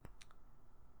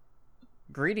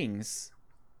Greetings.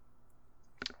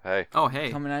 Hey. Oh,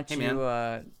 hey. Coming at hey, you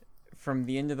man. from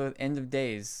the end of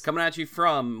days. Coming at you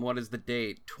from, what is the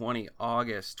date? 20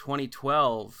 August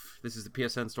 2012. This is the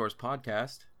PSN Stores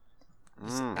podcast.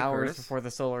 Hours Curtis. before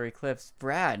the solar eclipse.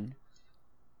 Brad,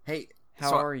 Hey.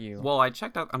 how are you? Well, I'm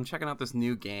checking out this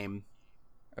new game.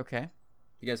 Okay.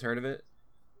 You guys heard of it?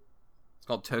 It's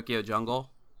called Tokyo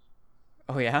Jungle.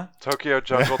 Oh, yeah? Tokyo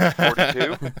Jungle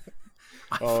 42?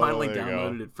 I finally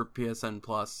downloaded it for PSN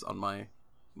Plus on my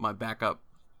backup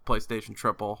PlayStation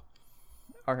Triple.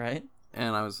 All right.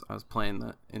 And I was playing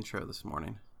the intro this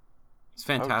morning. It's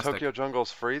fantastic. Oh, Tokyo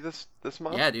Jungle's free this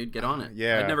month? Yeah, dude, get on it.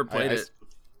 Yeah, I'd never played it.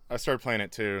 I started playing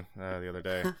it too the other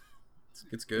day.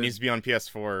 It's good. It needs to be on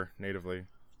PS4 natively,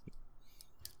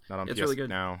 not on PS really good.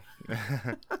 now.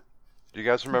 Do you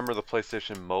guys remember the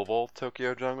PlayStation Mobile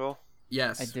Tokyo Jungle?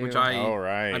 Yes, I do. which All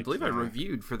right. I believe I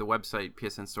reviewed for the website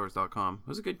psnstores.com. It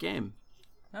was a good game.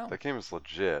 Oh. That game is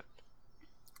legit.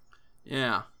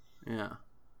 Yeah.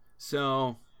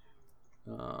 So,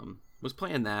 was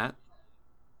playing that.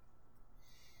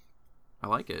 I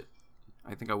like it.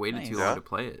 I think I waited too Nice. long Yeah? to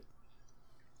play it.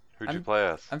 Who'd you play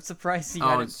as? I'm surprised you Oh,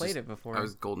 hadn't it's played just- it before. I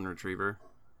was Golden Retriever.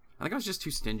 I think I was just too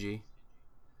stingy.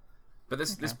 But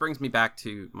this Okay. brings me back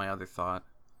to my other thought.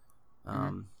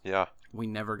 Yeah. We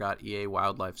never got EA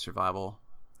Wildlife Survival.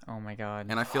 Oh, my God.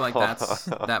 And I feel like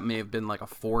that may have been like a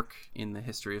fork in the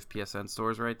history of PSN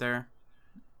stores right there.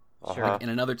 Uh-huh. In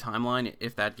another timeline,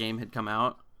 if that game had come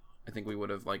out, I think we would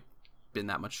have like been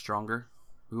that much stronger.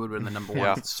 We would have been the number one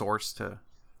Yeah. source to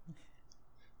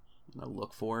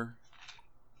look for.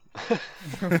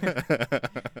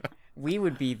 We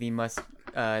would be the most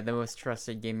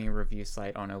trusted gaming review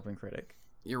site on OpenCritic.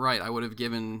 You're right. I would have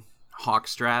given Hawk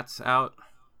Strats out.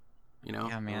 You know,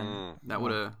 Yeah, man. that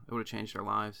would have changed our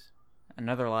lives.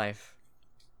 Another life.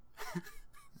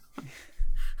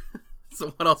 So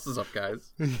what else is up,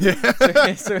 guys?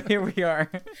 So here we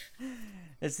are.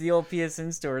 It's the old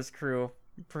PSN Stores crew.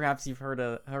 Perhaps you've heard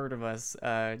of us.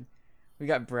 We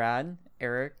got Brad,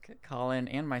 Eric, Colin,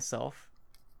 and myself.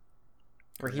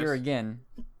 We're here again.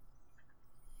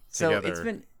 So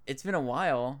Together. it's been a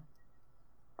while.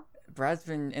 Brad's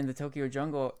been in the Tokyo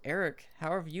Jungle. Eric,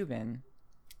 how have you been?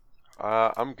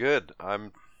 I'm good.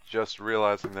 I'm just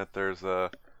realizing that there's a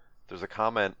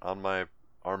comment on my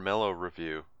Armello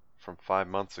review from 5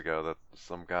 months ago that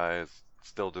some guy is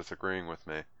still disagreeing with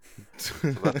me. So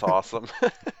that's awesome.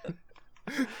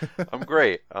 I'm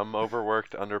great. I'm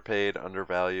overworked, underpaid,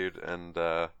 undervalued, and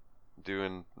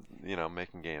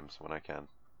making games when I can.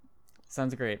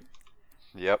 Sounds great.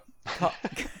 Yep.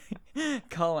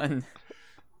 Colin,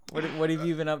 what have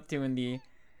you been up to in the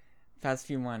past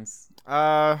few months?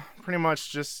 Pretty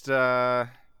much just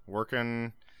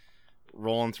working,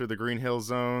 rolling through the Green Hill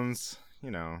zones,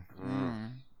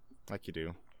 like you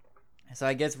do. So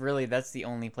I guess really that's the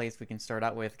only place we can start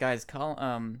out with, guys.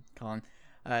 Colin,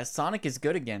 Sonic is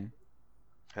good again.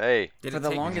 Hey. For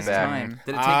the longest back. time.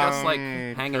 Did it take us like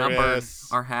hanging up Chris.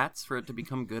 our hats for it to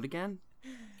become good again?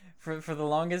 For the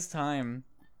longest time,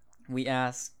 we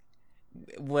asked,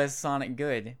 was Sonic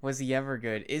good? Was he ever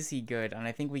good? Is he good? And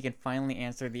I think we can finally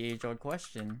answer the age-old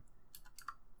question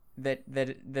that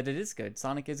it is good.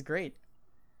 Sonic is great.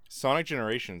 Sonic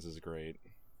Generations is great.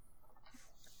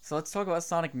 So let's talk about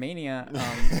Sonic Mania.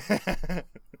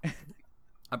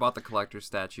 I bought the collector's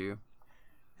statue.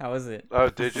 How is it? Oh,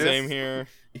 did you? Same here.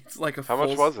 It's like a How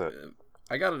much was it?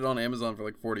 I got it on Amazon for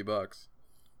like $40.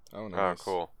 Oh, Oh, nice.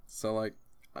 cool. So like,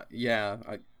 yeah,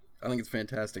 I think it's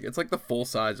fantastic. It's like the full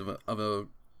size of a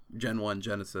Gen 1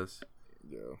 Genesis.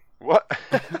 Yeah. What?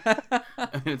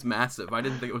 I mean, it's massive. I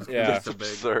didn't think it was Yeah. That's so big.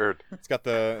 absurd. It's got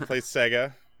it plays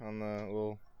Sega on the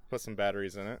little. Put some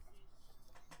batteries in it.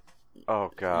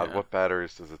 Oh god, Yeah. what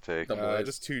batteries does it take? Double A's.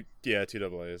 Just two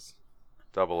AA's.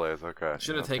 Double A's, okay.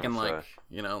 Should have I was taken gonna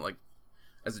like, like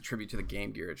as a tribute to the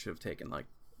Game Gear, it should have taken like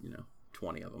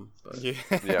 20 of them. But Yeah.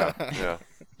 say. Yeah.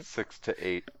 6 to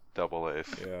 8 double A's.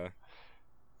 Yeah.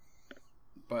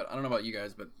 but I don't know about you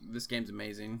guys, but this game's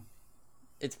amazing.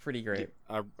 It's pretty great.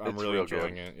 I'm It's really real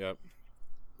enjoying good. it. Yep.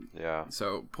 Yeah.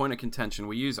 So point of contention,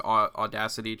 we use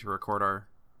Audacity to record our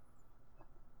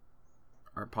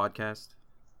podcast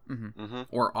Mm-hmm.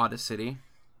 or Audacity.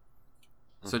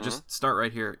 So just start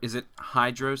right here. Is it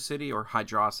Hydro City or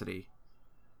Hydrocity?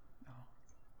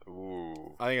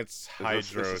 Ooh. I think it's this-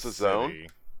 Hydro is this a zone? City.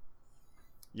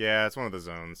 Yeah, it's one of the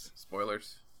zones.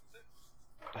 Spoilers.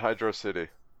 Hydro City.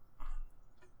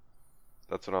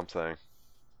 That's what I'm saying.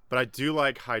 But I do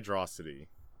like Hydrocity.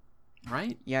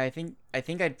 Right? Yeah, I think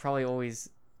I'd probably always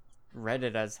read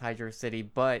it as Hydro City,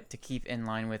 but to keep in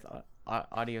line with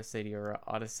Audio City or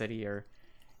Audacity or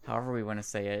however we want to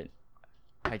say it,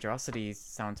 Hydrosity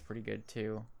sounds pretty good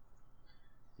too.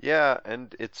 Yeah,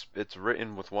 and it's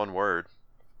written with one word.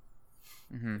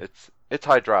 Mm-hmm. It's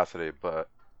Hydrosity, but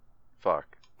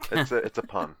fuck, it's a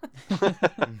pun.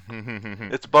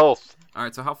 It's both. All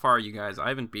right, so how far are you guys? I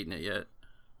haven't beaten it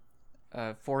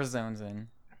yet. 4 zones in.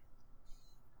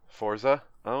 Forza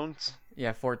owns.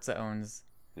 Yeah, Forza owns.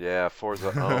 Yeah,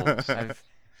 Forza owns. I've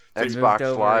Xbox moved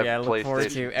over. Live, Yeah, I look forward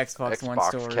to PlayStation, Xbox One Xbox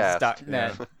stores. Cast.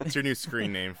 .net. It's your new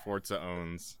screen name, Forza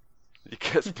owns. You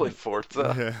guys play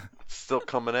Forza? It's still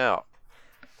coming out.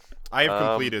 I have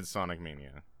completed Sonic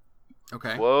Mania.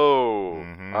 Okay. Whoa.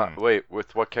 Mhm. Wait,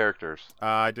 with what characters?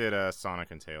 I did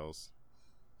Sonic and Tails.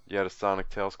 You had a Sonic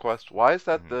Tails quest. Why is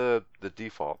that the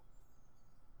default?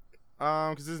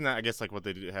 Because isn't that, I guess, like what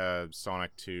they have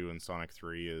Sonic 2 and Sonic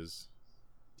 3 is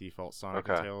default Sonic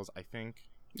and Okay. Tails, I think.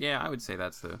 Yeah, I would say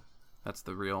that's the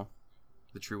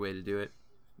true way to do it.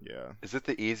 Yeah. Is it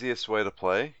the easiest way to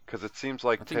play? Because it seems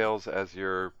like I think- Tails as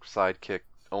your sidekick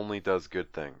only does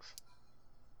good things.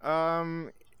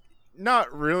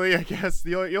 Not really, I guess.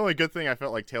 The only good thing I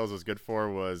felt like Tails was good for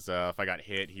was if I got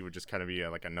hit, he would just kind of be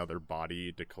like another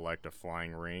body to collect a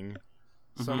flying ring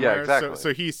somewhere. Yeah, exactly.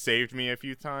 So he saved me a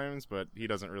few times, but he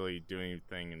doesn't really do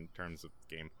anything in terms of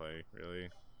gameplay, really.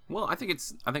 Well, I think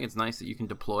it's nice that you can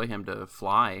deploy him to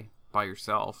fly by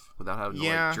yourself without having to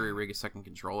Yeah. like jury rig a second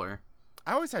controller.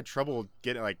 I always had trouble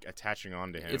getting like attaching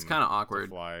onto him. It's kind of to awkward.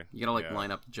 fly. You gotta like Yeah,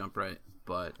 line up to jump right,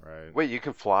 but Right. Wait, you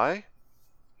can fly?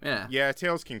 yeah, Yeah,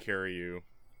 Tails can carry you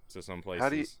to some places. How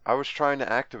do you? I was trying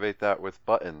to activate that with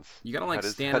buttons. you gotta like How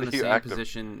does- stand how in do the you same activ-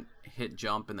 position, hit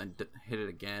jump, and then hit it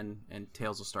again, and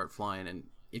Tails will start flying. And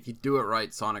if you do it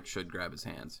right, Sonic should grab his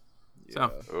hands. Yeah.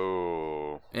 So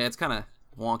Oh. yeah, it's kind of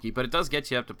wonky, but it does get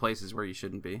you up to places where you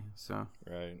shouldn't be. So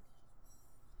Right.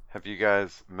 Have you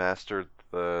guys mastered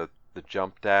the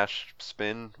jump dash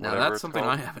spin? now whatever that's it's something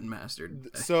called? I haven't mastered.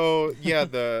 So yeah,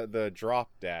 the drop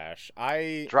dash.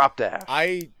 Drop dash.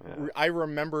 I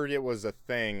remembered it was a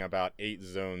thing about 8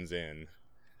 zones in.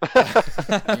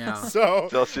 Yeah. So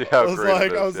Tells you how I was great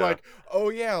like, it is, yeah. oh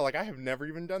yeah, like I have never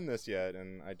even done this yet,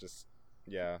 and I just,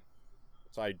 yeah.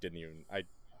 So I didn't even, I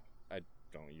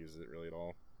don't use it really at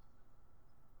all.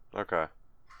 Okay.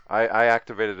 I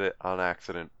activated it on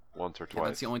accident once or Yeah, twice.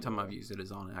 that's the only time I've used it is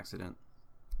on accident.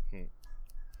 Hmm.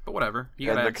 But whatever. You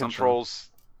And gotta the add something. controls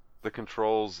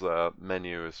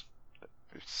menu is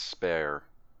spare.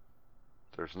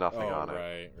 There's nothing on it,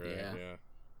 right, Yeah. yeah.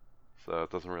 so it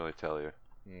doesn't really tell you.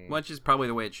 Mm. Which is probably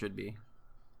the way it should be.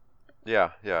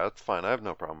 Yeah, that's fine. I have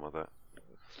no problem with it.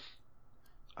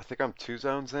 I think I'm 2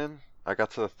 zones in. I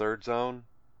got to the 3rd zone,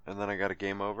 and then I got a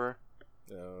game over.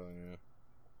 Oh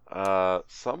yeah.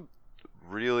 Some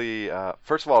really.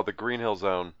 First of all, the Green Hill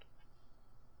Zone.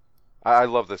 I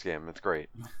love this game. It's great,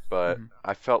 but Mhm.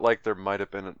 I felt like there might have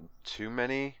been too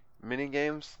many mini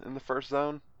games in the first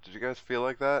zone. Did you guys feel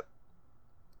like that?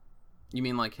 You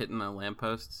mean like hitting the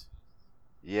lampposts?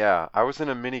 Yeah, I was in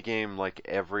a mini game like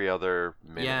every other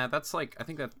minute. Yeah, that's like I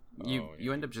think that you Oh, you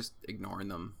yeah. end up just ignoring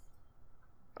them.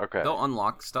 Okay. They'll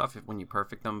unlock stuff when you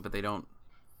perfect them, but they don't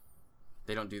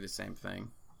do the same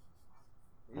thing.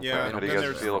 Okay, Yeah. How do you then guys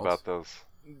there's feel rules. about those?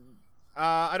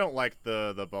 I don't like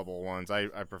the bubble ones. I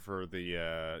prefer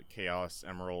the Chaos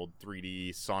Emerald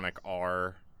 3D Sonic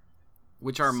R.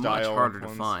 Which are much Style harder to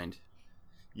ones. find.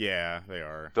 Yeah, they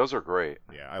are. Those are great.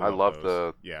 Yeah, I love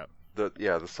those. Yeah.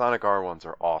 the Sonic R ones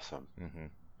are awesome. Mm-hmm.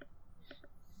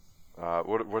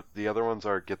 What the other ones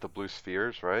are? Get the blue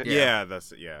spheres, right? Yeah,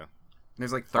 that's yeah.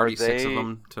 There's like 36 of they-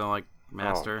 them to like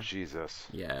master. Oh, Jesus.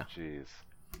 Yeah. Jeez.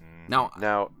 Mm. Now,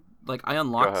 Now, like I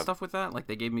unlocked ahead. stuff with that. Like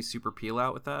they gave me super peel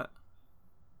out with that.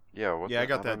 yeah. What Yeah, I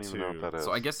got don't that even know too. what that is.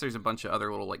 So I guess there's a bunch of other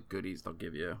little like goodies they'll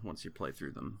give you once you play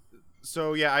through them.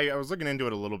 So yeah, I was looking into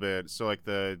it a little bit. So like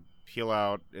the peel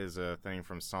out is a thing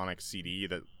from Sonic CD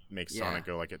that makes Yeah. Sonic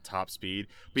go like at top speed,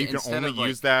 but Yeah, you can instead only of, like,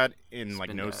 use that in like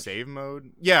spin no dash. save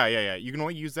mode. Yeah. You can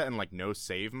only use that in like no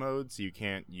save mode, so you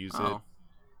can't use Oh, it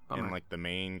bummer. in like the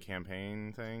main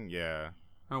campaign thing. Yeah.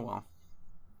 Oh well.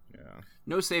 Yeah.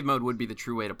 No save mode would be the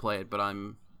true way to play it, but I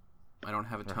don't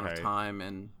have a ton Right. of time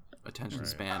and attention Right.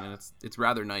 span, and it's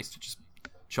rather nice to just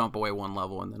chomp away one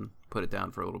level and then put it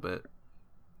down for a little bit.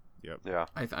 Yep. Yeah.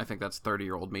 I think that's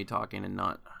 30-year-old me talking, and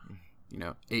not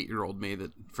 8-year-old me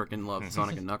that freaking loves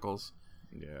Sonic and Knuckles.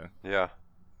 Yeah. Yeah.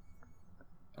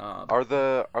 Uh, Are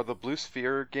the Blue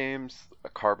Sphere games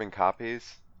carbon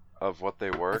copies of what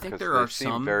they were? I think 'Cause there they are seem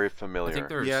some. very I familiar. think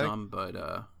there are Yeah. some, but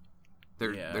Yeah.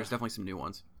 there's definitely some new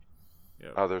ones.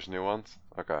 Yep. Oh, there's new ones?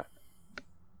 Okay.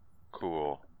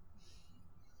 Cool.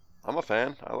 I'm a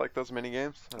fan. I like those mini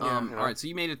games. All right, so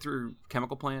you made it through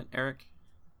Chemical Plant, Eric.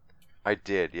 I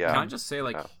did, yeah. Can I just say,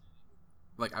 like, Yeah.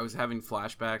 like I was having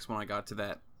flashbacks when I got to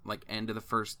that like end of the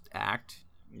first act.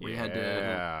 We had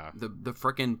to the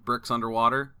frickin' bricks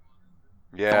underwater.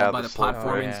 Yeah, followed by the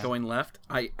platformings yeah. going left.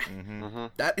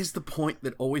 That is the point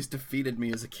that always defeated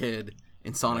me as a kid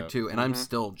in Sonic 2, and I'm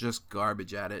still just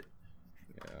garbage at it.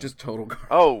 Yeah. Just total garbage.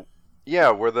 Oh,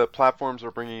 yeah, where the platforms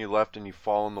are bringing you left and you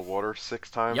fall in the water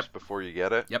 6 times before you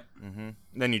get it. Yep.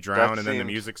 Then you drown, and then the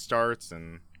music starts,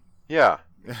 and yeah,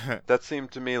 that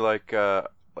seemed to me like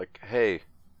hey,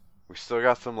 we still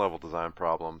got some level design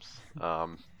problems.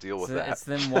 Deal with that.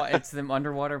 It's them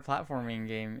underwater platforming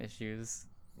game issues.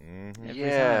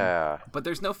 Yeah, but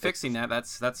there's no fixing that.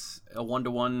 That's a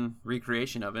 1-to-1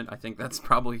 recreation of it. I think that's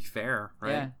probably fair,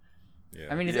 right? Yeah.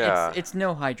 I mean, it's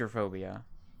no hydrophobia,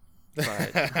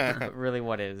 but really,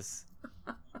 what is?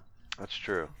 That's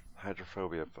true.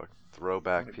 Hydrophobia,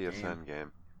 throwback PSN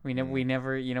game. We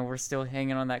never, we're still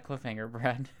hanging on that cliffhanger,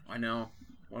 Brad. I know.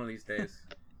 One of these days.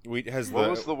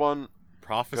 What was the one?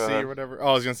 Prophecy or whatever? Oh,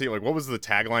 I was gonna say, like, what was the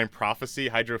tagline? Prophecy,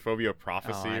 hydrophobia,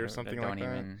 prophecy, or something like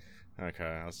that. Okay,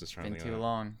 I was just trying to think. Been too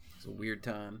long. It's a weird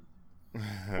time.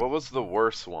 What was the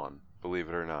worst one? Believe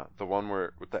it or not, the one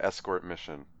with the escort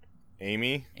mission.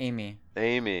 Amy.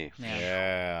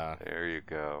 Yeah. There you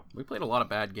go. We played a lot of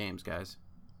bad games, guys.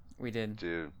 We did,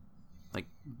 dude. Like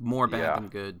more bad than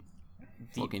good.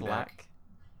 Deep Black.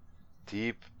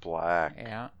 Deep Black.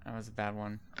 Yeah, that was a bad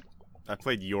one. I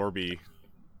played Yorby.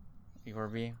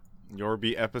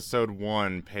 Yorby episode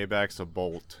 1, Payback's a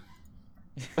Bolt.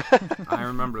 I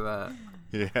remember that.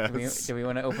 Yes. Do we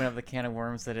want to open up the can of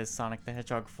worms that is Sonic the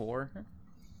Hedgehog 4?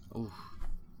 Ooh.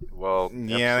 Well,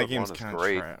 yeah, that game's kind of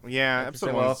great. Yeah,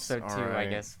 episode 2, I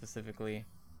guess, specifically.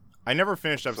 I never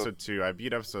finished episode 2. I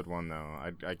beat episode 1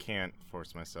 though. I can't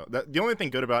force myself. The only thing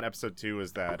good about episode 2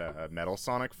 is that Metal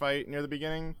Sonic fight near the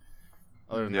beginning.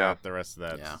 Other than that, the rest of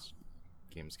that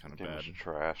game's kind of bad.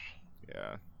 Trash.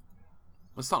 Yeah.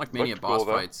 The Sonic Mania boss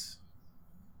fights.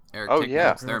 Eric,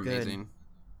 they're amazing.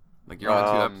 Like you're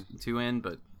only 2 in,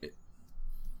 but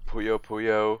Puyo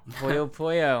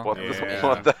Puyo.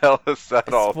 What the hell is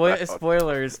that all about?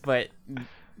 Spoilers, but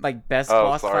like best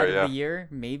boss fight of the year,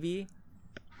 maybe.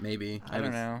 I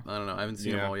don't know. I haven't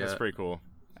seen them all yet. That's pretty cool.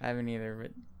 I haven't either,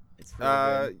 but it's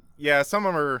really good. Yeah, some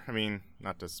of them are. I mean,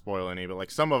 not to spoil any, but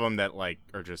like some of them that like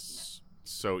are just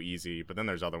so easy. But then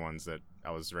there's other ones that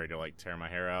I was ready to like tear my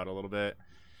hair out a little bit.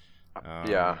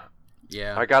 Yeah.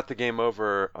 I got the game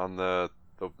over on the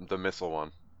missile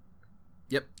one.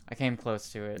 Yep. I came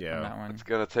close to it on that one. It's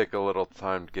gonna take a little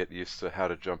time to get used to how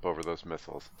to jump over those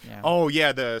missiles. Yeah. Oh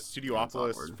yeah, the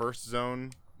Studiopolis First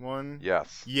Zone one.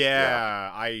 Yes.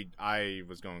 Yeah. I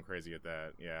was going crazy at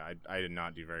that. Yeah, I did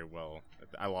not do very well.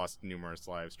 I lost numerous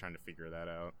lives trying to figure that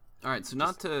out. All right, so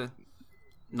not to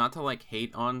like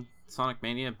hate on Sonic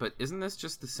Mania, but isn't this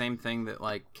just the same thing that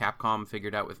like Capcom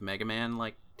figured out with Mega Man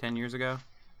like 10 years ago?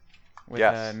 With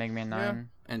Mega Man 9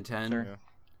 and 10. Sure.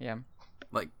 Yeah.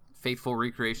 Like faithful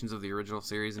recreations of the original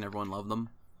series, and everyone loved them.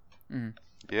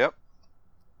 Yep.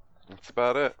 That's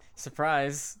about it.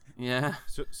 Surprise. Yeah.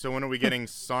 So when are we getting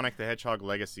Sonic the Hedgehog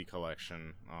Legacy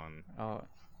Collection on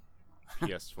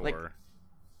PS4?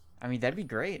 I mean, that'd be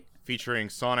great. Featuring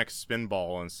Sonic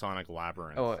Spinball and Sonic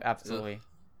Labyrinth. Oh, absolutely.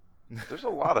 There's a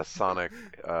lot of Sonic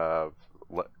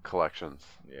collections.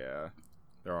 Yeah,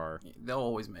 there are. They'll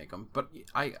always make them. But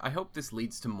I hope this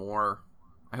leads to more.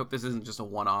 I hope this isn't just a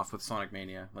one-off with Sonic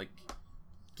Mania. Like,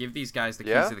 give these guys the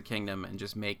keys to the kingdom and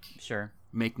just make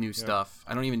new stuff.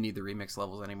 I don't even need the remix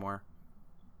levels anymore.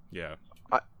 Yeah.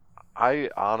 I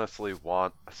honestly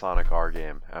want a Sonic R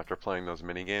game after playing those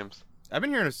mini games. I've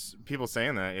been hearing people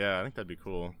saying that. Yeah, I think that'd be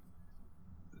cool.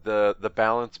 The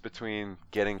balance between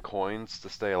getting coins to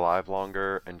stay alive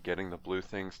longer and getting the blue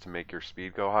things to make your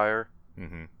speed go higher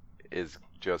is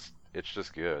just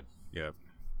good. Yep.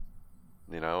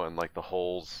 You know, and like the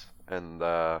holes and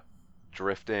the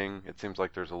drifting, it seems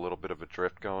like there's a little bit of a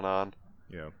drift going on.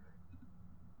 Yeah.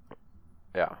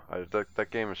 Yeah, that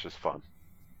game is just fun.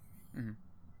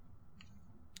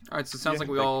 All right, so it sounds like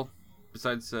we all,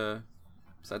 besides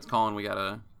Colin, we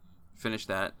gotta finish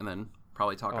that and then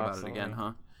probably talk about it again,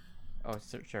 huh? Oh,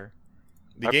 sure.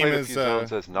 The game played is a few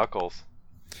zones as Knuckles.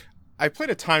 I played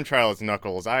a time trial as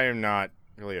Knuckles. I am not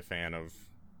really a fan of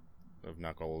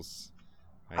Knuckles.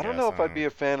 I don't know if I'd be a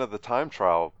fan of the time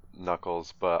trial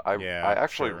Knuckles, but I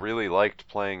actually really liked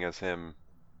playing as him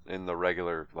in the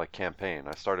regular campaign.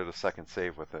 I started a second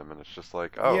save with him, and it's just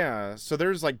like, oh yeah. So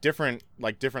there's different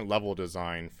level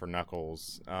design for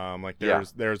Knuckles.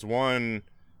 There's one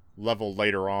level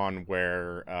later on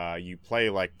where you play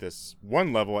this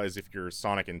one level as if you're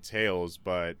Sonic and Tails,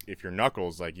 but if you're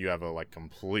Knuckles, you have a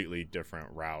completely different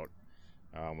route,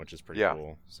 which is pretty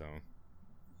cool. So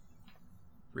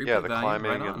Yeah, the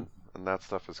climbing and that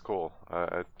stuff is cool.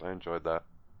 I enjoyed that.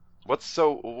 What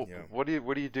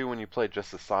do you do when you play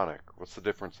just as Sonic? What's the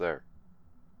difference there?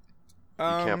 You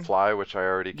can't fly, which I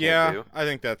already can't do. Yeah, I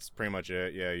think that's pretty much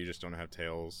it. Yeah, you just don't have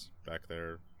Tails back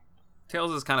there.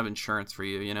 Tails is kind of insurance for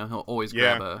you, you know? He'll always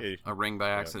grab a ring by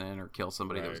accident or kill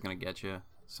somebody that was going to get you.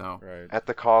 So at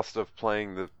the cost of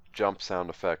playing the jump sound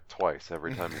effect twice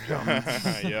every time you jump.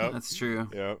 Yep. That's true.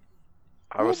 Yep.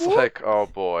 I was like, oh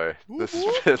boy, this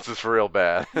is real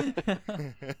bad. That's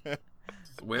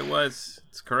the way it was.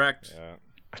 It's correct. Yeah.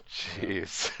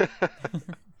 Jeez.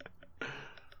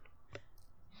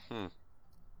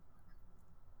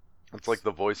 It's like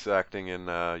the voice acting in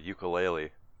Ukulele.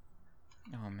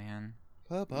 Oh man.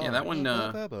 Yeah, that one.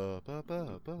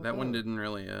 That one didn't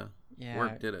really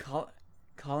work, did it?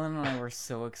 Colin and I were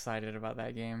so excited about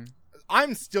that game. I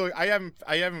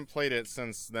haven't played it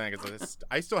since then because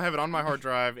I still have it on my hard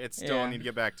drive. It's still I need to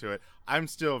get back to it. I'm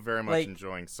still very much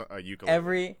enjoying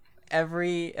Ukulele.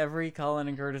 Every Colin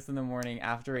and Curtis in the morning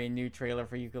after a new trailer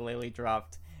for Ukulele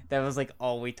dropped, that was like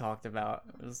all we talked about.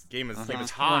 It was game is 20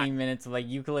 hot. minutes of like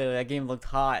Ukulele. That game looked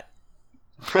hot.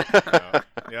 Yeah.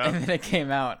 And then it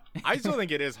came out. I still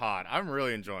think it is hot. I'm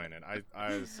really enjoying it.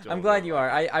 I'm glad you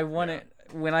are. I want it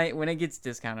when it gets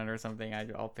discounted or something.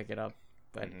 I'll pick it up.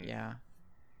 But yeah.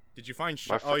 Did you find?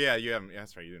 Oh yeah, you haven't.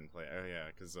 That's right, you didn't play. Oh yeah,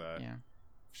 because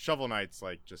Shovel Knight's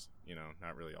like just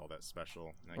not really all that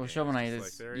special. Well, Shovel Knight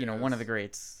is one of the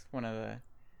greats, one of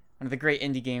the great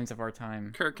indie games of our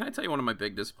time. Kurt, can I tell you one of my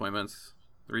big disappointments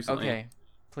recently? Okay,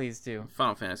 please do.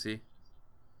 Final Fantasy.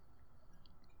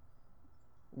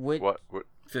 What?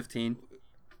 15.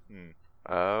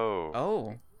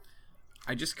 Oh.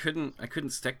 I just couldn't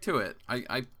stick to it.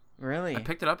 I really? I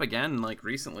picked it up again like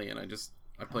recently, and I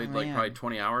played like probably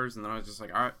 20 hours, and then I was just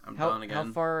like, all right, I'm done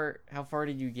again. How far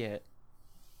did you get?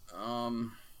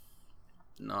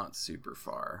 Not super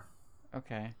far.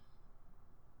 Okay.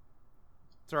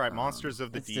 It's all right. Monsters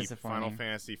of the Deep, Final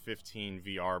Fantasy 15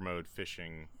 VR mode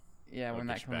fishing. Yeah, when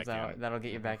that comes out, that'll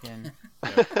get you back in.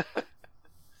 Yeah.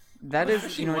 That is,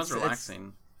 it's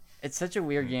relaxing. It's such a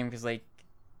weird game because like,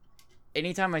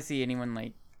 anytime I see anyone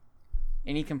like,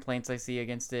 any complaints I see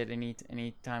against it, any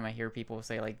time I hear people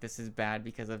say like this is bad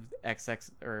because of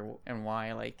XX and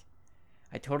Y, like,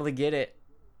 I totally get it.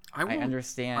 I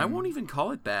understand. I won't even call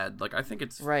it bad. Like, I think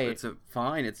it's right. It's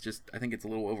fine. It's just I think it's a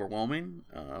little overwhelming.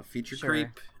 Feature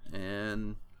creep,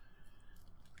 and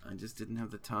I just didn't have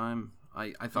the time.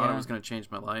 I thought it was going to change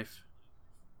my life.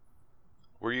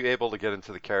 Were you able to get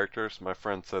into the characters? My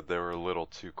friend said they were a little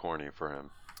too corny for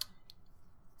him.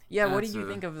 Yeah, what did you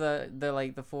think of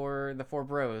the four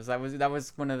bros? That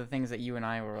was one of the things that you and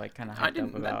I were like kind of hyped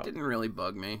up about. That didn't really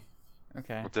bug me.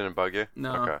 Okay. It didn't bug you?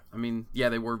 No. Okay. I mean, yeah,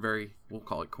 they were very, we'll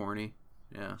call it corny.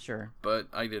 Yeah. Sure. But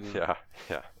I didn't. Yeah.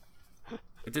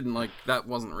 It didn't that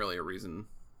wasn't really a reason.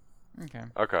 Okay.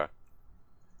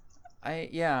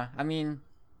 I mean,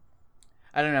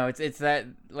 I don't know. It's that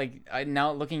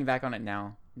now looking back on it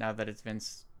now that it's been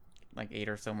like 8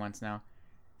 or so months now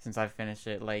since I've finished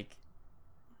it, like,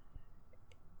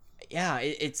 yeah,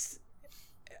 it's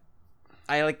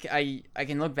I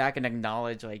can look back and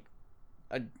acknowledge like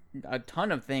a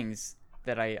ton of things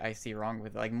that I see wrong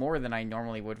with it, like more than I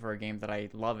normally would for a game that I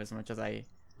love as much as I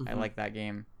like that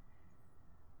game.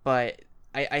 But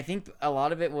I think a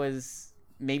lot of it was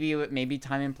maybe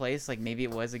time and place, like maybe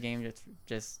it was a game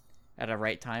just at a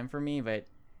right time for me, but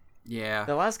yeah,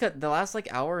 the last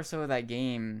like hour or so of that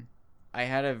game I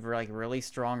had a really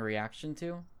strong reaction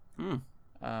to.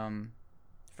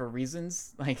 For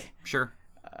reasons like sure.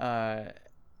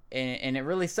 And it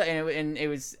really and it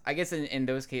was, I guess, in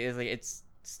those cases, like, it's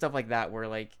stuff like that where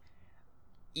like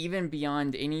even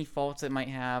beyond any faults it might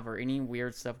have or any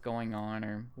weird stuff going on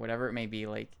or whatever it may be,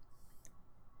 like,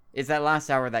 it's that last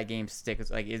hour of that game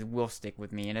it will stick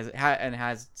with me, and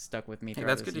has stuck with me. Hey,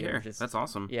 that's good to hear. That's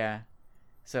awesome. Yeah.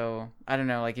 So I don't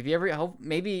know, like, if you ever hope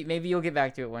maybe you'll get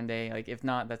back to it one day. Like, if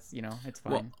not, that's it's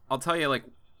fine. Well, I'll tell you, like,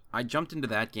 I jumped into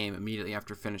that game immediately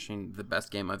after finishing the best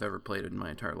game I've ever played in my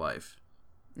entire life.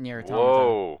 Nier Automata.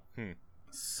 Whoa.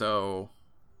 So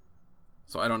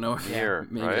I don't know if Nier,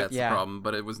 maybe right? that's the problem,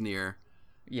 but it was Nier.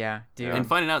 Yeah, dude. And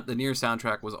finding out the Nier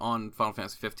soundtrack was on Final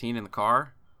Fantasy 15 in the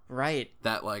car. Right.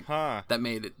 That that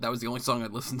made it. That was the only song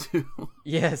I'd listened to.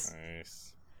 Yes.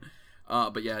 Nice.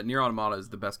 But yeah, Nier Automata is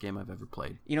the best game I've ever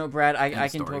played. Brad, I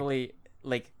can totally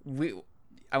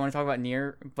I want to talk about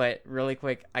Nier, but really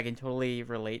quick, I can totally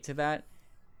relate to that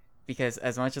because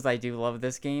as much as I do love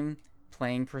this game,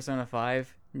 playing Persona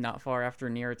 5 not far after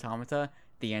Nier Automata,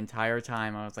 the entire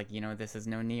time I was like, this is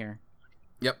no Nier.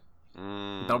 Yep.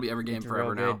 That'll be every game it's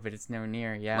forever real now. good, but it's no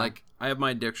near. Yeah. Like, I have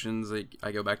my addictions. Like,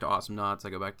 I go back to Awesome Knots. I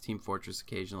go back to Team Fortress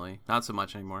occasionally. Not so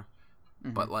much anymore.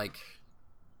 But like,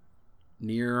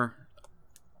 Nier,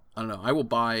 I don't know. I will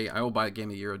buy Game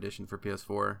of the Year edition for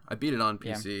PS4. I beat it on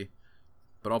PC,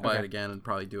 but I'll buy it again and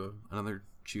probably do another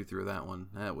chew through that one.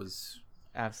 That was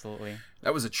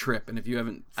a trip, and if you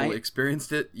haven't fully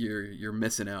experienced it, you're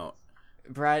missing out.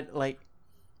 Brad, like,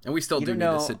 and we still do need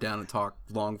to sit down and talk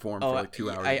long form for like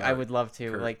 2 hours. I would love to.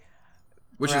 Kurt. Like,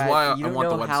 which Brad, is why I want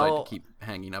the website to keep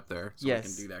hanging up there so we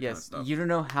can do that kind of stuff. You don't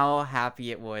know how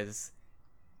happy it was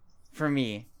for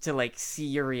me to like see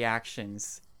your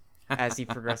reactions as you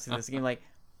progress through this game. Like,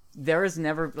 there is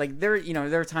never like there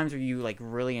are times where you like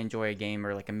really enjoy a game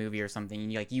or like a movie or something,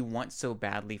 and you want so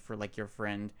badly for like your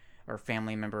friend or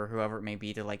family member or whoever it may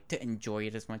be to enjoy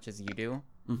it as much as you do.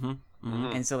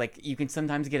 And so like you can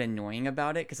sometimes get annoying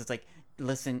about it because it's like,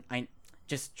 listen, I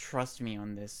just trust me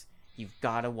on this. You've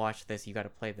got to watch this. You got to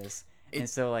play this. And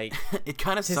so like it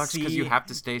kind of sucks because you have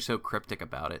to stay so cryptic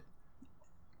about it.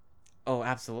 Oh,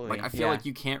 absolutely. Like I feel like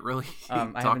you can't really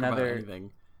talk about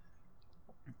anything.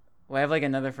 Well, I have like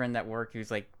another friend at work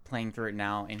who's like playing through it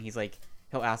now, and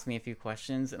he'll ask me a few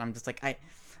questions, and I'm just like,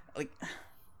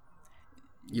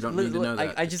 you don't need to know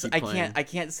that. I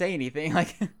can't say anything.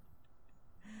 Like,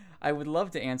 I would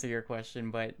love to answer your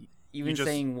question, but even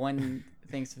saying one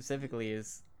thing specifically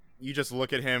is. You just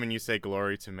look at him and you say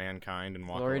 "Glory to mankind" and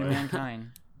walk away. Glory to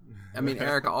mankind. I mean,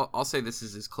 Eric, I'll say this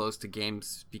is as close to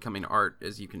games becoming art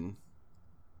as you can.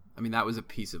 I mean, that was a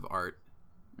piece of art.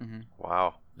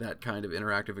 Wow. That kind of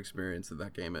interactive experience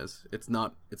that game is. It's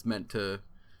not. It's meant to.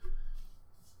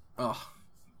 Oh,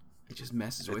 it just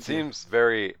messes with you. It seems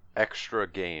very extra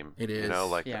game. It is. You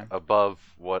know, above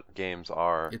what games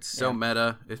are. It's so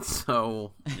meta. It's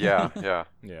so. Yeah.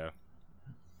 Yeah.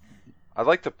 I'd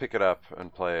like to pick it up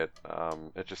and play it.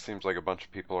 It just seems like a bunch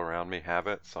of people around me have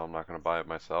it, so I'm not going to buy it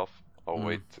myself. I'll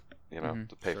wait,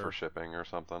 to pay for shipping or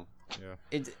something.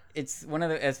 Yeah. It's one of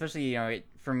the, especially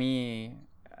for me,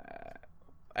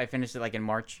 I finished it like in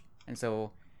March, and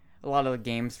so a lot of the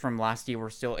games from last year were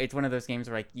still. It's one of those games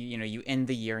where like you end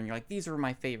the year and you're like, these were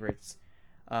my favorites,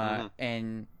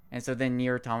 and so then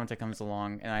Nier Automata comes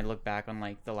along, and I look back on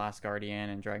like The Last Guardian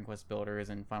and Dragon Quest Builders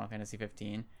and Final Fantasy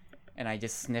 15. And I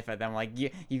just sniff at them like,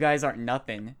 you guys aren't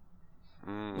nothing.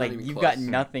 Like, you've got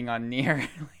nothing on Nier.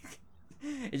 Like,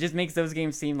 it just makes those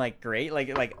games seem like great.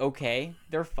 Like okay,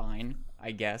 they're fine,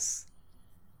 I guess.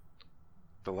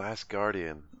 The Last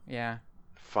Guardian. Yeah.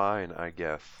 Fine, I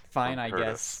guess. Fine, I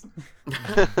guess.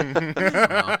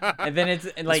 Wow. And then it's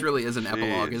like this really is an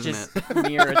epilogue, isn't it?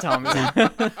 Nier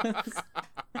Automata.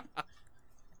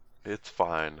 It's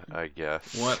fine, I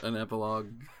guess. What an epilogue.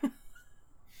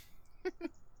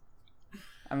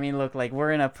 I mean, look, like,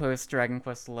 we're in a post-Dragon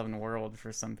Quest XI world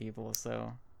for some people,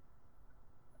 so...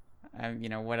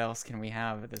 what else can we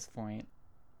have at this point?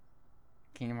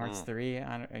 Kingdom Hearts 3?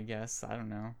 I guess. I don't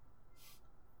know. Are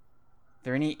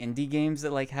there any indie games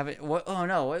that, like, have it... What? Oh,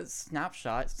 no. What's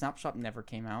Snapshot? Snapshot never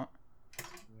came out.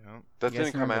 Yeah. That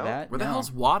didn't come out? That? Where the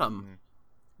hell's Wadham?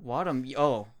 Wadham?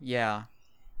 Oh, yeah.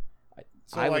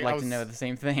 So, I would like to know the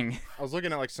same thing. I was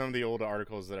looking at like some of the old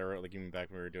articles that I wrote, like even back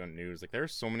when we were doing news. Like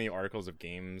there's so many articles of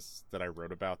games that I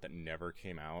wrote about that never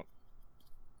came out.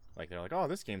 Like they're like, oh,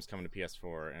 this game's coming to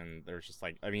PS4, and there's just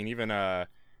like, I mean, even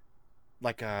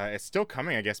it's still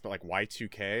coming, I guess, but like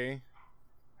Y2K.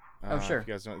 Oh sure.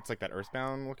 You guys know, it's like that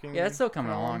Earthbound looking. Yeah, it's still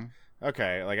coming along.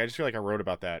 Okay, like I just feel like I wrote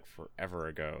about that forever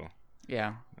ago.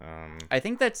 Yeah. I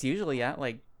think that's usually at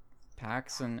like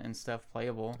PAX and stuff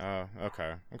playable. Oh,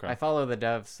 okay. I follow the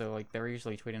devs, so like they're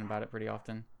usually tweeting about it pretty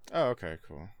often. Oh, okay,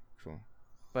 cool.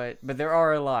 But there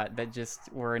are a lot that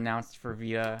just were announced for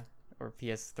Vita or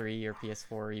PS3 or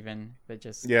PS4 even that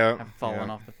just have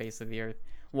fallen off the face of the earth.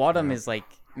 Wadham is like,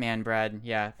 man, Brad.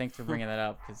 Yeah, thanks for bringing that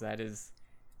up because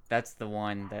that's the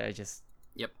one that I just.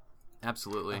 Yep,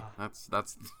 absolutely.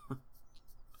 That's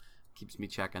keeps me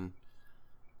checking.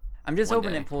 I'm just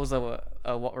hoping it pulls a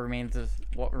what remains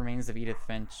of Edith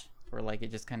Finch, where like it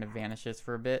just kind of vanishes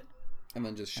for a bit, and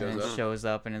then just shows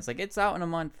up, and it's like it's out in a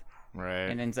month, right?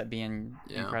 And ends up being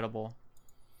incredible.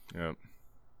 Yep.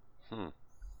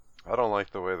 I don't like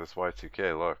the way this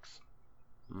Y2K looks.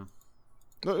 It's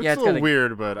a little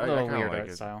weird, but I kind of like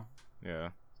it. Style. Yeah.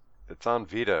 It's on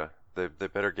Vita. They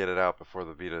better get it out before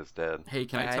the Vita is dead. Hey,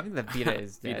 I think the Vita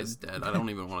is dead. Vita's dead. I don't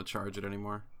even want to charge it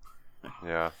anymore.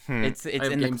 Yeah. It's I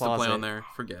have in games the closet. to play on there.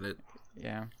 Forget it.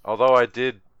 Yeah. Although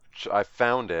I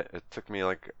found it. It took me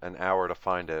like an hour to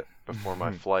find it before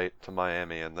my flight to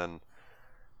Miami, and then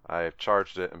I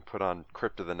charged it and put on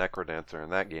Crypt of the Necrodancer,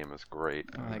 and that game is great.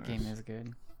 Oh, that game is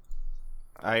good.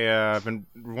 I've been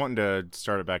wanting to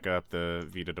start it back up, the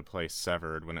Vita, to play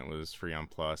Severed when it was free on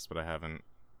Plus, but I haven't.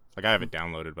 Like, I have it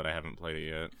downloaded, but I haven't played it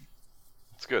yet.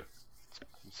 It's good.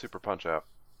 It's super Punch-Out.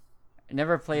 I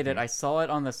never played it. I saw it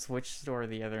on the Switch store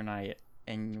the other night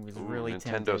and was really Nintendo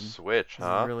tempted. Switch, huh?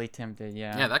 I was really tempted,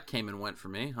 yeah. Yeah, that came and went for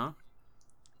me, huh?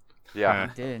 Yeah,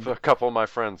 It did. for a couple of my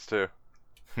friends too.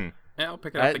 Yeah, I'll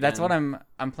pick it up again. That's what I'm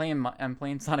playing. I'm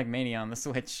playing Sonic Mania on the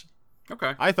Switch.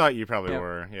 Okay. I thought you probably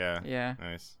were. Yeah. Yeah.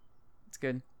 Nice. It's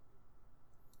good.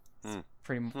 It's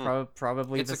pretty It's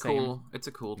probably the same. It's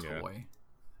a cool toy.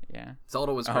 Yeah.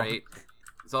 Zelda was great.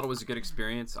 Zelda was a good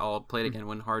experience. I'll play it again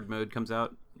when hard mode comes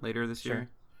out later this year.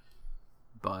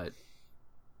 But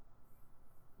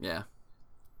yeah,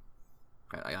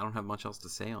 I don't have much else to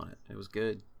say on it. It was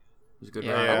good. It was a good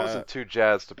ride. I wasn't too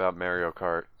jazzed about Mario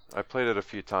Kart. I played it a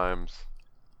few times.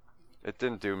 It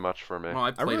didn't do much for me. Well,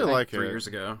 I played really it like 3 it. years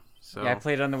ago. So Yeah, I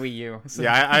played it on the Wii U. So.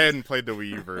 Yeah, I hadn't played the Wii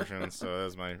U version, so that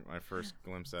was my first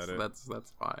glimpse at it. That's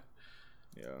fine.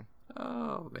 Yeah.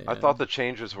 Oh man. I thought the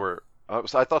changes were.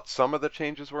 I thought some of the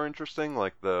changes were interesting,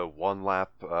 like the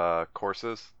one-lap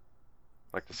courses,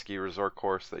 like the ski resort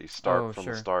course that you start from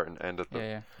the start and end at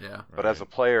the. Yeah. But as a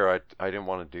player, I didn't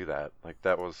want to do that. Like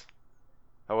that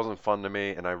wasn't fun to me,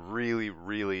 and I really,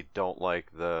 really don't like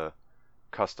the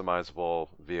customizable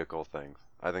vehicle things.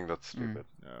 I think that's stupid.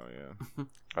 Oh yeah.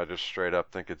 I just straight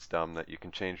up think it's dumb that you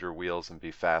can change your wheels and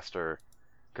be faster.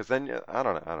 Because then I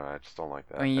don't know. I just don't like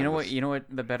that. I mean, you know what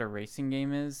the better racing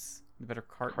game is? The better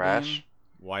kart Crash?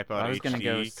 game? Wipeout I was gonna HD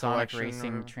go Sonic collection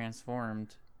Racing or...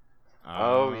 Transformed.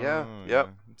 Oh yeah, yep.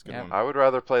 That's a good Yeah. one. I would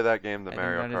rather play that game than I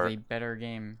Mario think that Kart. is a better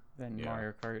game than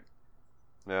Mario Kart.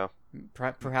 Yeah.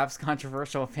 Perhaps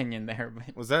controversial opinion there,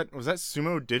 but Was that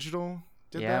Sumo Digital?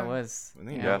 Did yeah, that? it was. I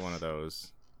think Yeah. another one of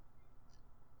those.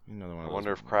 Another one I of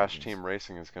wonder those if Crash ones. Team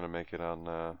Racing is going to make it on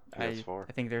PS4.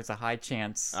 I think there's a high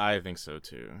chance. I think so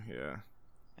too. Yeah.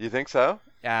 You think so?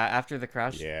 After the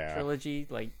Crash Yeah. trilogy,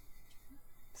 like,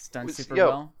 done super yo,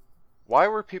 well. Why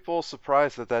were people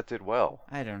surprised that did well?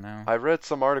 I don't know. I read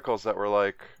some articles that were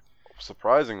like,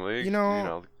 surprisingly,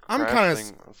 I'm Crash kind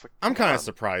thing- I was like, I'm come kind on. of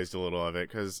surprised a little of it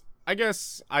because I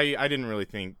guess I didn't really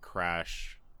think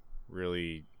Crash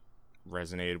really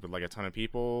resonated with like a ton of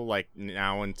people. Like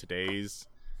now in today's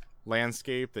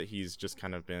landscape, that he's just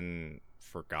kind of been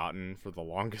forgotten for the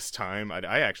longest time.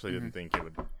 I actually didn't think it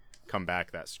would come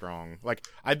back that strong. Like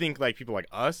I think like people like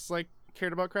us like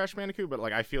cared about Crash Bandicoot, but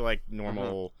like I feel like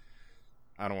normal.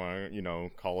 I don't want to,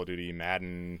 Call of Duty,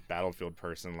 Madden, Battlefield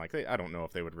person. Like I don't know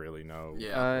if they would really know.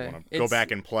 Yeah. Want to go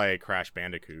back and play Crash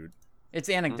Bandicoot. It's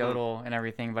anecdotal and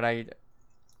everything, but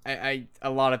I a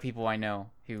lot of people I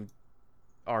know who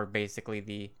are basically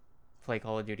the play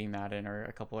Call of Duty, Madden, or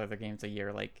a couple other games a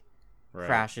year. Like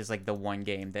Crash is like the one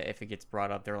game that if it gets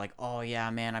brought up, they're like, "Oh yeah,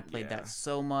 man, I played that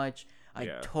so much. I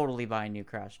totally buy a new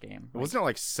Crash game." Wasn't it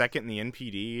like second in the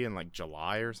NPD in like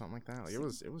July or something like that? Like, it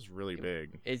was really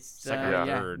big. It's second or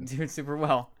third. doing super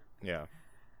well. Yeah.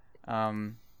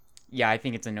 Yeah, I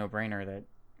think it's a no-brainer that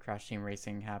Crash Team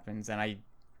Racing happens, and I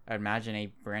imagine a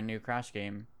brand new Crash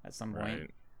game at some point.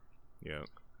 Right.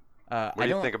 Yeah. What do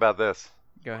you think about this?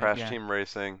 Go ahead, Crash Team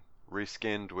Racing,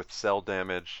 reskinned with cell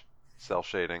damage, cell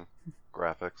shading,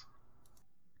 graphics,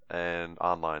 and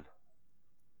online.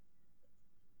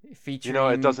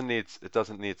 Featuring, it doesn't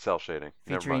need cell shading.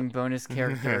 Featuring bonus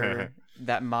character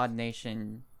that Mod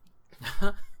Nation.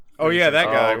 Oh yeah, that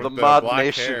guy. Oh, with the Mod black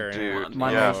Nation hair. dude.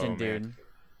 Mod Yeah. Nation dude.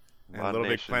 And Little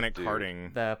Big Planet dude.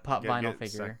 karting. The pop vinyl Get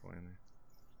figure.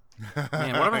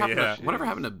 Man, whatever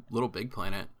happened to Little Big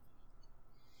Planet?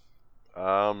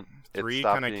 It 3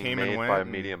 stopped kinda being came and made went by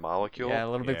and- Media Molecule. Yeah,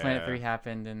 Little Big Planet Yeah. 3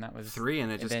 happened, and that was 3,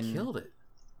 and it just then- killed it.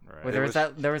 Right. Well, there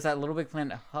was that Little Big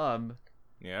Planet hub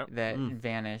Yep. that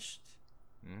vanished.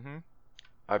 Mm-hmm.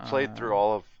 I played through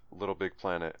all of Little Big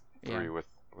Planet 3 Yeah.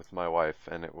 with my wife,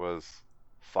 and it was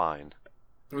fine.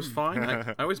 It was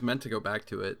fine. I was meant to go back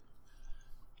to it.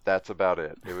 That's about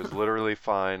it. It was literally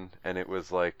fine, and it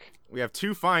was like, We have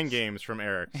 2 fine games from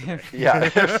Eric. today. yeah,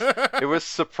 it was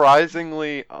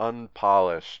surprisingly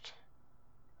unpolished.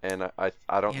 And I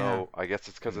don't know, I guess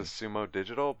it's because it's Sumo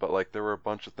Digital, but like there were a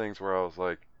bunch of things where I was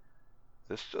like,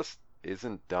 this just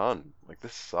isn't done. Like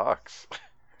this sucks.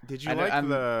 Did you like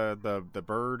the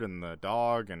bird and the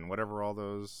dog and whatever all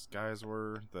those guys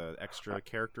were? The extra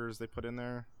characters they put in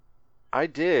there? I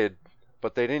did,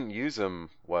 but they didn't use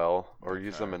them well or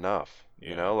use them enough.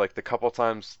 You know, like the couple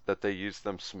times that they used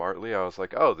them smartly, I was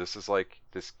like, oh, this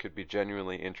could be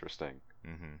genuinely interesting.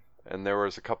 Mm-hmm. And there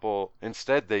was a couple,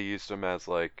 instead they used them as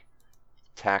like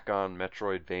tack on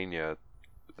Metroidvania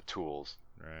tools.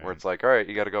 Right. Where it's like, all right,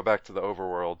 you got to go back to the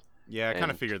overworld. Yeah, I kind of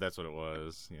and- figured that's what it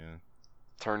was. Yeah.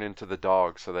 turn into the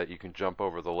dog so that you can jump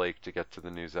over the lake to get to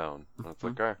the new zone. And it's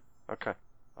like, all right, okay.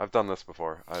 I've done this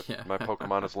before. My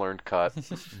Pokemon has learned cut.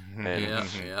 And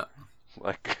yeah.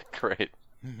 like, great.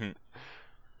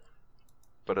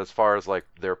 But as far as like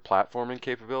their platforming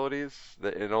capabilities,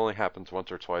 it only happens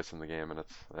once or twice in the game, and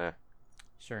it's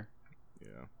Sure.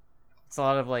 Yeah. It's a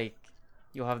lot of like,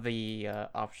 you'll have the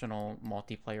optional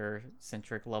multiplayer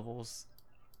centric levels.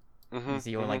 So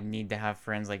you'll like need to have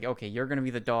friends. Like, okay, you're gonna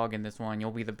be the dog in this one.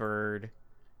 You'll be the bird.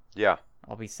 Yeah.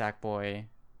 I'll be Sackboy.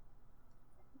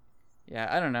 Yeah,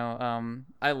 I don't know.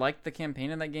 I liked the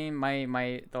campaign in that game.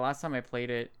 The last time I played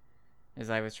it, is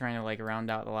I was trying to like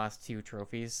round out the last 2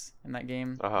 trophies in that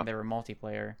game. They were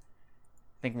multiplayer.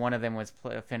 I think one of them was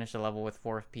finish a level with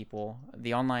 4 people.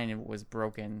 The online was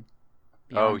broken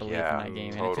beyond belief in that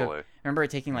game. Totally. And I remember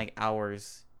it taking like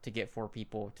hours to get 4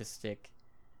 people to stick.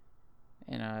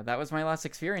 And that was my last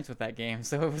experience with that game,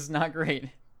 so it was not great.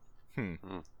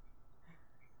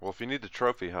 Well, if you need to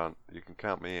trophy hunt, you can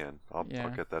count me in. I'll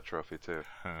get that trophy too.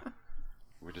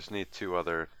 We just need 2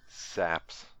 other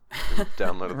saps who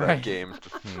downloaded that game.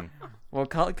 Well,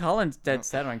 Colin's dead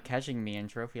set on catching me in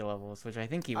trophy levels, which I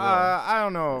think he will. I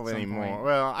don't know anymore. Point.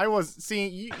 Well, I was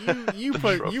you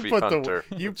put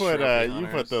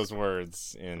those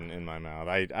words in my mouth.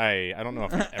 I don't know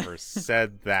if I ever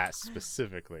said that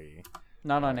specifically.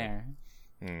 Not on air.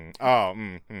 How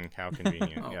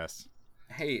convenient. Yes.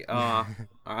 Hey,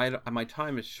 my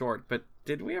time is short, but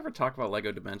did we ever talk about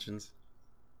Lego Dimensions?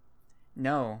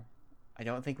 No, I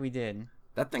don't think we did.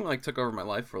 That thing like took over my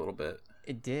life for a little bit.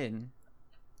 It did. And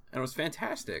it was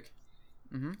fantastic.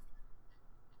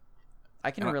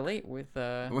 I can relate with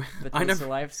the Toys to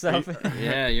Life stuff.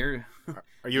 Yeah,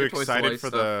 Are you excited for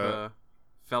the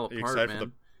fell apart, man? For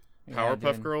the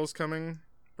Powerpuff Girls coming,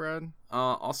 Brad?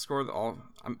 I'll score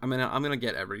I'm gonna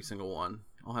get every single one.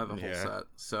 I'll have a whole set.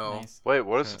 So nice. Wait,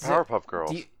 what is the Powerpuff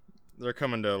Girls? They're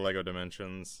coming to Lego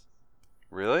Dimensions.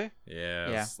 Really?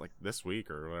 Yeah. It's like this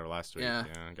week or whatever, last week. Yeah.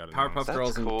 Got it. Powerpuff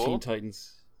Girls and Teen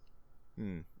Titans.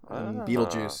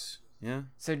 Beetlejuice. Yeah.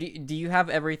 So do you have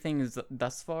everything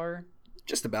thus far?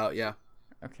 Just about, yeah.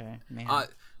 Okay, man.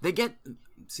 They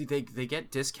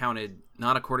get discounted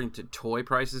not according to toy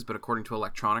prices, but according to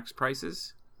electronics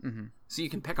prices. So you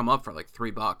can pick them up for like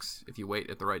 $3 if you wait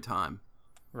at the right time.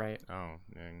 Right. Oh,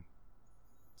 dang.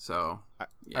 So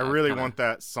I really want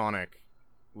that Sonic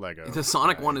Lego. The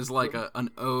Sonic one is like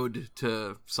an ode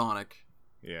to Sonic.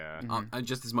 Yeah.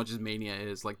 Just as much as Mania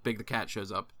is. Like Big the Cat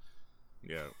shows up.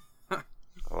 Yeah.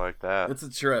 I like that. It's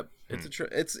a trip. It's a trip.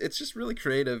 It's just really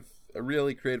creative. A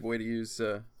really creative way to use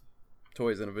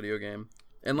toys in a video game,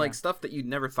 and like stuff that you'd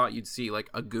never thought you'd see, like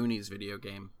a Goonies video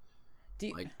game.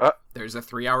 There's a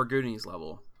 3-hour Goonies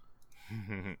level.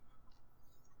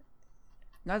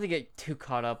 Not to get too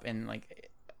caught up in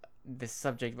like this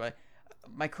subject, but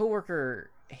my coworker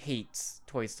hates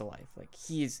Toys to Life. Like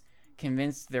he's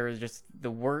convinced they're just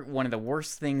one of the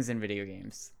worst things in video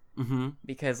games.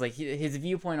 Because like his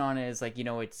viewpoint on it is like,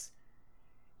 it's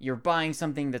you're buying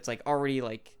something that's like already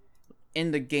like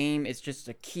in the game. It's just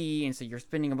a key, and so you're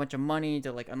spending a bunch of money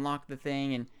to like unlock the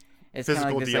thing, and it's kind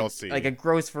of like this DLC. Like a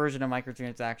gross version of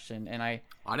microtransaction. And I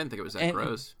didn't think it was that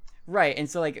gross. Right, and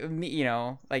so like me,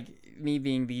 like me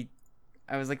being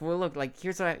I was like, well, look, like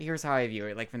here's how I view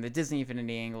it. Like from the Disney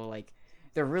Infinity angle, like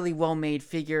they're really well made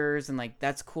figures, and like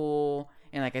that's cool,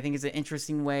 and like I think it's an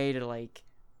interesting way to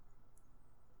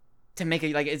make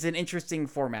it, like it's an interesting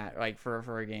format like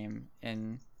for a game.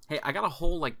 And hey, I got a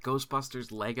whole like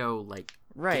Ghostbusters Lego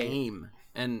game,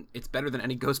 and it's better than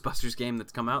any Ghostbusters game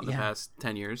that's come out in the past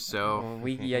 10 years. So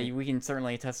we can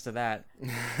certainly attest to that.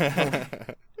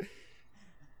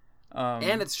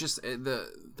 And it's just the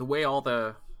way all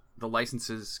the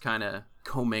licenses kind of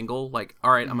commingle. Like,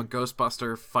 all right, I'm a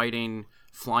Ghostbuster fighting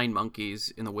flying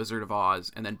monkeys in the Wizard of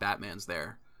Oz, and then Batman's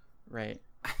there. Right.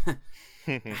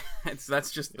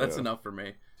 That's enough for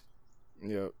me.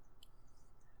 Yep.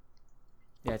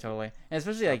 Yeah, totally. And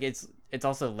especially like it's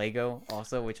also Lego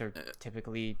also, which are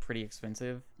typically pretty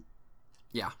expensive.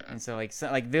 Yeah. And so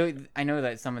I know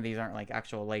that some of these aren't like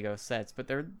actual Lego sets, but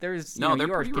they're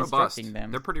pretty robust.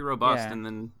 Them. They're pretty robust, and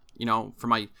then for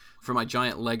my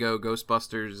giant Lego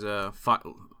Ghostbusters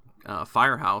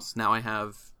firehouse, now I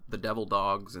have the Devil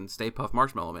Dogs and Stay Puft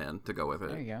Marshmallow Man to go with it.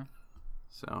 There you go.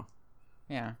 So.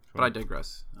 Yeah. But I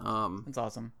digress. That's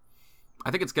awesome.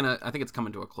 I think it's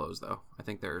coming to a close though. I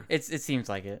think it seems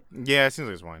like it. Yeah, it seems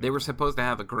like it's winding. They were supposed to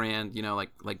have a grand,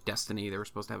 like Destiny. They were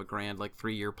supposed to have a grand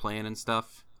 3-year plan and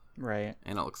stuff. Right.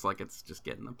 And it looks like it's just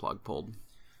getting the plug pulled.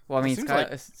 Well, I mean,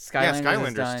 Skylanders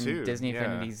is done. too. Disney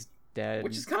Infinity's dead.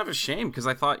 Which is kind of a shame because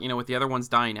I thought, with the other ones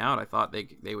dying out, I thought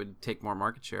they would take more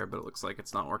market share, but it looks like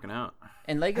it's not working out.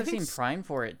 And Lego seemed primed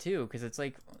for it too, because it's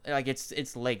like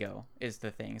it's Lego is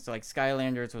the thing. So like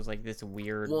Skylanders was like this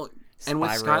weird. Well, and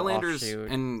with Skylanders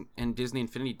offshoot. and Disney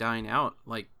Infinity dying out,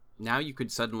 like now you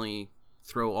could suddenly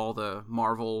throw all the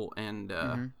Marvel and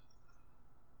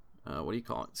what do you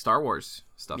call it, Star Wars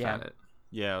stuff at it.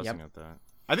 Yeah, I was thinking about that.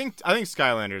 I think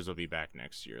Skylanders will be back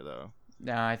next year though.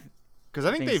 No, because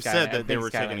I think they've said that they were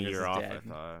taking a year off. I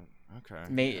thought.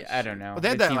 Okay. I don't know. But they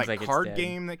had that like card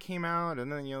game that came out, and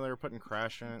then they were putting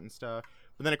Crash in it and stuff.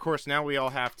 But then of course now we all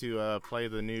have to play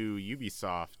the new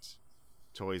Ubisoft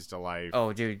Toys to Life.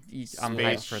 Oh, dude, I'm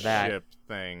hyped for that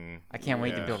thing. I can't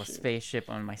wait to build a spaceship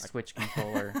on my Switch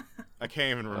controller. I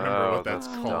can't even remember what that's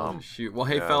called. Shoot. Well,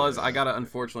 hey fellas, I gotta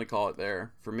unfortunately call it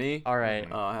there for me. All right.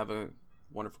 Have a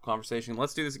wonderful conversation.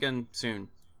 Let's do this again soon.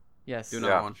 Yes. Do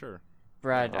another one. Sure.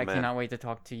 Brad, I cannot wait to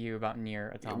talk to you about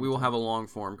Nier Automata. We will have a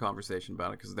long-form conversation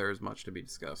about it because there is much to be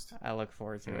discussed. I look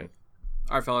forward to it.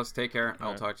 All right, fellas, take care.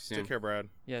 I'll talk to you soon. Take care, Brad.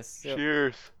 Yes.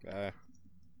 Cheers. All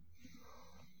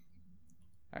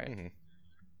right.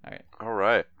 All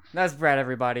right. That's Brad,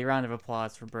 everybody. Round of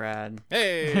applause for Brad.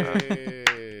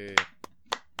 Hey.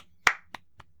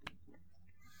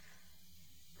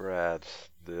 Brad,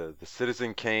 the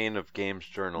Citizen Kane of games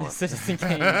journalism. Citizen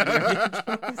Kane. I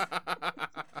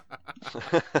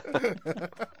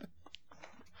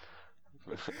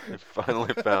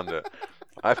finally found it.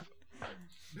 I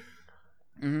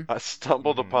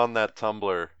stumbled upon that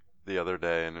Tumblr the other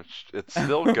day, and it's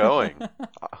still going.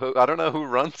 I don't know who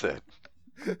runs it,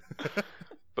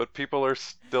 but people are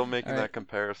still making that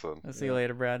comparison. I'll see you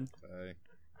later, Brad. Bye.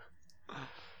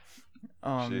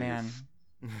 Oh, Jeez. man.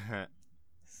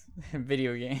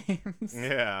 Video games.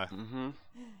 Yeah.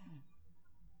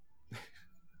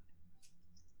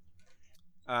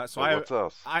 So what's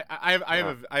else? I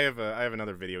have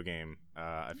another video game.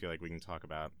 I feel like we can talk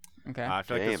about. Okay. I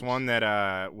feel like this one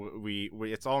that we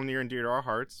it's all near and dear to our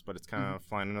hearts, but it's kind of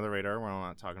flying under the radar. We're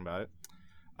not talking about it.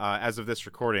 As of this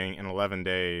recording, in 11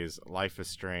 days, Life is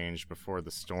Strange Before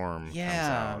the Storm comes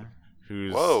out.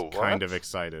 Who's kind of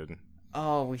excited?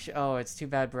 Oh, it's too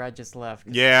bad Brad just left.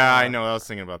 Yeah, I know. I was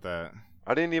thinking about that.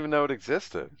 I didn't even know it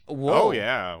existed. Whoa. Oh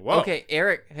yeah. Whoa. Okay,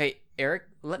 Eric. Hey, Eric.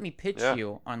 Let me pitch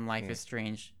you on Life is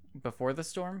Strange Before the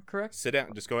Storm. Correct? Sit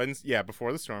down. Just go ahead and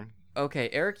Before the Storm. Okay,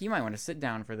 Eric. You might want to sit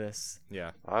down for this.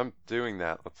 Yeah. I'm doing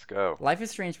that. Let's go. Life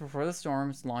is Strange Before the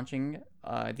Storm is launching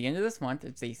at the end of this month.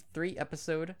 It's a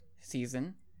 3-episode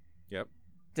season. Yep.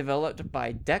 Developed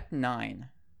by Deck 9.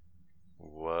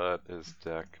 What is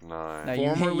Deck 9?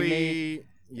 Now, Formerly,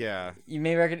 you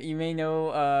may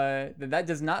know that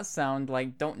does not sound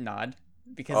like Don't Nod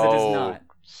because it is not.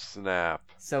 Snap.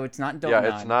 So it's not Don't Nod.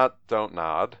 Yeah, it's not Don't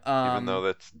Nod, even though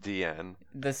that's DN.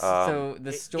 So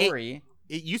the story.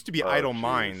 It used to be Idle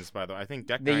Minds, by the way. I think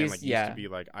Deck 9 used to be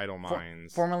like Idle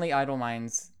Minds. Formerly Idle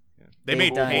Minds. Yeah. They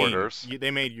made Pain.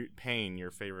 They made Pain your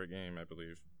favorite game, I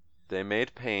believe. They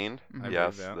made Pain.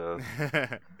 Yes,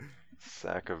 the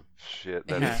sack of shit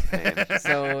that is Pain.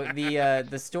 So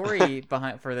the story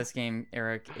for this game,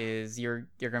 Eric, is you're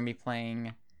gonna be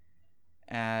playing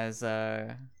as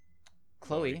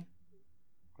Chloe.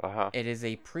 It is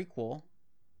a prequel,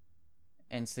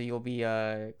 and so you'll be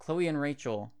Chloe and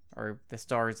Rachel are the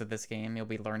stars of this game. You'll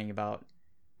be learning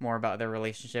more about their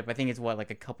relationship. I think it's like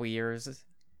a couple years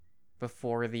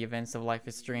before the events of Life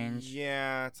is Strange.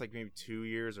 Yeah, it's like maybe 2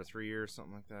 years or 3 years,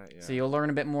 something like that. Yeah. So you'll learn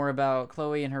a bit more about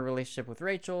Chloe and her relationship with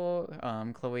Rachel,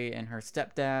 Chloe and her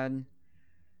stepdad,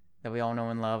 that we all know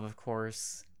and love, of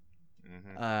course.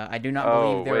 I do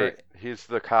not believe he's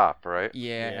the cop, right?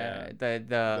 Yeah.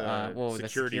 The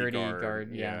security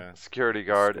guard. Yeah. Security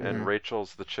guard, and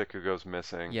Rachel's the chick who goes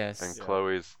missing. Yes. And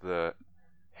Chloe's the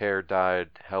hair dyed,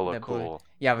 hella cool.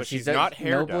 Yeah, but she's not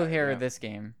no blue hair in this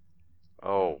game.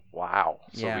 Oh wow!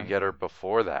 So we get her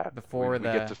before that. We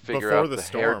get to figure out the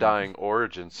hair dyeing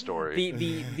origin story.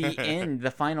 The end,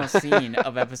 the final scene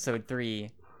of episode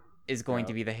 3 is going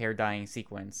to be the hair dyeing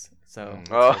sequence. So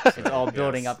it's all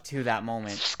building up to that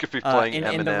moment. She's gonna be playing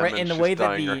Eminem and she's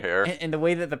dyeing her hair. In the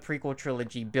way that the prequel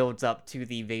trilogy builds up to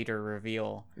the Vader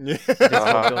reveal, this will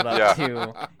build up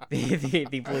to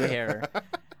the blue hair.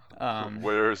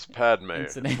 Where's Padme?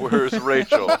 Where's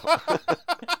Rachel?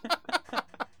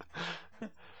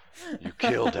 You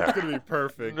killed her. It's gonna be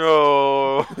perfect.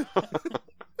 No.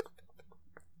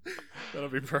 That'll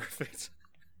be perfect.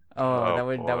 Oh,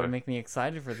 that would make me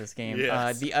excited for this game.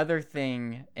 Yes. The other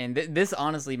thing, and this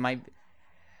honestly might,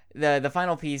 the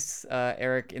final piece,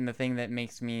 Eric, and the thing that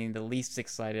makes me the least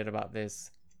excited about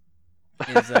this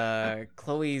is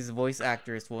Chloe's voice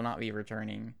actress will not be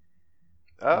returning.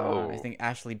 Oh. I think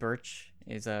Ashley Birch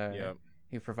is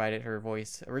who provided her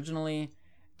voice originally.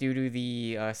 Due to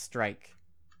the strike,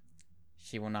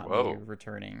 she will not be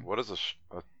returning. What is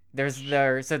there's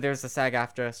a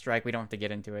SAG-AFTRA strike. We don't have to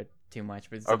get into it too much,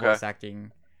 but it's a voice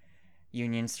acting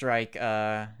union strike.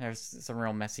 There's some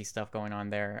real messy stuff going on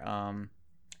there.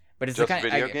 But it's just the kind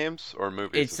video games or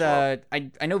movies. It's as well?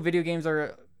 I know video games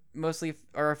are mostly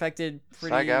affected.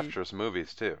 SAG-AFTRA's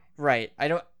movies too. Right.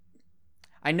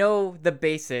 I know the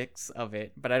basics of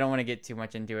it, but I don't want to get too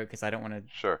much into it because I don't want to.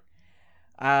 Sure.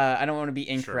 I don't want to be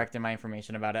incorrect in my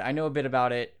information about it. I know a bit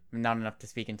about it, not enough to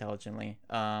speak intelligently.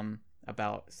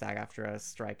 About SAG-AFTRA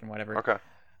strike and whatever. Okay.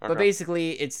 But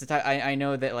basically, it's the type. I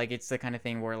know that like it's the kind of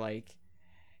thing where like,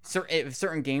 if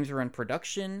certain games were in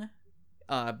production,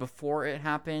 before it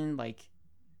happened, like,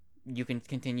 you can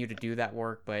continue to do that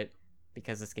work, but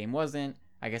because this game wasn't,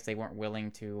 I guess they weren't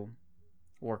willing to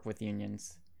work with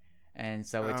unions, and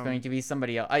so it's going to be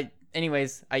somebody else. I don't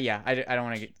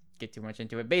want to get too much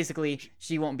into it. Basically,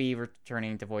 she won't be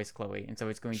returning to voice Chloe, and so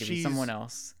it's going to be someone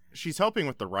else. She's helping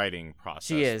with the writing process.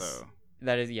 She is. Though.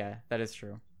 That is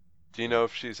true. Do you know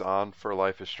if she's on for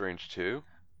Life is Strange 2?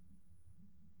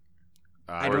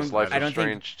 Or is Life is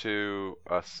Strange 2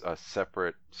 a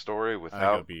separate story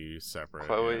without be separate,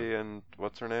 Chloe and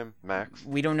what's her name? Max?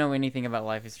 We don't know anything about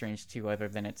Life is Strange 2 other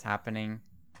than it's happening,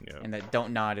 and that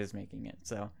Don't Nod is making it.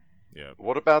 So. Yeah.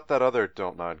 What about that other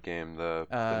Don't Nod game, the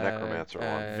Necromancer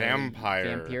one?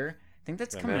 Vampire. I think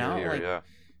that's coming out like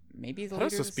maybe later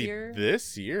this year.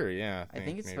 This year, yeah. I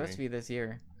think it's supposed to be this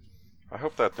year. I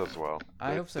hope that does well.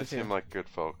 I hope so too. They seem like good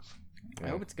folks. I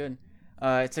hope it's good.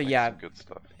 Good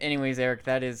stuff. Anyways, Eric,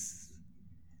 that is,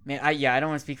 man. I don't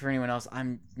want to speak for anyone else.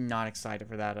 I'm not excited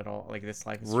for that at all. Like this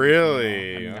Life is Strange.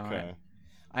 Really? Okay.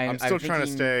 I'm still trying to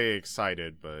stay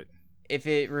excited, but if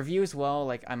it reviews well,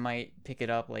 like I might pick it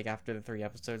up like after the 3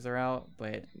 episodes are out.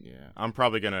 But yeah, I'm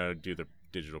probably gonna do the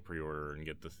digital pre-order and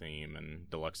get the theme and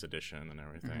deluxe edition and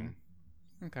everything.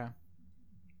 Mm-hmm. Okay.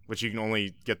 Which you can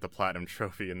only get the platinum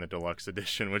trophy in the deluxe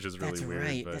edition, which is really weird.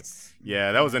 Right. But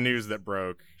yeah, that was a news that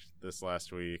broke this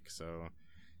last week. So,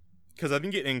 because I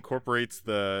think it incorporates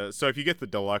so if you get the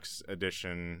deluxe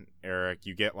edition, Eric,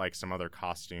 you get like some other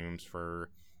costumes for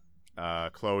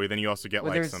Chloe. Then you also get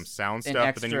like some sound stuff.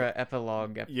 Extra but then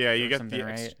epilogue. Yeah, you get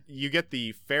right? you get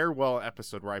the farewell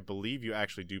episode where I believe you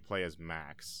actually do play as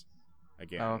Max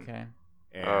again. Oh, okay.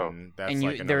 And that's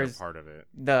like another part of it.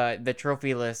 The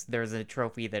trophy list. There's a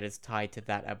trophy that is tied to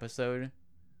that episode.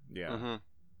 Yeah. Mm-hmm.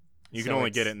 You can only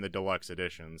get it in the deluxe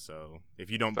edition, so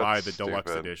if you don't buy the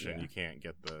deluxe edition, you can't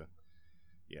get the.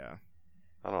 Yeah.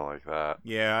 I don't like that.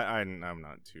 Yeah, I'm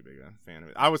not too big a fan of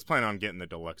it. I was planning on getting the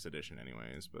deluxe edition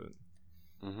anyways, but.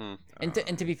 Mm-hmm.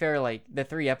 And to be fair, like the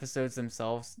 3 episodes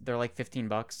themselves, they're like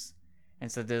 $15, and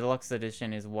so the deluxe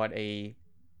edition is what a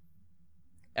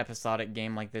episodic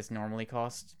game like this normally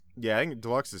costs. Yeah, I think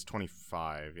deluxe is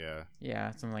 $25. Yeah.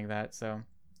 Yeah, something like that. So.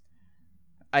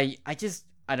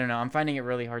 I don't know. I'm finding it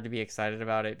really hard to be excited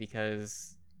about it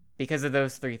because of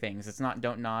those 3 things. It's not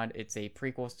Don't Nod. It's a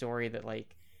prequel story that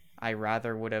like I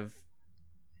rather would have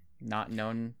not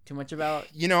known too much about.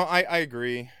 You know, I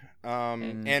agree.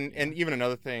 And even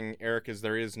another thing, Eric, is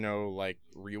there is no like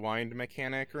rewind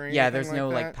mechanic or anything. Yeah, there's like no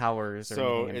that. like powers. Or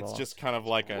so anything it's just kind of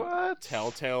like a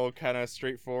Telltale kind of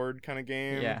straightforward kind of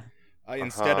game. Yeah.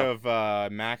 Instead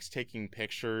of Max taking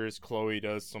pictures, Chloe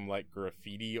does some like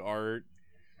graffiti art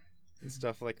and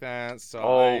stuff like that.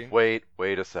 So wait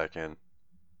a second.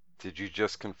 Did you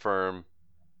just confirm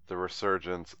the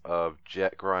resurgence of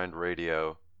Jet Grind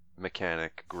Radio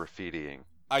mechanic graffitiing?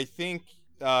 I think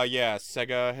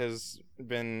Sega has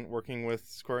been working with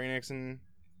Square Enix, and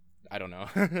I don't know.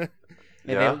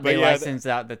 They license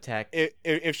out the tech.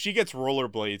 If she gets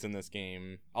rollerblades in this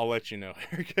game, I'll let you know.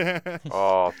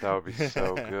 Oh, that would be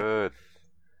so good.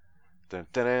 Dun,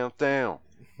 dun, dun, dun.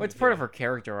 Well, it's part of her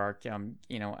character arc, on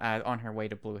her way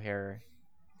to blue hair.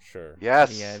 Sure.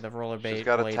 Yes. Yeah, the rollerblades. She's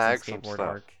got to tag some stuff.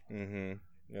 Arc. Mm-hmm.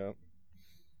 Yep.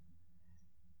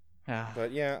 Ah.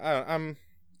 But yeah,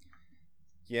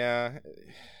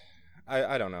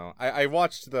 I don't know. I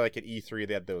watched at E3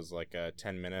 they had those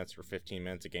 10 minutes or 15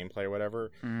 minutes of gameplay or whatever.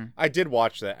 Mm. I did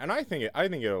watch that, and I think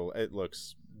it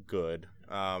looks good.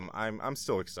 I'm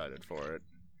still excited for it.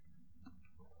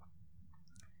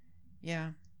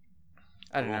 Yeah.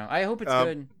 I don't know. I hope it's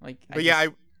good.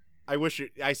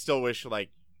 I still wish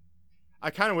I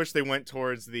kind of wish they went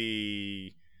towards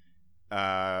the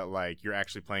you're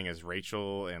actually playing as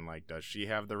Rachel and does she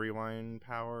have the rewind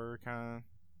power kind of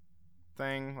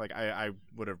thing? I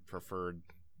would have preferred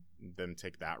them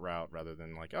take that route rather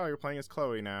than you're playing as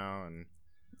Chloe now, and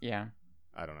yeah.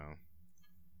 I don't know.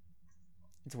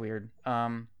 It's weird.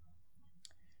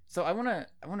 So I wanna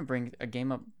bring a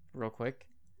game up real quick,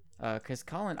 because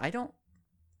Colin,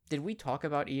 did we talk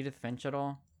about Edith Finch at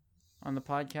all on the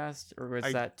podcast, or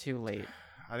was that too late?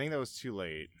 I think that was too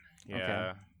late. Yeah.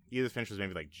 Okay. Edith Finch was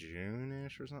maybe like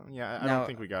June-ish or something. Yeah, I don't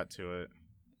think we got to it.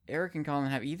 Eric and Colin,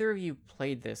 have either of you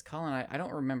played this? Colin, I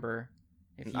don't remember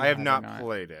if you I have not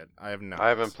played it. I have not. I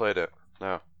haven't played it.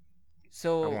 No.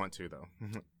 So I want to though.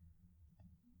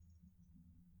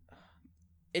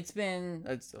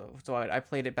 So I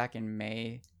played it back in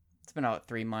May. It's been about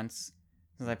 3 months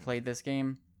since I played this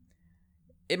game.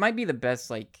 It might be the best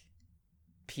like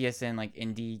PSN like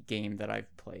indie game that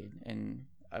I've played in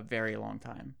a very long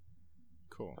time.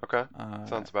 Cool. Okay.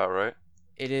 Sounds about right.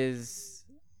 It is.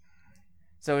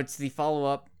 So it's the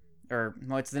follow-up,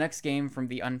 it's the next game from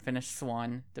the Unfinished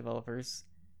Swan developers.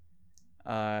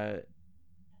 It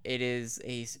is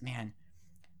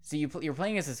So you're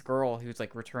playing as this girl who's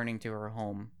like returning to her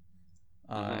home,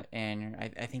 and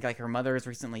I think like her mother has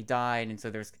recently died, and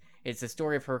so it's a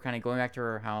story of her kind of going back to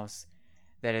her house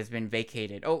that has been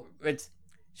vacated.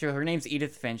 Her name's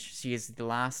Edith Finch. She is the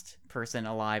last person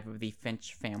alive of the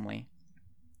Finch family.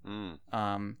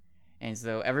 And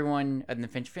so everyone in the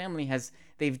Finch family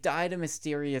they've died a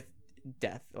mysterious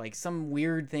death. Like some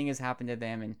weird thing has happened to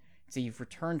them, and so you've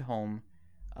returned home.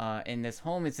 And this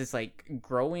home is this like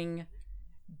growing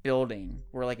building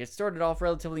where like it started off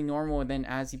relatively normal, and then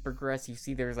as you progress, you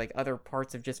see there's like other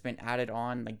parts have just been added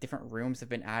on, like different rooms have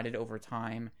been added over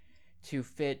time to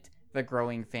fit the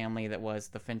growing family that was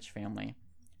the Finch family.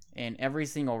 And every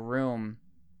single room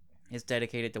is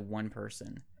dedicated to one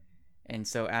person. And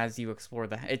so as you explore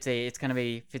it's kind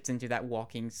of fits into that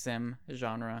walking sim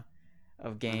genre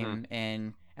of game.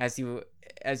 And as you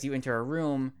enter a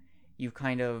room, you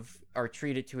kind of are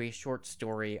treated to a short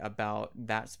story about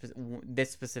this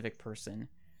specific person.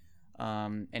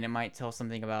 And it might tell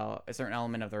something about a certain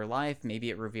element of their life. Maybe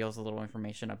it reveals a little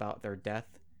information about their death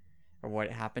or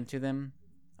what happened to them,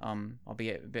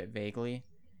 albeit a bit vaguely.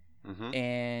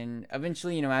 And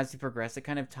eventually, as you progress, it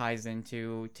kind of ties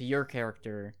into your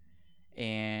character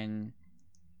and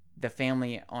the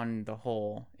family on the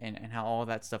whole, and how all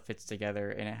that stuff fits together.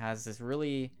 And it has this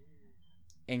really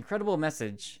incredible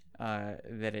message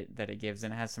that it gives,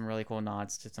 and it has some really cool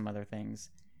nods to some other things.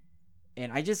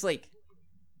 And I just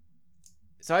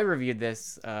so I reviewed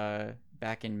this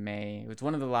back in May. It was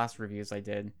one of the last reviews I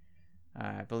did.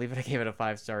 I believe I gave it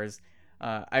 5 stars.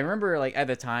 I remember at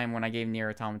the time when I gave Nier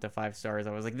Automata 5 stars,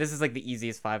 I was like, this is the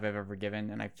easiest 5 I've ever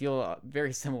given, and I feel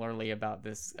very similarly about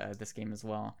this game as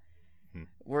well.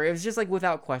 Where it was just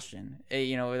without question,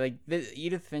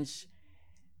 Edith Finch.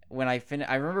 When I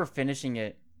remember finishing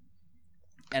it,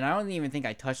 and I don't even think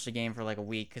I touched the game for a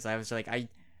week, because I was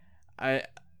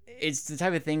it's the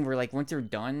type of thing where once you're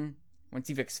done, once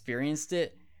you've experienced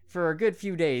it for a good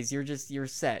few days, you're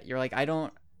set. You're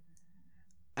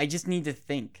I just need to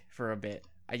think for a bit.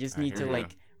 I just need to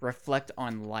reflect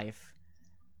on life.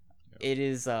 Yep. It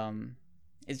is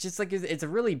it's just it's a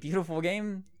really beautiful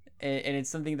game, and it's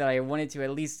something that I wanted to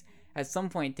at least at some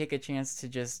point take a chance to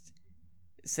just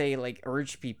say,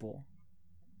 urge people,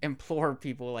 implore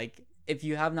people, if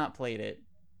you have not played it,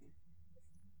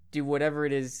 do whatever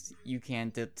it is you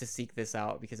can to seek this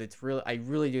out, because I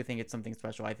really do think it's something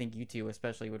special. I think you two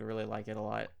especially would really like it a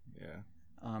lot. Yeah.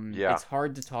 It's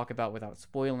hard to talk about without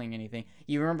spoiling anything.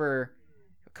 You remember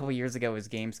a couple years ago was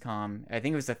Gamescom. I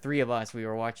think it was the 3 of us. We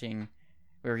were getting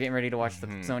ready to watch the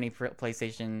Sony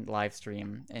PlayStation live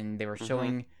stream, and they were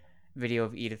showing video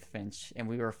of Edith Finch, and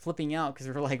we were flipping out because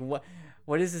we were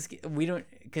what is this? We don't,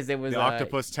 because it was the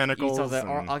octopus tentacles. You saw the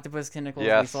octopus tentacles.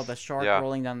 Yes. We saw the shark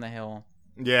rolling down the hill.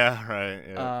 Yeah, right.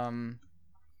 Yeah.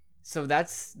 So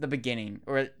that's the beginning,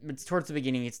 or it's towards the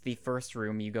beginning. It's the first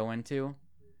room you go into.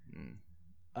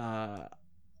 I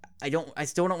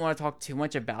still don't want to talk too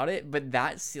much about it, but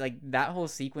that whole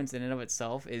sequence in and of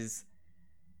itself is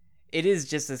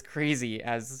just as crazy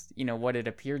as what it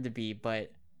appeared to be,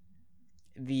 but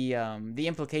the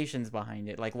implications behind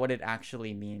it, what it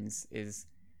actually means,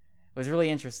 was really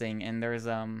interesting. And there's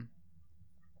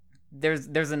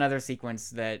another sequence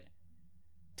that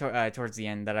towards the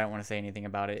end that I don't want to say anything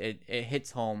about it. It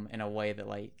hits home in a way that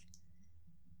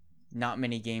not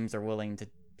many games are willing to,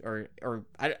 or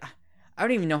I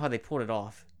don't even know how they pulled it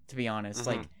off, to be honest.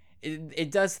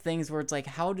 It does things where it's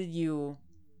how did you,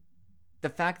 the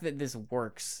fact that this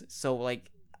works, so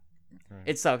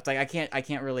it sucks. I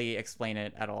can't really explain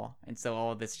it at all, and so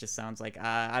all of this just sounds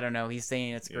I don't know, he's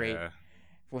saying it's great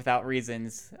without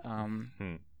reasons.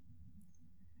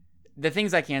 The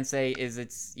things I can say is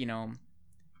it's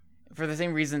for the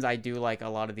same reasons I do a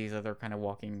lot of these other kind of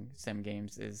walking sim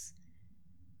games, is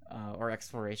or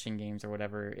exploration games or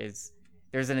whatever is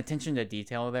there's an attention to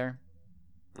detail there.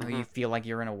 Where you feel like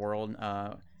you're in a world.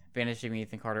 Vanishing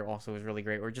Ethan Carter also was really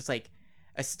great. Or just like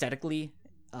aesthetically,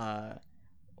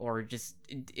 or just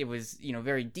it was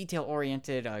very detail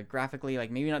oriented, graphically.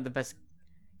 Like maybe not the best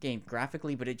game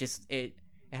graphically, but it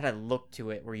had a look to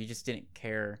it where you just didn't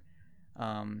care.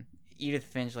 Edith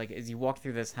Finch, like as you walk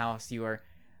through this house, you are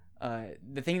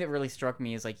the thing that really struck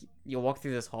me is like you'll walk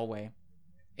through this hallway,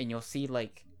 and you'll see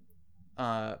like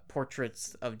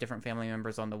portraits of different family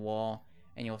members on the wall.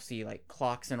 And you'll see like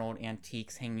clocks and old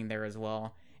antiques hanging there as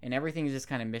well, and everything is just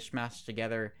kind of mishmashed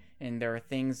together. And there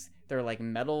are like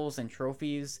medals and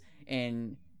trophies,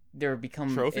 and there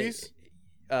become trophies.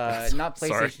 Not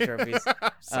PlayStation trophies,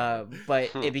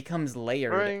 but it becomes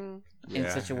layered in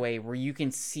such a way where you can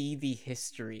see the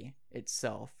history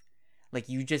itself. Like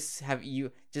you just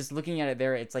looking at it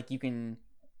there, it's like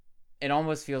it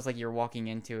almost feels like you're walking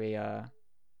into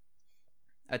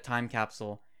a time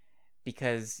capsule.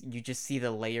 Because you just see the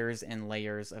layers and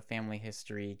layers of family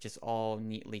history just all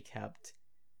neatly kept.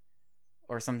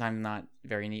 Or sometimes not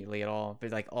very neatly at all.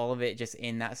 But like all of it just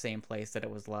in that same place that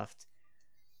it was left.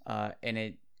 And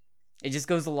it just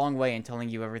goes a long way in telling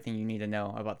you everything you need to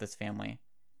know about this family.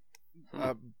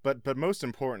 But most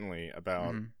importantly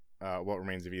about What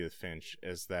Remains of Edith Finch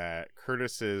is that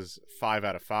Curtis's 5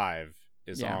 out of 5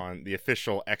 is on the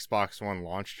official Xbox One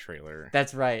launch trailer.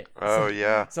 That's right. Oh,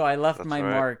 yeah. So I left my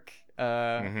mark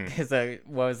because it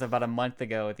was about a month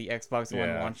ago. The Xbox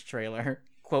One launch trailer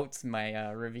quotes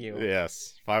my review.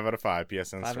 Yes, 5 out of 5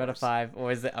 PSN 5 out of 5.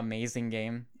 Or is it amazing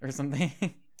game or something?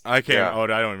 I can't. Oh,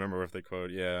 I don't remember if they quote.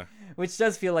 Yeah. Which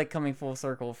does feel like coming full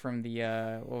circle from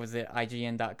the what was it?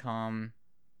 IGN.com,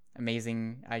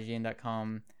 amazing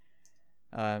IGN.com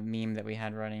meme that we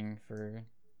had running for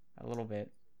a little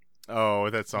bit. Oh,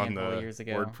 that's on the years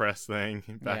ago. WordPress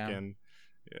thing back in.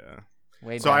 Yeah.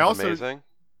 Way so back. I also. Amazing.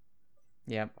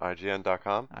 Yep.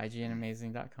 IGN.com.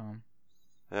 IGNamazing.com.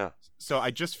 Yeah. So I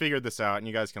just figured this out, and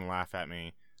you guys can laugh at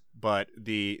me, but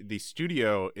the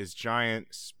studio is Giant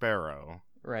Sparrow.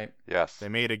 Right. Yes. They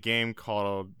made a game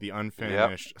called The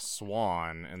Unfinished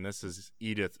Swan, and this is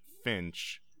Edith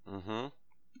Finch. Mm-hmm.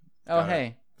 Oh,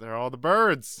 hey. They're all the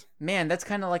birds. Man, that's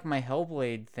kind of like my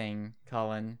Hellblade thing,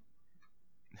 Colin.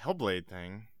 Hellblade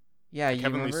thing? Yeah, like you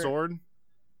Heavenly remember? Sword?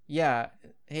 Yeah.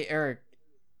 Hey, Eric.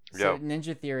 So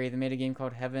Ninja Theory, they made a game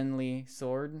called Heavenly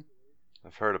Sword.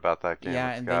 I've heard about that game.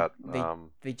 Yeah, it's and got,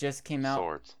 they just came out.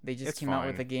 Swords. They just came out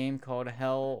with a game called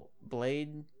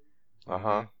Hellblade.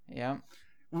 Uh-huh. Yeah.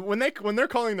 When they're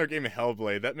calling their game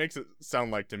Hellblade, that makes it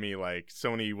sound like to me like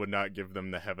Sony would not give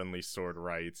them the Heavenly Sword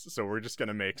rights, so we're just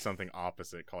gonna make something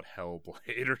opposite called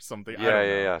Hellblade or something.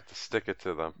 Yeah, to stick it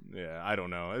to them. Yeah, I don't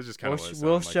know. It's just kind of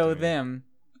we'll show them.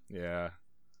 Yeah.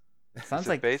 Sounds Is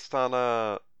like it based on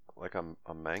a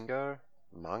manga?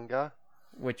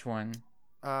 Which one?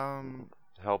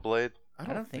 Hellblade.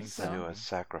 I don't think so. Senua's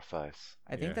Sacrifice.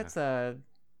 I think that's an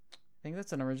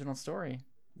original story.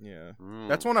 Yeah,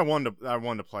 that's one I wanted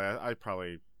to play. I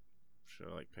probably should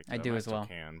have picked it up. I do as well.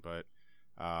 But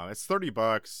it's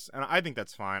 $30, and I think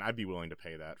that's fine. I'd be willing to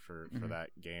pay that for that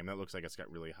game. That looks like it's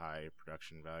got really high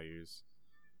production values.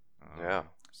 Yeah.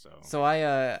 So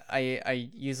I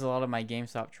use a lot of my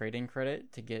GameStop trading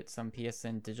credit to get some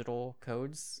PSN digital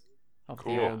codes off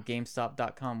the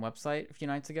GameStop.com website a few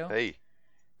nights ago. Hey.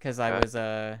 Because I was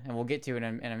and we'll get to it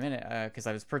in a minute. Because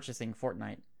I was purchasing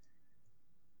Fortnite.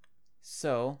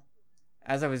 So,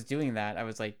 as I was doing that, I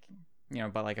was like,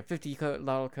 about like a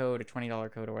 $50 code, a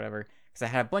 $20 code, or whatever. Because I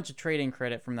had a bunch of trading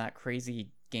credit from that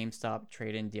crazy GameStop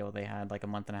trade-in deal they had like a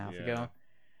month and a half ago.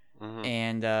 Mm-hmm.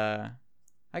 And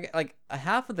I got like a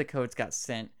half of the codes got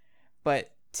sent,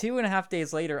 but 2.5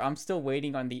 days later, I'm still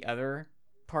waiting on the other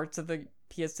parts of the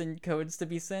PSN codes to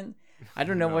be sent. I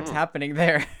don't know what's happening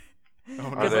there.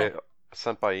 Are they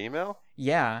sent by email?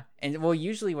 Yeah, and well,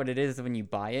 usually what it is when you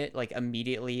buy it, like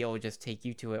immediately it'll just take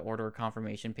you to an order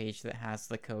confirmation page that has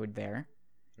the code there.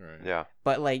 Right. Yeah.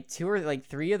 But like 2 or like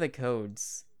 3 of the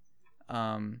codes,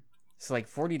 so like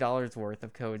 $40 worth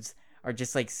of codes are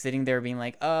just like sitting there being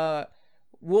like,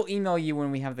 we'll email you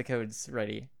when we have the codes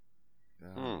ready.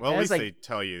 Well, at least they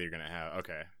tell you they're gonna have.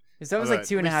 Okay. So that was like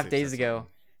 2.5 days ago.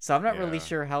 So I'm not really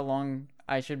sure how long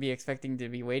I should be expecting to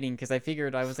be waiting, because I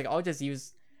figured I was like, I'll just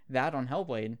use that on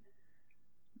Hellblade.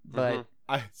 But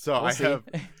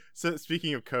So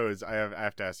speaking of codes, I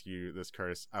have to ask you this,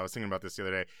 Curtis. I was thinking about this the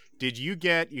other day. Did you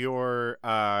get your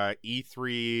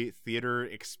E3 theater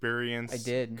experience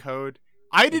code?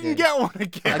 I didn't get one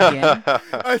again.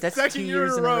 That's second 2 year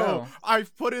years in a row.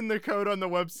 I've put in the code on the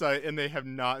website and they have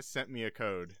not sent me a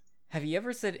code. Have you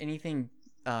ever said anything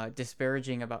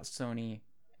disparaging about Sony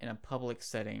in a public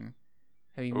setting,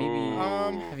 have you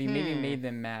maybe made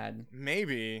them mad?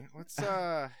 Maybe. What's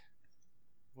a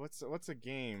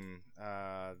game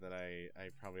that I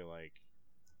probably like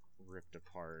ripped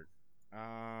apart?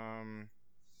 I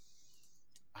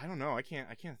don't know. I can't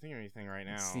think of anything right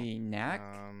now. Let's see, Knack?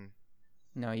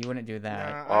 No, you wouldn't do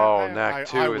that. Knack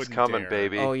 2 is coming,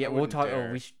 baby. Oh yeah, we'll talk.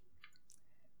 Oh, we should.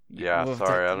 Yeah,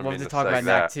 sorry, I don't mean to talk about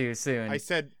that. Knack 2 soon. I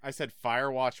said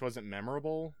Firewatch wasn't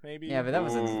memorable, maybe. Yeah, but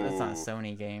that's not a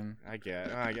Sony game. I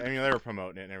mean, they were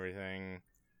promoting it and everything.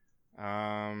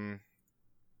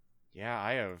 Yeah,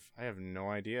 I have no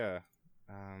idea.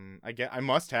 I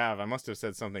must have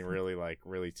said something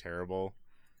really terrible.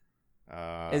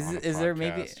 Is there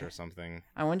maybe or something?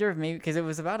 I wonder if maybe because it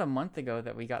was about a month ago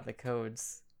that we got the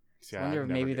codes. Yeah, I wonder if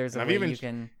maybe there's a way you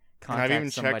can contact I've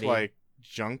even somebody. checked like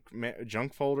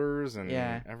junk folders and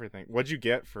everything. What'd you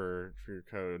get for your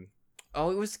code?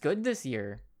 Oh, it was good this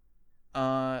year.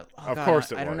 Of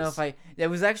course it was. I don't know if it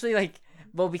was actually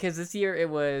because this year it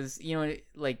was,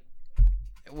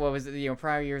 what was it,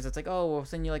 prior years it's like, oh, we'll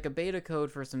send you like a beta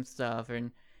code for some stuff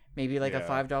and maybe like a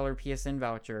 $5 PSN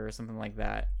voucher or something like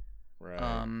that.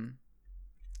 Right.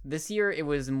 This year it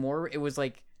was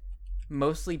like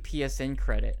mostly PSN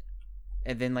credit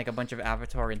and then like a bunch of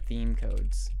avatar and theme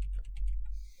codes.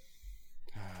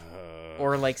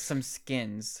 Or like some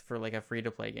skins for like a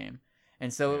free-to-play game.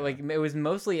 And so like it was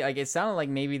mostly like it sounded like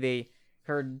maybe they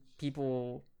heard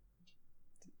people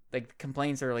like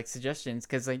complaints or like suggestions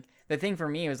because like the thing for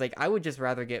me was like I would just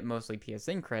rather get mostly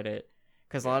PSN credit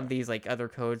because a lot of these like other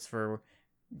codes for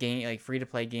game like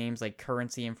free-to-play games like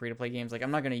currency and free-to-play games like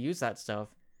I'm not going to use that stuff.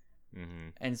 Mm-hmm.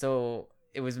 And so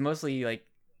it was mostly like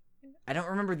I don't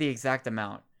remember the exact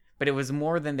amount, but it was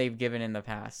more than they've given in the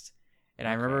past. And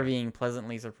I remember being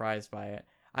pleasantly surprised by it.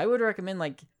 I would recommend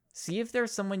like see if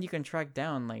there's someone you can track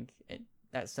down like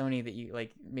at Sony that you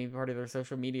like maybe part of their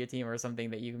social media team or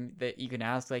something that you can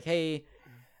ask like, hey,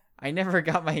 I never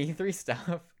got my E3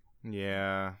 stuff.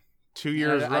 Yeah, 2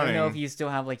 years running. I don't know if you still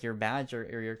have like your badge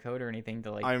or your code or anything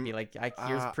to like be like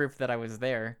here's proof that I was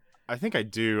there. I think I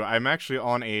do. I'm actually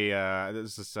on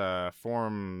this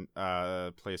forum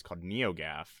place called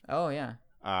NeoGAF. Oh yeah.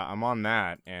 I'm on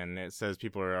that, and it says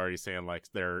people are already saying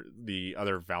like they're the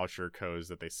other voucher codes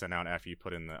that they sent out after you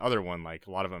put in the other one. Like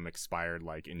a lot of them expired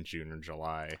like in June or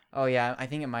July. Oh yeah, I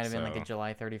think it might have been like a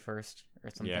July 31st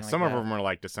or something. Yeah, like some that. of them are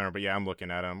like December, but yeah, I'm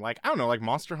looking at them. Like I don't know, like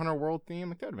Monster Hunter World theme,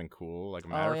 like that would have been cool. Like a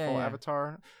Matterfall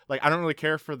avatar. Like I don't really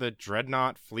care for the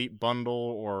Dreadnought Fleet bundle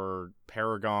or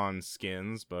Paragon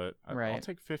skins, but I'll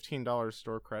take $15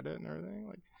 store credit and everything.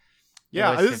 Like.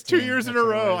 Yeah, this is 2 years in a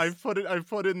row. I've put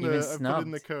in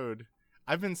the code.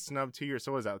 I've been snubbed 2 years.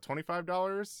 So what is that?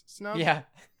 $25 snub? Yeah.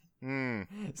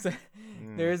 So,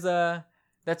 there's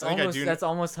that's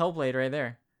almost Hellblade right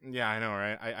there. Yeah, I know,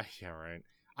 right?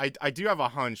 Right. I do have a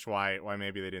hunch why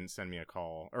maybe they didn't send me a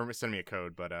call or send me a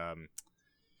code, but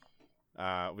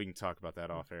we can talk about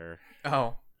that off air.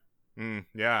 Oh.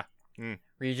 Yeah. Were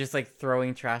you just like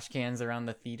throwing trash cans around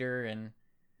the theater and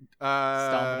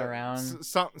stomping around?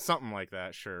 Something like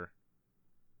that, sure.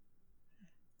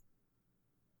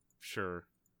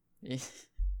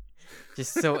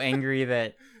 Just so angry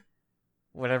that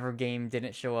whatever game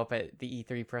didn't show up at the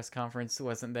E3 press conference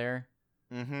wasn't there.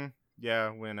 Yeah,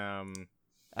 when I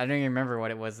don't even remember what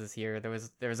it was this year. There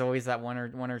was always that one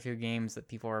or two games that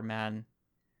people were mad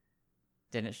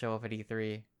didn't show up at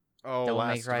E3. Oh, Devil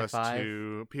May Cry 5.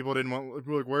 2. People didn't want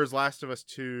like, where's Last of Us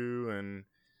 2 and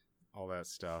all that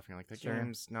stuff. You're like, that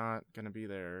game's not gonna be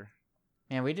there.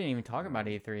 Man, we didn't even talk about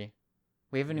E3.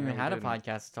 We haven't even had a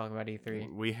podcast to talk about E3.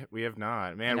 We have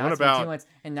not. Man, what about...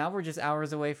 And now we're just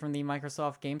hours away from the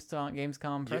Microsoft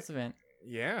Gamescom press event.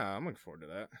 Yeah, I'm looking forward to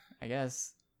that. I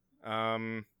guess.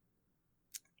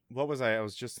 What was I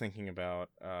was just thinking about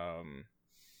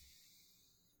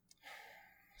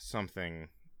something.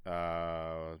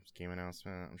 Game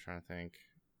announcement. I'm trying to think.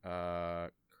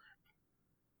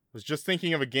 Was just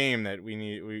thinking of a game that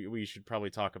we should probably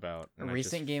talk about. A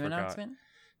recent game announcement?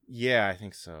 Yeah, I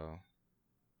think so.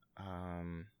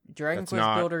 Dragon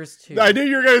Quest Builders 2. I knew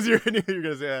you were gonna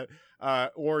say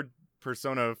that. Or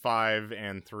Persona 5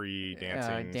 and 3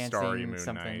 Dancing Starry Moon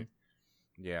something. Night.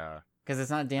 Yeah. Because it's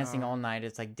not Dancing All Night,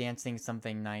 it's like Dancing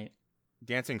Something Night.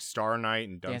 Dancing Star Night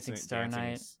and Dancing Star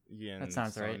Night. Yeah, that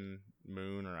sounds right.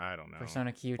 Moon, or I don't know.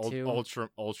 Persona Q2.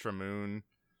 Ultra Moon.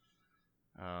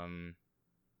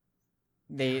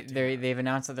 They've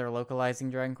announced that they're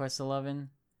localizing Dragon Quest 11.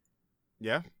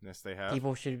 Yeah, yes, they have.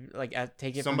 People should like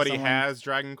take it. Somebody from someone, has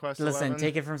Dragon Quest. Listen, 11?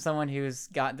 Take it from someone who's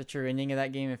got the true ending of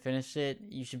that game and finished it.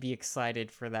 You should be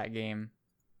excited for that game.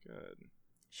 Good.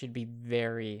 Should be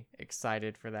very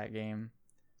excited for that game.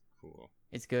 Cool.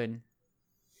 It's good.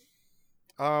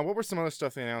 What were some other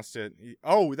stuff they announced?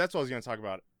 Oh, that's what I was going to talk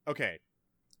about. Okay.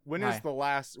 What's the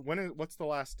last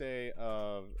day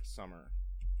of summer?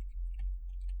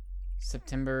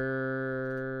 September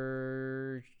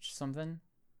something.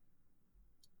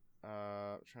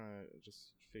 Trying to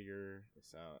just figure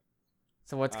this out.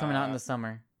 So what's coming out in the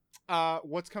summer?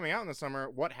 What's coming out in the summer?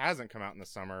 What hasn't come out in the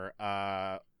summer?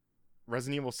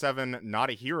 Resident Evil 7 Not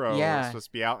a Hero is supposed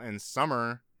to be out in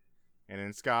summer, and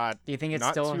it's got. Do you think it's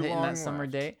still hitting that summer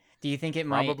date? Do you think it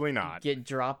Probably might not. get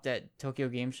dropped at Tokyo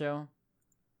Game Show?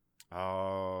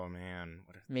 Oh man,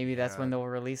 maybe that's when they'll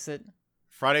release it.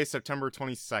 Friday, September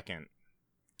 22nd.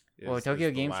 Well, Tokyo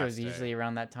Game Show is usually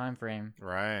around that time frame.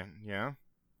 Right? Yeah.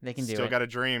 They can do it. Still got a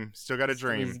dream. Still got a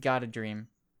dream. He's got a dream.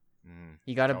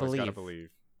 You gotta believe. Gotta believe.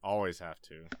 Always have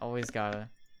to. Always gotta.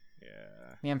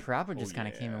 Yeah. Man, Parappa just kind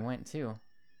of came and went too.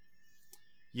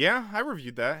 Yeah, I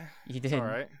reviewed that. You did. All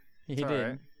right. You did.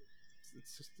 Right.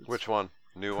 It's Which one?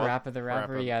 New one? Parappa the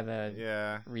Rapper. Yeah,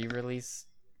 the re-release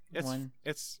one.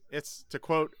 It's to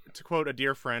quote a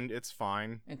dear friend. It's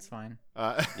fine. It's fine.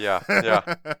 Yeah.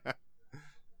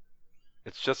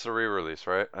 It's just a re-release,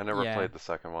 right? I never played the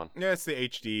second one. Yeah, it's the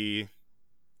HD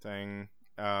thing.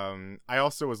 I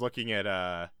also was looking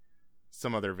at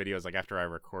some other videos like after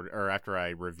I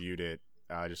reviewed it,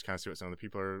 just kind of see what some of the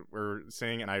people were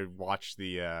saying, and I watched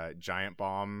the Giant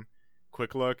Bomb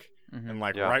quick look, and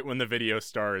right when the video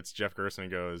starts, Jeff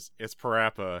Gerstmann goes, "It's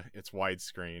Parappa, it's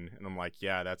widescreen," and I'm like,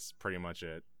 yeah, that's pretty much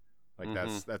it. Like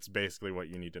that's basically what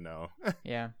you need to know.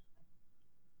 Yeah.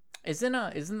 Isn't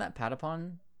that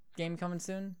Patapon game coming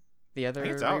soon? The other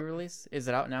re-release? Is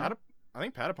it out now? I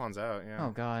think Patapon's out, yeah.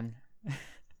 Oh god.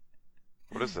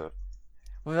 What is it?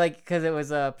 Well, because it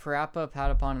was Parappa,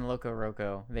 Patapon, and Loco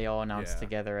Roco. They all announced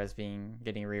together as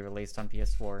getting re-released on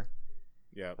PS4.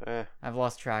 Yeah. I've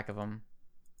lost track of them.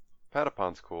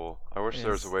 Patapon's cool. I wish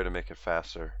there was a way to make it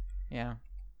faster. Yeah.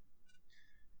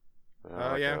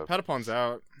 Patapon's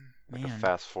out. Like a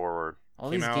fast forward.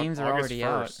 All these games are already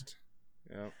 1st. Out.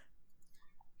 Yep.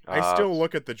 I still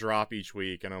look at the drop each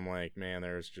week, and I'm like, man,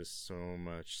 there's just so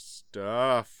much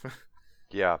stuff.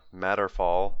 Yeah,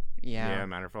 Matterfall. Yeah,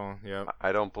 Matterfall. Yeah.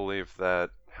 I don't believe that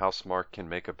Housemarque can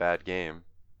make a bad game.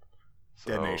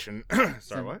 So... Dead Nation.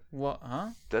 Sorry, what? What?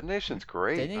 Huh? Dead Nation's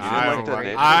great. Dead Nation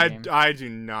I do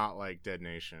not like Dead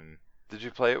Nation. Did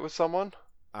you play it with someone?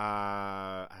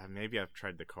 Maybe I've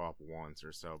tried the co-op once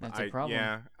or so. But That's a problem.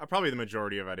 Yeah, probably the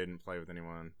majority of it I didn't play with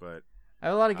anyone, but. I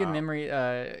have a lot of good memory.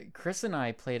 Chris and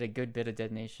I played a good bit of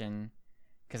Dead Nation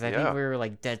because I think we were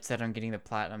like dead set on getting the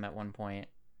platinum at one point.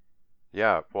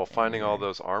 Yeah, well, finding all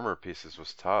those armor pieces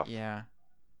was tough. Yeah,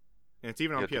 and it's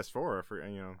even on PS4.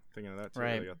 Thinking of that too.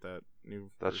 Right. They got that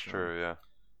new. That's version. true.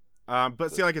 Yeah.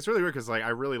 But see, like, it's really weird because like I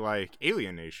really like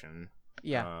Alien Nation.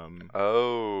 Yeah. But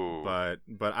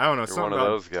I don't know. You're one of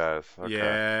those guys. Okay.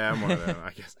 Yeah, I'm one of them.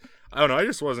 I guess. I don't know. I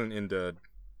just wasn't into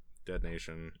Dead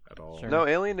Nation at all. Sure. No,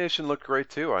 Alien Nation looked great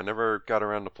too. I never got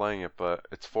around to playing it, but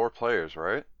it's 4 players,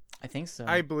 right? I think so.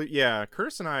 I believe. Yeah,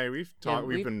 Curse and I we've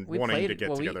been wanting to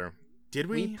get together. Did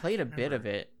we? We played a bit of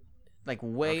it, like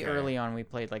way early on. We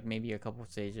played like maybe a couple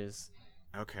stages.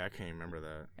 Okay, I can't even remember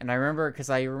that. And I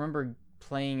remember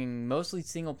playing mostly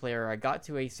single player. I got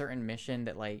to a certain mission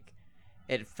that like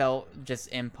it felt just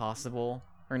impossible,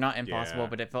 or not impossible,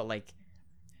 but it felt like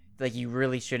you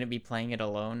really shouldn't be playing it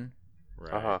alone.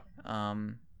 Right.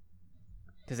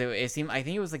 Because it seemed, I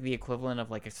think it was like the equivalent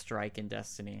of like a strike in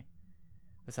Destiny.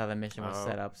 Was how the mission was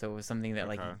set up. So it was something that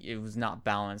like it was not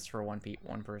balanced for one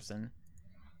person.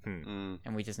 And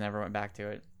we just never went back to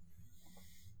it.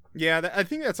 Yeah, I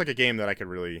think that's like a game that I could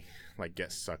really like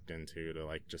get sucked into to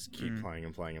like just keep playing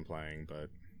and playing and playing.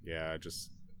 But yeah,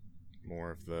 just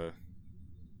more of the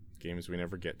games we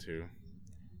never get to.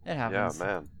 It happens. Yeah,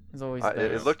 man. It's always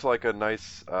it looked like a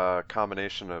nice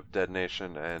combination of Dead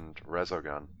Nation and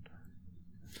Resogun.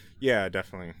 Yeah,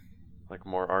 definitely. Like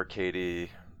more arcadey,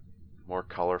 more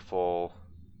colorful.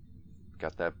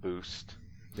 Got that boost.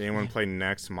 Did anyone play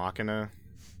Nex Machina?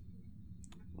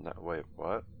 No, wait,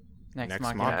 what? Nex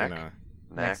Machina.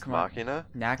 Nex Machina?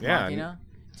 Nex Machina?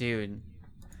 Dude.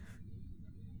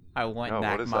 I want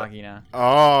Nex Machina.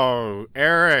 Oh,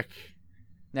 Eric.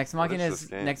 Nex Machina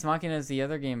is the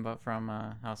other game but from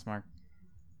Housemarque.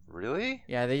 Really?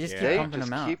 Yeah, they just keep pumping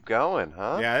them out. Keep going,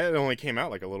 huh? Yeah, it only came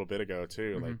out like a little bit ago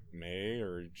too, like May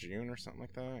or June or something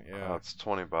like that. Yeah. Oh, it's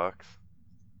 $20.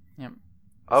 Yep.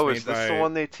 Oh, is this the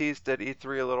one they teased at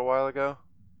E3 a little while ago?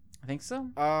 I think so.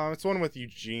 It's the one with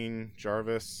Eugene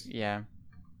Jarvis. Yeah.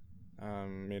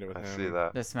 Made it with him. I see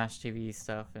that. The Smash TV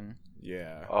stuff and.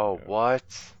 Yeah. Oh, what?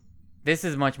 This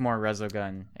is much more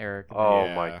Resogun, Eric. Oh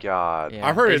my god! Yeah.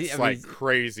 I've heard it's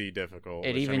crazy difficult.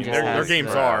 It even just their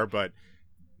games are, but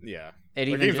yeah, their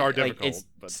games are Like, difficult. it's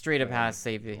but, straight up has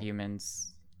Save the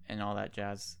Humans and all that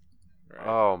jazz. Right.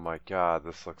 Oh my god,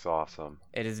 this looks awesome.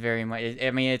 It is very much.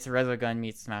 I mean, it's Resogun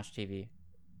meets Smash TV.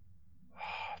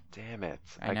 Damn it!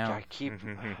 I know. I keep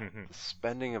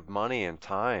spending of money and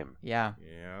time. Yeah.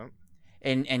 Yeah.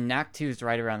 And Knack 2 is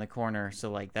right around the corner, so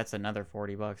like that's another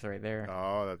 $40 right there.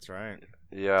 Oh, that's right.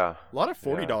 Yeah. A lot of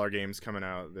 $40 games coming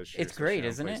out this year. It's great,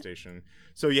 isn't PlayStation. It?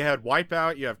 So you had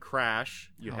Wipeout, you have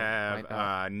Crash, you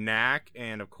have Knack,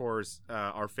 and of course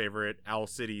our favorite Owl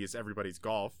City's Everybody's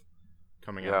Golf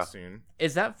coming out soon.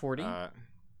 Is that 40?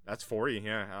 That's 40.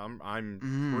 Yeah,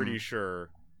 I'm pretty sure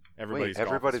Everybody's Golf.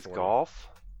 Everybody's Golf.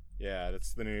 Yeah,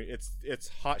 that's the new. It's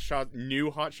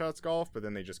new Hot Shots Golf, but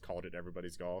then they just called it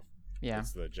Everybody's Golf. Yeah,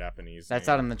 it's the Japanese. That's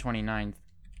name. out on the 29th.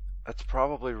 That's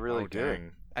probably really good.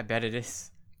 Dang. I bet it is.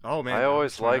 Oh man, I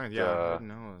always liked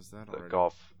the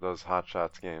golf, those Hot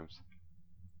Shots games.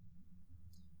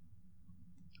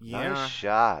 Yeah. Nice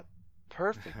shot.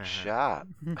 Perfect shot.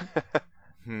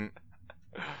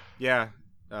 Yeah,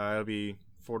 it'll be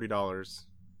 $40.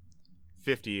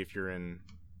 $50 if you're in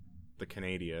the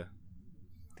Canada.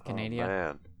 Canada. Oh,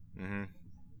 man.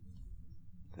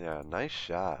 Mm-hmm. Yeah, nice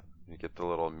shot. You get the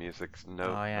little music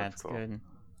note. Oh yeah, that's it's cool. good.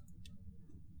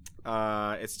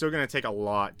 It's still gonna take a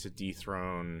lot to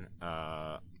dethrone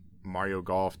Mario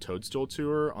Golf Toadstool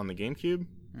Tour on the GameCube,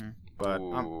 but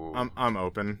I'm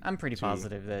open. I'm pretty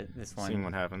positive that this one seeing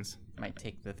what happens might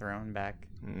take the throne back.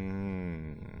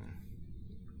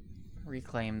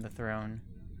 Reclaim the throne.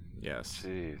 Yes.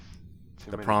 Jeez.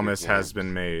 The promise has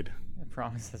been made. The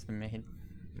promise has been made.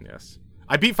 Yes.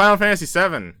 I beat Final Fantasy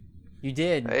VII. You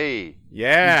did. Hey.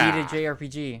 Yeah. You beat a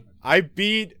JRPG.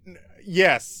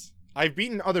 Yes. I've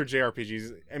beaten other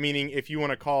JRPGs. Meaning, if you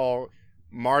want to call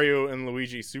Mario and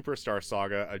Luigi Superstar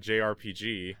Saga a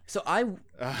JRPG. So I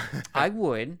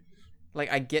would.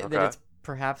 Like, I get that it's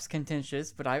perhaps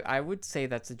contentious, but I would say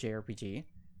that's a JRPG.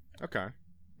 Okay.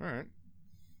 All right.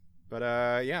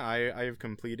 But, yeah, I have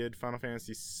completed Final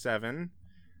Fantasy VII.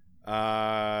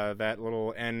 That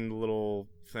little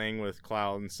thing with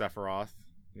Cloud and Sephiroth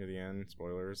near the end.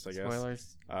 Spoilers, I guess.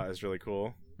 Spoilers. Is really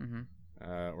cool. Mm-hmm.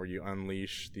 Where you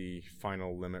unleash the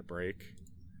final limit break.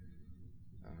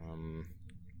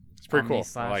 It's pretty cool.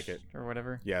 I like it. Or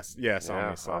whatever. Yes,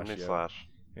 Omni Slash.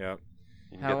 Yep.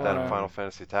 You can get that in Final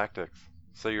Fantasy Tactics.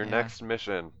 So your next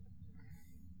mission,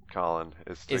 Colin,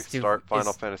 is to start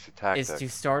Final Fantasy Tactics. Is to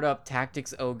start up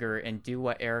Tactics Ogre and do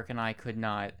what Eric and I could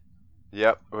not.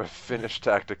 Yep, finish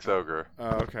Tactics Ogre.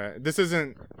 Okay.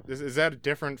 Is that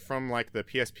different from like the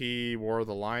PSP War of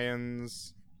the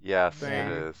Lions? Yes, thing?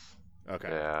 it is. Okay.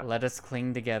 Yeah. Let us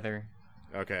cling together.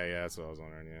 Okay, yeah, that's what I was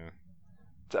wondering,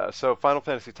 yeah. So Final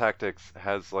Fantasy Tactics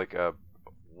has like a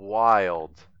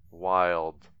wild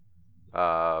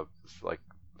like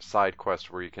side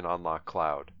quest where you can unlock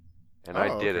Cloud. And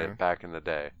I did it back in the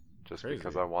day just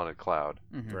because I wanted Cloud.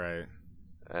 Mm-hmm. Right.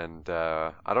 And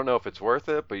I don't know if it's worth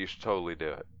it, but you should totally do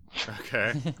it.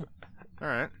 Okay. All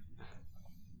right.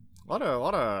 A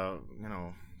lot of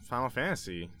Final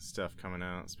Fantasy stuff coming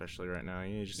out, especially right now.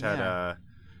 You just had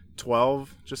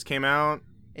 12 just came out.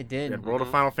 It did. You had World of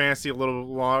Final Fantasy a little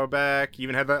while back. You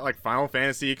even had that like Final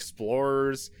Fantasy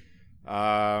Explorers.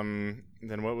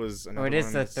 Then what was another it is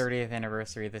one? the 30th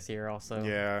anniversary this year also.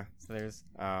 Yeah. So there's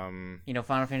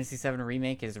Final Fantasy VII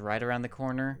Remake is right around the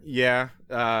corner. Yeah.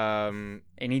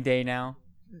 Any day now.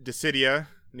 Dissidia,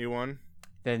 new one.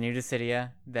 The new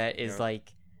Dissidia that is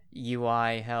like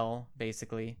UI hell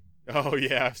basically. Oh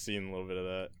yeah, I've seen a little bit of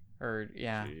that.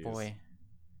 Jeez. Boy.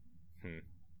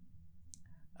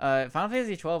 Final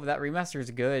Fantasy 12, that remaster is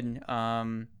good.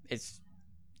 I'm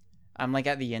like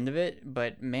at the end of it,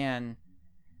 but man,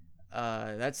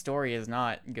 that story is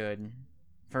not good.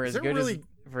 For as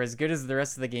good as the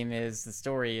rest of the game is, the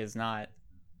story is not.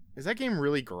 Is that game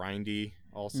really grindy?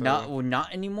 Also,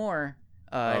 not anymore.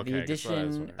 The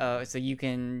addition, so you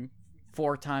can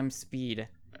 4 times speed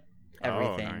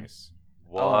everything. Oh, nice.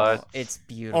 What? Oh, it's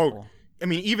beautiful. Oh, I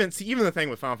mean, even the thing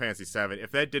with Final Fantasy VII,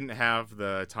 if that didn't have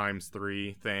the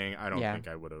 ×3 thing, I don't think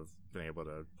I would have been able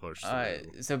to push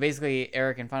through. So basically,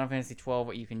 Eric, in Final Fantasy 12,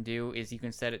 what you can do is you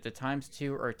can set it to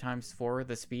 ×2 or ×4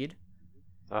 the speed.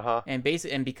 And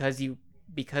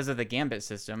because of the gambit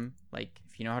system, like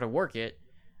if you know how to work it,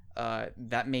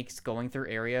 that makes going through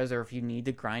areas, or if you need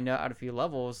to grind out a few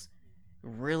levels,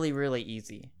 really, really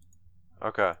easy.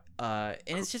 Okay. And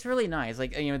it's just really nice.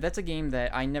 Like, that's a game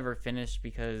that I never finished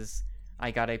because I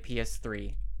got a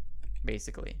PS3,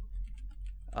 basically.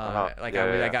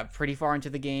 I got pretty far into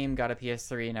the game, got a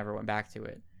PS3, and never went back to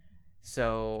it.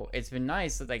 So it's been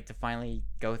nice like to finally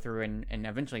go through and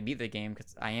eventually beat the game,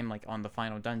 because I am like on the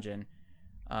final dungeon.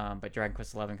 But Dragon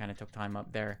Quest XI kind of took time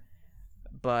up there.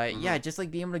 But yeah, just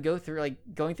like being able to go through, like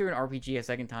going through an RPG a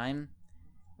second time,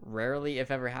 rarely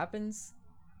if ever happens.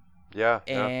 Yeah.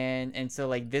 And so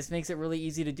like this makes it really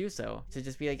easy to do so. To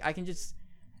just be like, I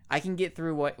can get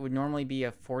through what would normally be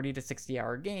a 40 to 60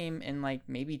 hour game in like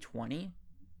maybe 20,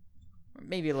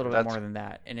 maybe a little bit more than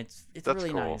that, and it's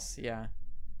really cool. Nice. Yeah.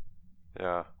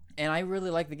 And I really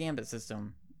like the Gambit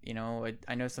system. You know,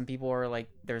 I know some people are like,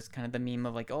 there's kind of the meme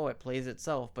of like, oh, it plays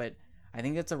itself, but I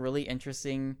think that's a really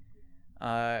interesting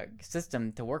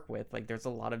system to work with. Like, there's a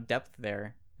lot of depth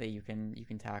there that you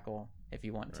can tackle if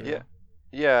you want to.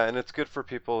 Yeah, and it's good for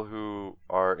people who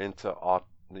are into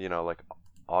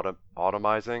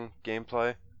automizing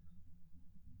gameplay.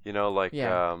 You know, like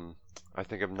I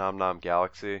think of Nom Nom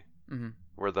Galaxy,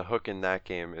 where the hook in that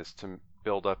game is to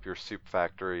build up your soup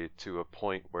factory to a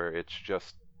point where it's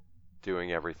just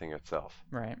doing everything itself.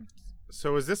 Right.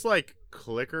 So is this like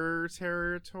clicker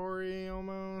territory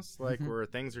almost? Like where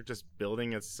things are just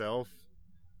building itself?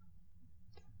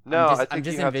 No, I think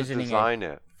you have to design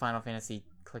it. Final Fantasy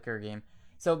clicker game.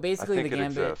 So basically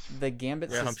the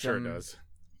Gambit system, I'm sure it does.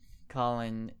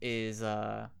 Colin, is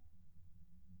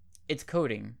it's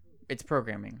coding. It's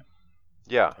programming.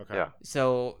 Yeah. Okay. Yeah.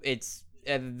 So it's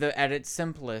at its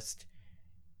simplest,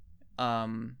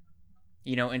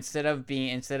 you know, instead of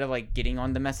like getting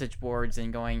on the message boards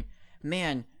and going,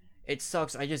 man, it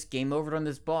sucks, I just game overed on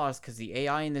this boss because the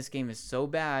AI in this game is so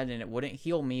bad and it wouldn't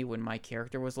heal me when my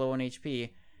character was low on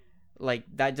HP. Like,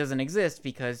 that doesn't exist,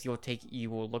 because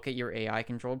you will look at your AI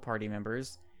controlled party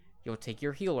members, you'll take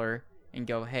your healer and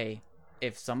go, hey,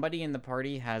 if somebody in the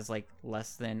party has like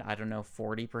less than, I don't know,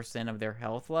 40% of their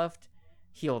health left,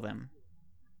 heal them.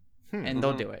 And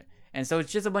they'll do it. And so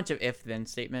it's just a bunch of if-then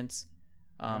statements.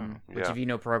 Which if you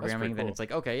know programming, then it's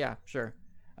like, okay, yeah, sure.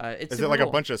 Is it like a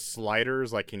bunch of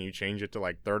sliders? Like, can you change it to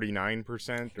like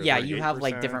 39%? Yeah, you have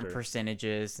like different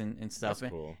percentages and stuff.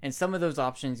 That's cool. And some of those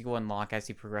options you unlock as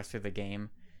you progress through the game.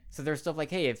 So there's stuff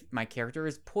like, hey, if my character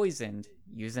is poisoned,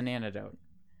 use an antidote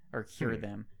or cure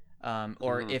them.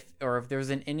 Or if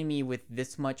there's an enemy with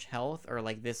this much health or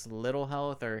like this little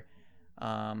health, or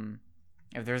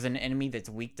if there's an enemy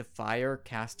that's weak to fire,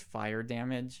 cast fire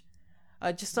damage.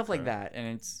 Just stuff like that,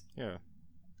 and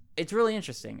it's really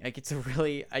interesting. Like, it's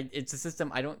a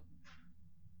system I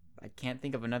can't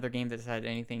think of another game that's had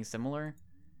anything similar.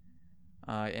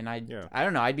 And I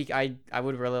don't know. I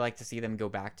would really like to see them go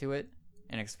back to it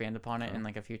and expand upon it in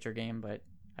like a future game, but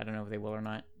I don't know if they will or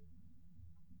not.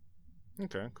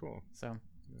 Okay, cool. So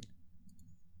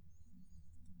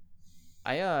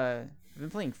I've been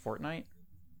playing Fortnite.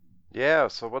 Yeah,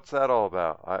 so what's that all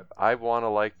about? I want to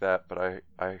like that, but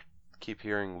I keep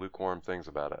hearing lukewarm things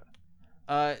about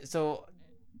it. So,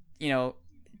 you know,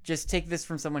 just take this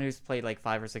from someone who's played like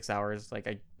 5 or 6 hours.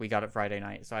 Like, we got it Friday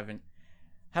night, so I haven't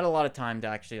had a lot of time to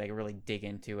actually like really dig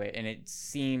into it, and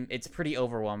it's pretty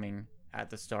overwhelming at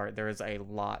the start. There is a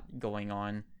lot going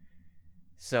on,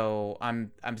 so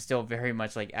I'm still very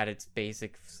much like at its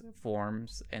basic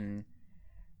forms, and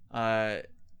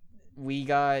we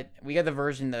got the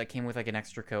version that came with like an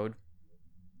extra code.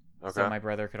 Okay. So my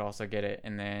brother could also get it,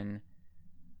 and then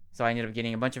so I ended up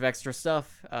getting a bunch of extra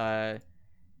stuff.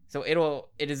 So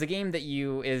it is a game that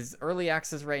is early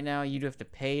access right now. You do have to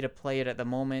pay to play it at the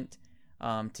moment,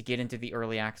 to get into the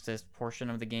early access portion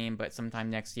of the game, but sometime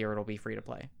next year it'll be free to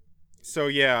play. So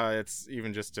yeah, it's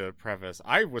even just to preface,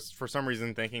 I was for some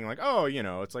reason thinking like, oh, you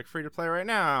know, it's like free to play right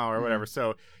now or whatever.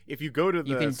 So if you go to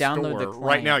the store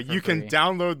right now, you can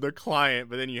download the client,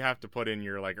 but then you have to put in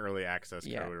your like early access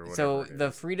code or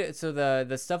whatever. So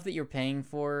the stuff that you're paying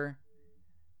for,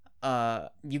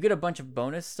 you get a bunch of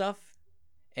bonus stuff,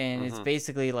 and it's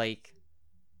basically like,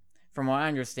 from what I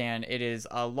understand, it is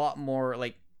a lot more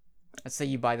like, let's say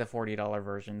you buy the $40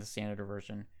 version, the standard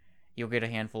version, you'll get a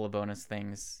handful of bonus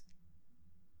things.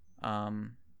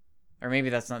 Or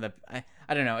maybe that's not I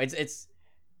don't know.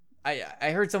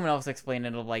 I heard someone else explain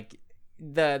it, of like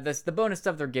the bonus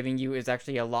stuff they're giving you is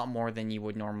actually a lot more than you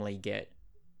would normally get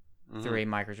through a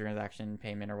microtransaction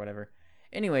payment or whatever.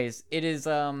 Anyways, it is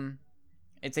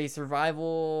it's a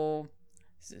survival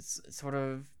sort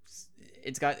of.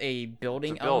 It's got a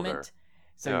building element,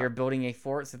 so you're building a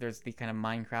fort. So there's the kind of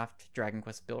Minecraft Dragon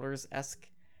Quest Builders-esque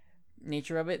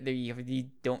nature of it. There you have the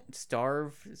don't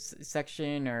starve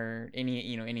section, or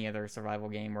any other survival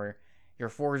game where you're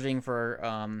foraging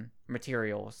for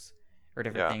materials or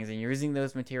different things, and you're using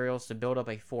those materials to build up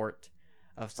a fort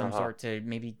of some sort to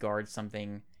maybe guard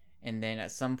something. And then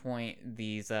at some point,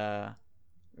 these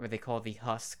what they call the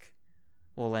husk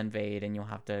will invade, and you'll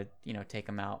have to take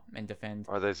them out and defend.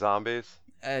 Are they zombies?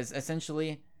 As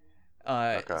essentially,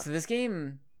 Okay. So this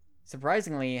game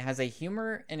surprisingly has a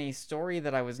humor and a story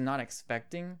that I was not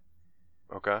expecting.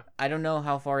 Okay. I don't know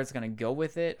how far it's gonna go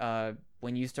with it.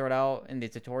 When you start out in the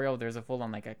tutorial, there's a full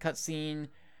on like a cutscene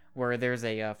where there's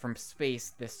a from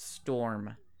space this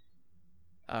storm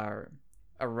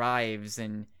arrives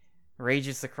and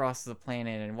rages across the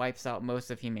planet and wipes out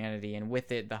most of humanity, and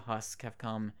with it the Husk have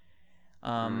come.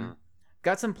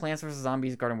 Got some Plants vs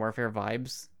Zombies Garden Warfare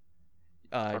vibes,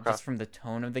 just from the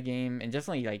tone of the game, and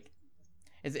definitely like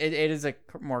it is a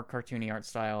more cartoony art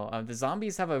style. The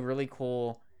zombies have a really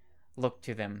cool look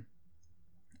to them,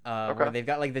 where they've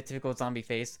got like the typical zombie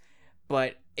face,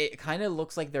 but it kind of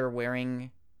looks like they're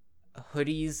wearing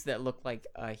hoodies that look like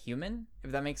a human,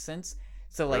 if that makes sense.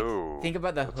 So like, think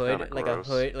about the hood, like a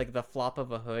hood, like the flop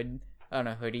of a hood on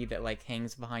a hoodie that like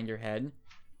hangs behind your head.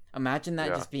 Imagine that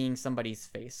just being somebody's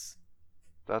face.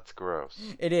 That's gross.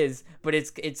 It is, but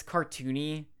it's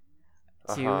cartoony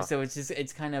too, so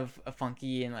it's kind of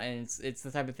funky, and it's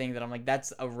the type of thing that I'm like,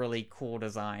 that's a really cool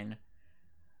design.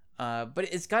 But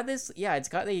it's got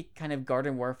a kind of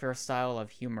Garden Warfare style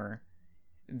of humor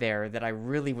there that I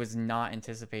really was not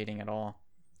anticipating at all.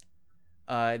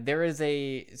 There is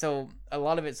so a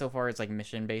lot of it so far is like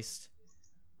mission based,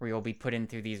 where you'll be put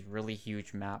into these really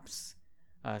huge maps.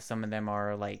 Some of them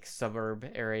are like suburb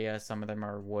area, some of them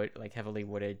are heavily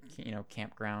wooded,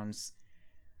 campgrounds.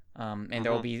 And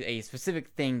there will be a specific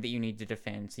thing that you need to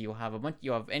defend. So you'll have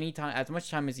as much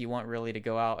time as you want really to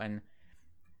go out and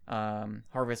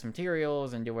harvest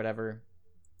materials and do whatever.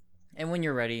 And when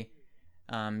you're ready,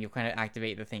 you'll kind of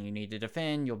activate the thing you need to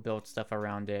defend. You'll build stuff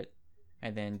around it,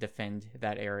 and then defend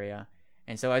that area.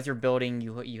 And so as you're building,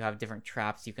 you have different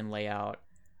traps you can lay out.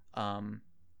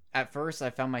 At first, I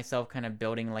found myself kind of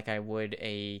building like I would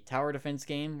a tower defense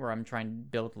game, where I'm trying to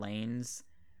build lanes.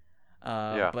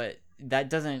 But that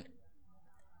doesn't,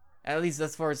 at least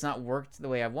thus far, it's not worked the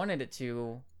way I wanted it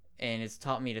to, and it's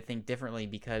taught me to think differently,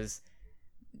 because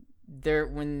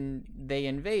when they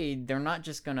invade, they're not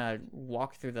just gonna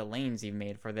walk through the lanes you've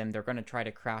made for them. They're gonna try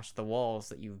to crash the walls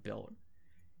that you've built.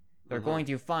 They're going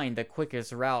to find the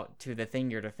quickest route to the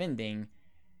thing you're defending,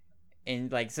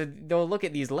 and like, so they'll look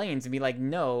at these lanes and be like,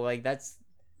 no, like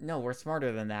we're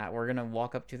smarter than that. We're gonna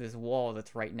walk up to this wall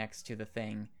that's right next to the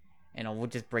thing, and we'll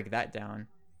just break that down.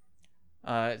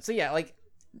 So yeah, like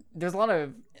there's a lot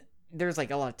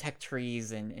of tech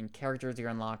trees and characters you're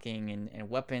unlocking and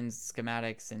weapons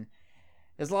schematics, and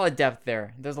there's a lot of depth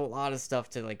there. There's a lot of stuff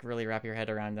to like really wrap your head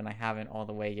around, and I haven't all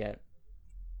the way yet.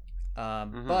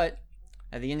 But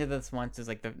at the end of this month is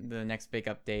like the next big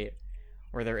update,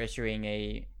 where they're issuing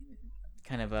a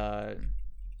kind of a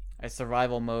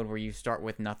survival mode where you start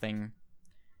with nothing.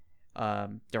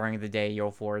 During the day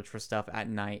you'll forage for stuff. At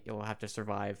night you'll have to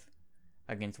survive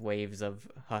against waves of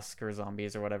Husk or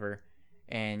zombies or whatever,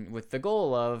 and with the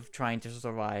goal of trying to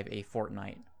survive a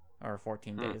fortnight or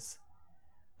 14 days.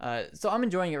 So I'm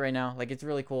enjoying it right now. Like, it's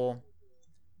really cool,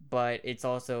 but it's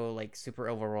also like super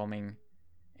overwhelming,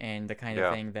 and the kind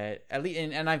of thing that, at least,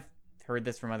 and I've heard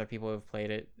this from other people who've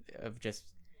played it, of just,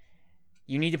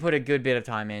 you need to put a good bit of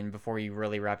time in before you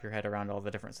really wrap your head around all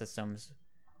the different systems.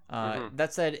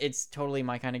 That said, it's totally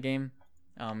my kind of game.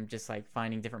 Just like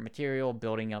finding different material,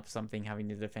 building up something, having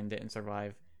to defend it and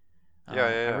survive.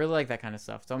 I really like that kind of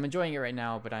stuff. So I'm enjoying it right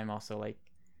now, but I'm also like,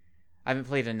 I haven't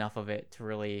played enough of it to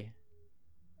really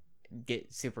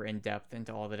get super in depth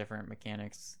into all the different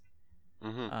mechanics.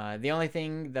 The only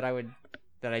thing that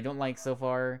I don't like so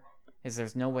far is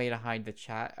there's no way to hide the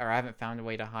chat, or I haven't found a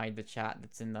way to hide the chat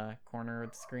that's in the corner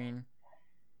of the screen.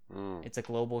 It's a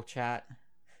global chat.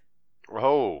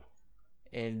 Oh.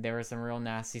 And there was some real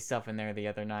nasty stuff in there the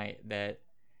other night that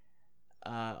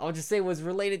I'll just say was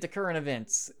related to current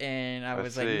events, and I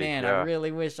was like, man, I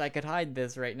really wish I could hide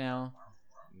this right now.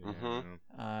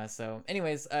 So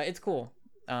anyways, it's cool.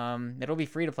 It'll be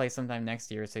free to play sometime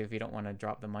next year, so if you don't want to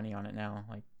drop the money on it now,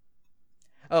 like,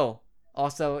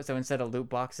 also, so instead of loot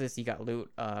boxes, you got loot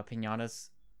pinatas.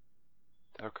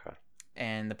 Okay.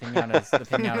 And the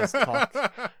pinatas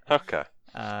talk. Okay.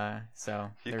 So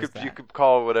you could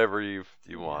call it whatever you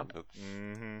want.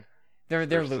 It's they're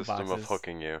loot system boxes of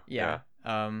hooking you. Yeah.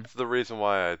 It's the reason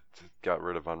why I got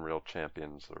rid of Unreal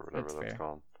Champions or whatever that's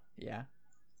called. Yeah.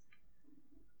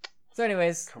 So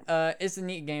anyways, it's a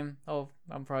neat game.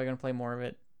 I'm probably gonna play more of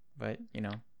it, but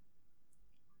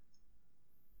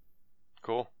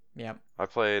Cool. Yeah. I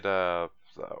played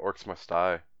Orcs Must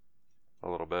Die a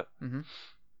little bit. A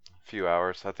few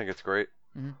hours. I think it's great.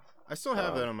 I still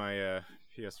have that on my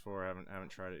PS4. I haven't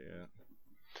tried it yet.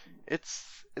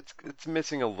 It's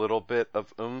missing a little bit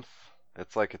of oomph.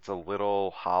 it's like it's a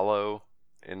little hollow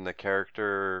in the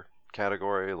character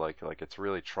category. Like it's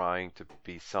really trying to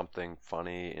be something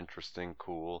funny, interesting,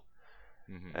 cool,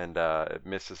 and it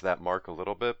misses that mark a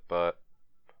little bit. But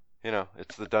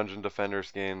it's the Dungeon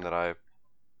Defenders game that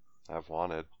I've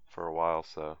wanted for a while.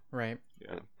 So right,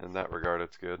 in that regard,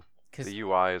 it's good. The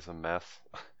UI is a mess.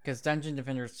 Because Dungeon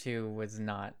Defenders 2 was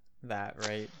not that,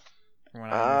 right?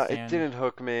 It didn't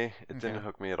hook me. It didn't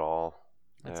hook me at all.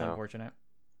 That's unfortunate.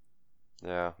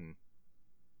 Yeah.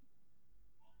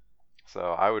 So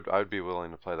I would be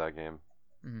willing to play that game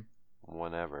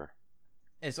whenever.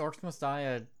 Is Orcs Must Die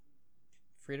a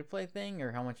free-to-play thing,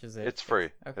 or how much is it? It's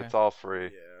free. Okay. It's all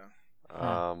free.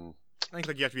 Yeah. I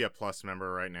think you have to be a Plus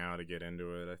member right now to get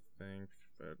into it, I think.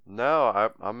 But...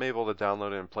 No, I'm able to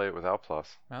download it and play it without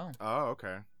Plus. Oh,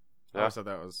 okay. Yeah. I thought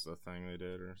that was the thing they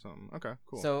did or something. Okay,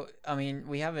 cool. So, I mean,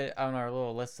 we have it on our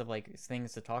little list of,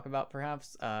 things to talk about,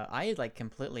 perhaps. I had,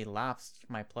 completely lapsed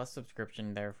my Plus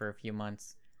subscription there for a few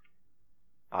months.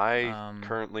 I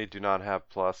currently do not have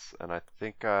Plus, and I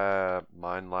think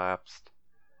mine lapsed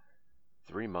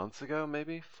 3 months ago,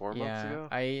 maybe? 4 months ago?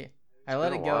 I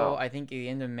let it go, I think, at the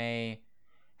end of May.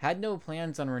 Had no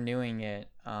plans on renewing it,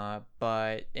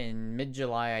 but in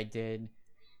mid-July I did,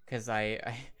 because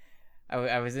I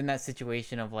was in that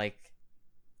situation of my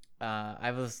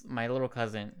little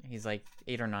cousin, he's 8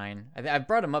 or 9. I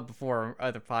brought him up before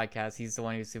other podcasts. He's the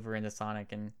one who's super into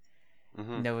Sonic and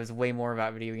knows way more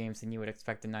about video games than you would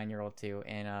expect a 9-year-old to.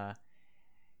 And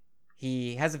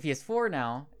he has a PS4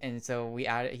 now, and so he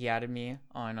added me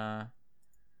on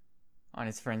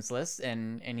his friends list,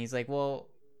 and he's like, well,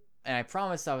 and I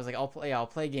promised, I was like, I'll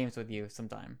play games with you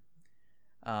sometime.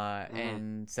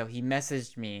 And so he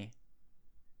messaged me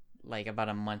about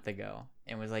a month ago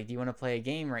and was like, do you want to play a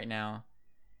game right now?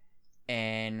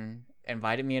 And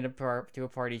invited me to a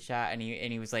party chat, and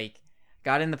he was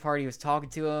got in the party, was talking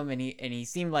to him, and he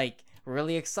seemed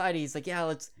really excited. He's like,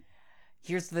 yeah,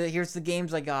 here's the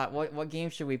games I got. What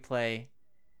games should we play?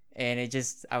 And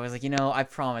I was like, I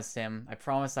promised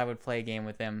I would play a game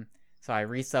with him. So I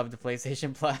resubbed to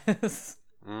PlayStation Plus.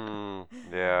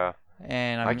 Yeah.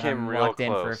 And I'm locked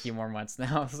in for a few more months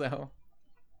now, so.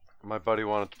 My buddy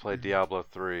wanted to play Diablo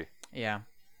 3. Yeah.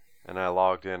 And I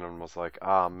logged in and was like,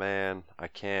 man, I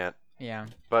can't. Yeah.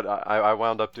 But I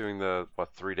wound up doing the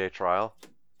 3-day trial.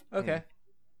 Okay.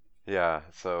 Yeah,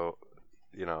 so,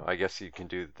 I guess you can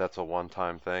that's a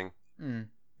one-time thing.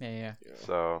 Yeah.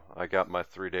 So I got my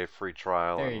 3-day free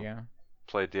trial. There you go.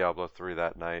 Played Diablo 3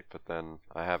 that night, but then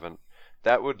I haven't.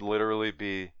 That would literally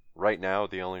be, right now,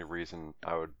 the only reason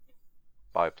I would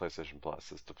buy PlayStation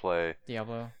Plus is to play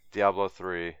Diablo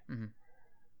 3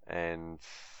 and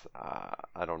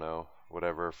I don't know,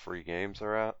 whatever free games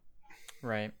are at.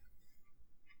 Right.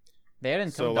 They had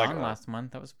Until Dawn last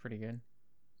month. That was pretty good.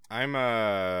 I'm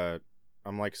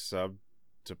sub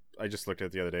to. I just looked at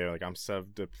it the other day. I'm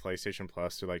subbed to PlayStation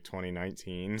Plus to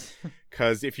 2019.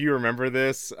 Because if you remember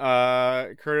this,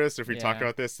 Curtis, if we talked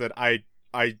about this, that I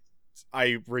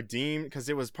redeemed, because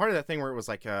it was part of that thing where it was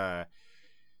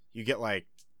you get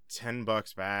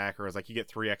 $10 back, or it was you get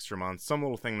 3 extra months, some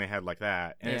little thing they had like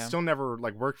that, and it still never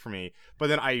worked for me. But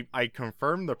then I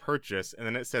confirmed the purchase, and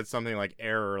then it said something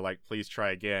error, please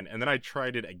try again, and then I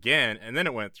tried it again, and then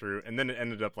it went through, and then it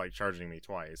ended up charging me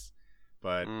twice.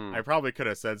 But I probably could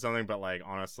have said something, but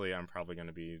honestly, I'm probably going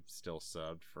to be still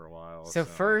subbed for a while. So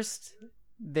first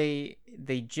they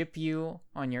gyp you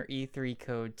on your E3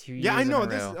 code 2 years I know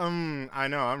in a row. I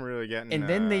know, I'm really getting. And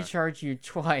then they charge you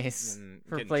twice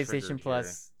for PlayStation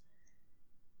Plus.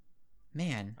 Here.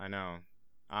 Man, I know.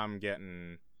 I'm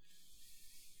getting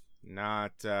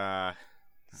not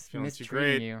feeling too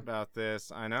great about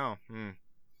this. I know.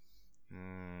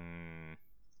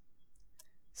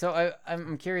 So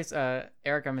I'm curious,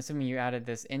 Eric. I'm assuming you added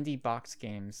this indie box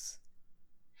games.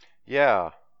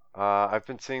 Yeah. I've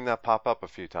been seeing that pop up a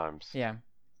few times. Yeah.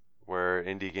 Where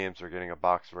indie games are getting a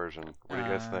box version. What do you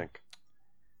guys think?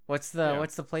 What's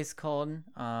the place called?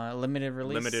 Limited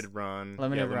release? Limited Run.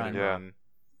 Limited Run.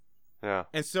 Yeah.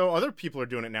 And so other people are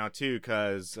doing it now too,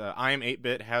 because I Am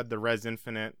 8-Bit had the Res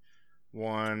Infinite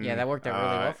one. Yeah, that worked out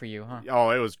really well for you, huh? Oh,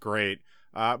 it was great.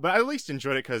 But I at least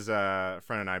enjoyed it because a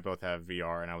friend and I both have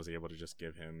VR, and I was able to just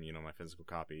give him, my physical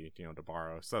copy, to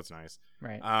borrow. So that's nice.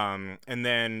 Right. And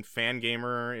then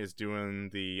Fangamer is doing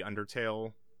the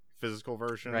Undertale physical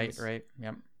versions. Right.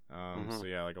 Yep. So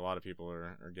yeah, a lot of people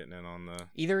are getting in on the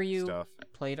Either of you stuff.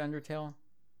 Played Undertale?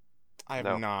 I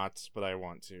have not, but I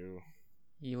want to.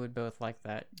 You would both like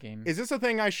that game. Is this a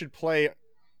thing I should play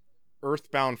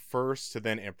Earthbound first to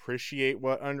then appreciate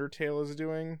what Undertale is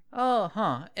doing?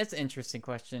 It's an interesting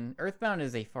question. Earthbound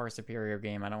is a far superior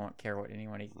game. I don't care what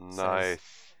anyone says. Nice.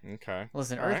 Okay.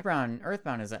 Listen,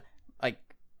 Earthbound is a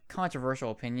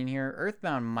controversial opinion here.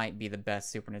 Earthbound might be the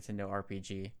best Super Nintendo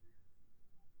RPG.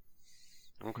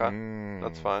 Okay,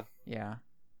 that's fine. Yeah.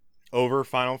 Over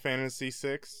Final Fantasy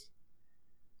VI?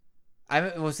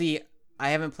 I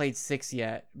haven't played 6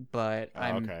 yet, but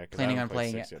I'm planning on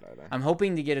playing it. I'm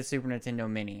hoping to get a Super Nintendo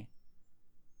Mini.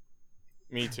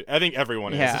 Me too. I think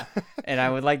everyone is. Yeah, and I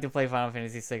would like to play Final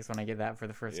Fantasy VI when I get that for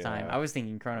the first time. I was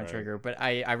thinking Chrono Trigger, but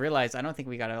I realized I don't think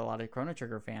we got a lot of Chrono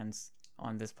Trigger fans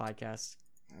on this podcast.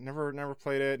 I never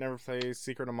played it. Never played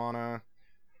Secret of Mana.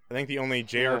 I think the only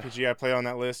JRPG I played on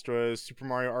that list was Super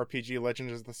Mario RPG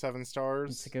Legends of the Seven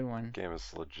Stars. It's a good one. Game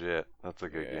is legit. That's a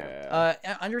good game.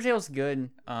 Undertale's good.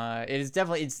 It is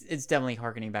definitely it's definitely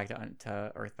harkening back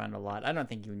to Earthbound a lot. I don't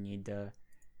think you need to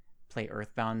play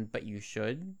Earthbound, but you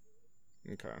should.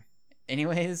 Okay.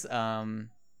 Anyways, yeah.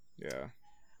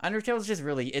 Undertale's just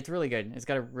it's really good. It's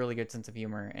got a really good sense of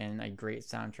humor and a great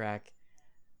soundtrack.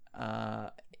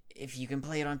 If you can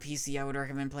play it on PC, I would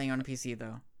recommend playing on a PC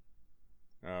though.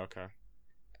 Oh, okay.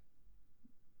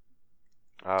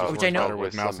 Which I know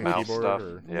with mouse and keyboard. Stuff.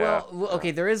 Well,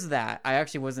 okay, there is that. I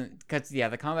actually wasn't because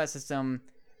the combat system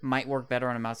might work better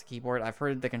on a mouse and keyboard. I've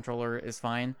heard the controller is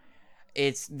fine.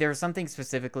 There's something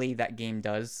specifically that game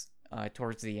does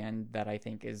towards the end that I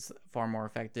think is far more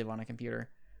effective on a computer,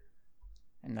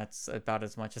 and that's about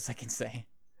as much as I can say.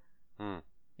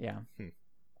 Yeah.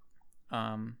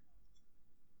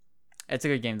 It's a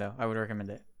good game though. I would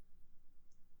recommend it.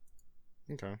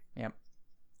 Okay. Yep.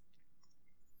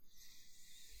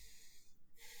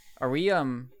 Are we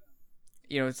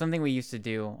something we used to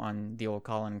do on the old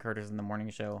Colin and Curtis in the Morning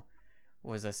Show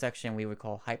was a section we would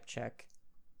call Hype Check.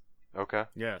 Okay.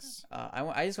 Yes.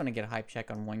 I just want to get a hype check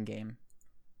on one game.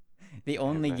 The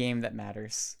only game that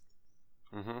matters.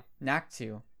 Knack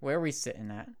 2. Where are we sitting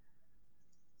at?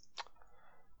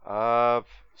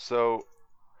 So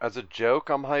as a joke,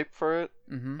 I'm hyped for it.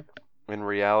 In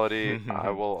reality, I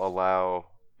will allow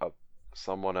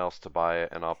someone else to buy it,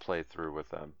 and I'll play through with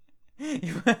them.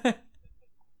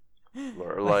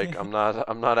 Or like, I'm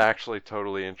not actually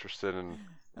totally interested in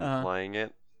playing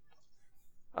it.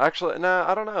 Actually,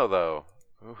 I don't know though.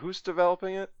 Who's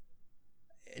developing it?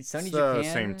 It's Sony Japan.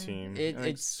 Same team.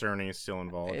 It's Cerny's still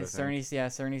involved.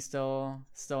 Cerny's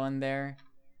still in there.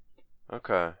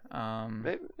 Okay.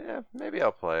 Maybe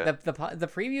I'll play it. The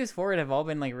previews for it have all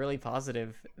been like really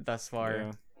positive thus far.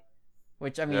 Yeah.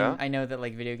 Which I mean, I know that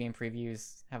like video game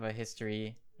previews have a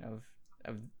history of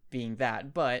being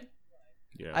that, but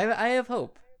I have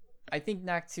hope. I think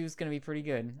Knack 2 is gonna be pretty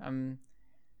good. I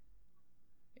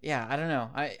don't know.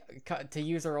 To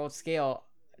use our old scale,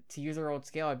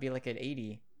 I'd be like at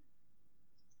 80.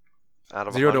 Out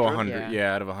of 0 to 100.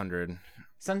 Yeah, out of 100.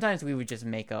 Sometimes we would just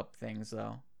make up things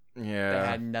though. Yeah. That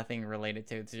had nothing related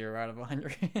to it. 0 out of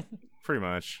 100. Pretty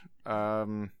much.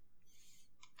 I'm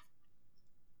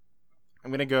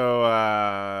gonna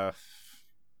go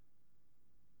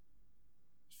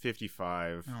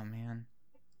 55. Oh man.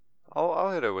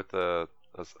 I'll hit it with a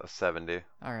 70.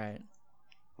 All right.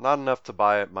 Not enough to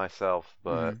buy it myself,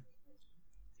 but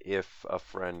if a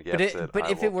friend gets it, but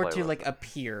if it were to like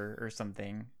appear or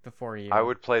something before you, I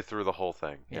would play through the whole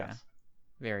thing. Yeah. Yes.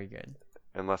 Very good.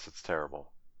 Unless it's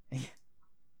terrible.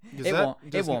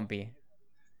 It won't be.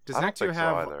 Does Knack 2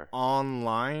 have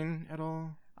online at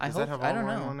all? I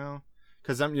don't know.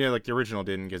 Because like the original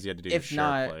didn't, because you had to do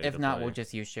SharePlay. If not, we'll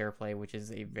just use SharePlay, which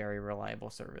is a very reliable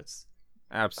service.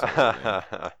 Absolutely.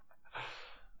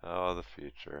 Oh, the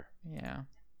future. Yeah.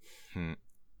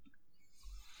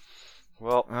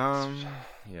 Well,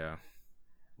 yeah.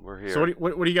 We're here. So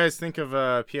what do you guys think of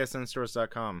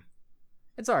psnstores.com?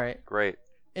 It's all right. Great.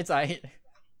 It's all right.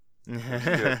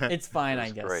 It's fine,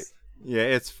 I guess. Great. Yeah,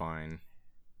 it's fine.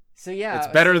 So yeah, it's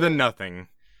better than nothing.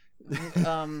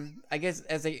 I guess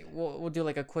we'll do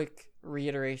like a quick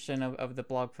reiteration of the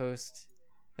blog post,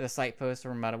 the site post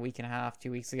from about a week and a half,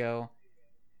 2 weeks ago,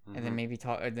 and then maybe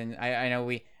talk. Then I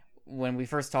know when we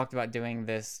first talked about doing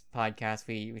this podcast,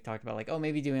 we talked about like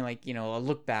maybe doing like a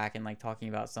look back and like talking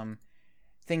about some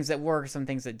things that worked, some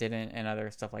things that didn't, and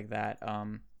other stuff like that.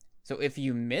 So if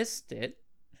you missed it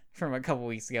from a couple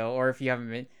weeks ago, or if you haven't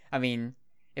been,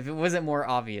 if it wasn't more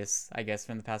obvious, I guess,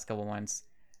 from the past couple months,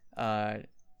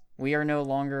 we are no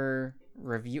longer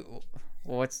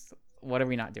what are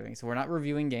we not doing? So we're not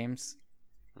reviewing games.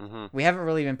 We haven't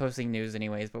really been posting news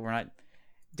anyways, but we're not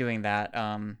doing that.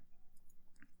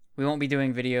 We won't be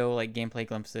doing video like gameplay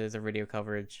glimpses or video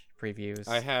coverage previews.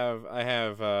 I have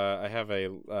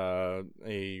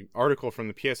a article from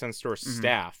the PSN Store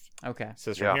staff. Okay. It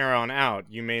says from here on out,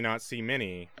 you may not see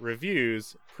many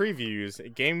reviews, previews,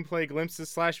 gameplay glimpses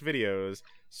 / videos,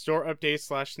 store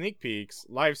updates / sneak peeks,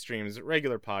 live streams,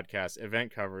 regular podcasts,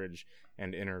 event coverage,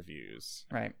 and interviews.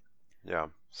 Right. Yeah.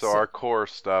 So our core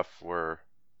stuff, we're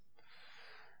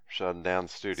shutting down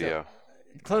studio.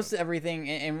 Close to everything,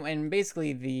 and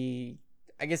basically the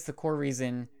core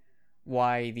reason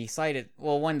why the site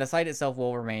the site itself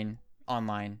will remain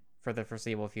online for the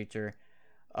foreseeable future.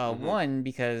 One,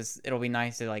 because it'll be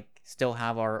nice to like still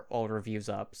have our old reviews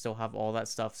up, still have all that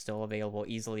stuff still available,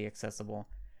 easily accessible,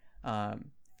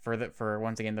 for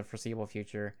once again the foreseeable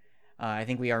future. I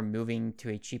think we are moving to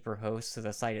a cheaper host, so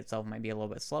the site itself might be a little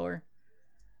bit slower.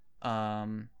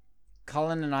 Colin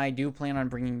and I do plan on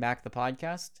bringing back the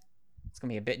podcast. It's going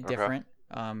to be a bit different.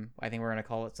 I think we're going to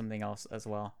call it something else as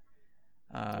well.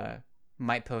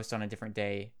 Might post on a different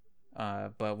day.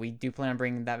 But we do plan on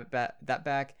bringing that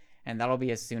back. And that'll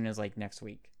be as soon as like next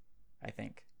week, I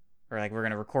think. Or like we're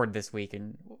going to record this week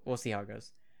and we'll see how it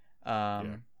goes.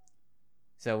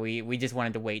 So we just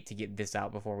wanted to wait to get this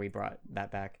out before we brought that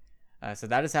back. So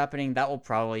that is happening. That will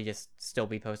probably just still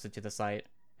be posted to the site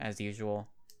as usual.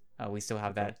 We still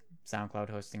have that SoundCloud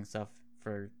hosting stuff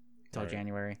till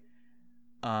January.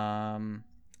 And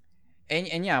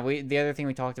yeah, the other thing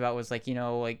we talked about was like,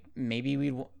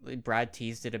 maybe Brad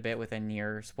teased it a bit with a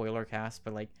near spoiler cast,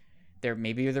 but like there'd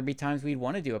be times we'd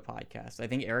want to do a podcast. I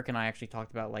think Eric and I actually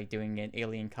talked about like doing an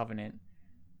Alien Covenant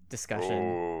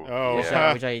discussion,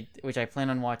 which I plan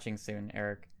on watching soon.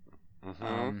 Eric,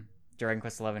 Dragon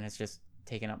Quest XI has just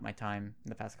taken up my time in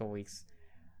the past couple weeks.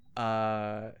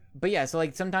 But yeah, so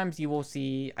like sometimes you will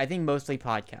see, I think mostly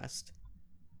podcast.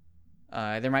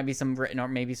 There might be some written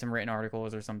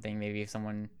articles or something. Maybe if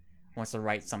someone wants to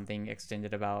write something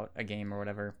extended about a game or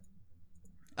whatever.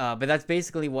 But that's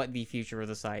basically what the future of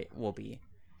the site will be.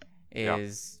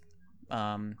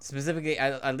 Specifically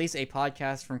at least a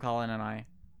podcast from Colin and I,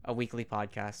 a weekly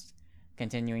podcast,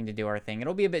 continuing to do our thing.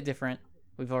 It'll be a bit different.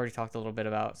 We've already talked a little bit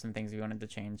about some things we wanted to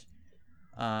change.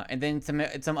 And then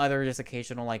some other just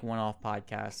occasional like one-off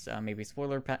podcasts, maybe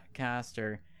spoiler cast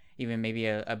or even maybe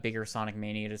a bigger Sonic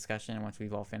Mania discussion once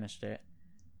we've all finished it.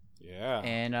 Yeah.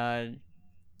 And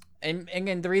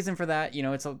again, the reason for that,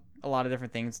 it's a lot of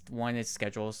different things. One is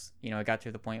schedules. It got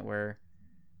to the point where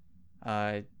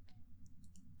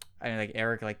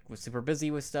Eric was super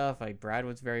busy with stuff. Like Brad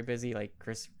was very busy. Like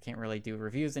Chris can't really do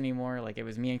reviews anymore. Like it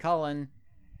was me and Colin.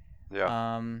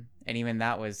 Yeah. And even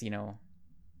that was,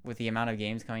 with the amount of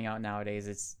games coming out nowadays,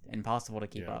 it's impossible to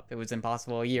keep up. It was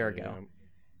impossible a year ago.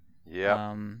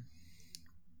 Yeah.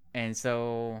 And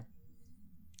so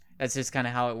that's just kind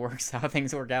of how it works, how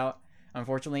things work out,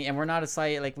 unfortunately. And we're not a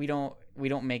site, like we don't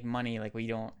make money. Like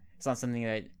it's not something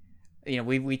that,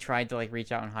 we tried to like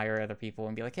reach out and hire other people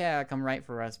and be like, yeah, come write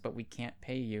for us, but we can't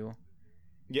pay you.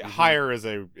 Yeah. Hire is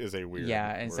a weird.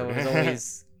 Yeah. And word. So it was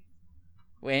always,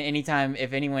 anytime,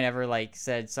 if anyone ever like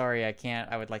said, sorry, I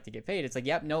can't, I would like to get paid. It's like,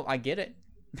 yep, no, I get it.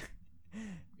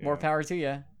 More power to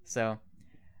you. So,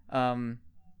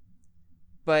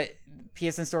 but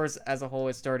PSN Stores as a whole,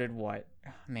 it started what?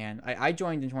 Man, I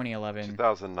joined in 2011.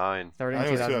 2009. Started in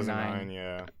 2009.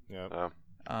 Yeah.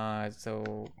 Yep.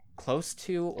 So close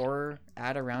to or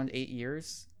at around 8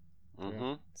 years.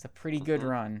 Mm-hmm. It's a pretty good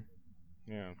run.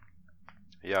 Yeah.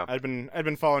 Yeah. I'd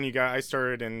been following you guys. I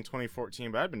started in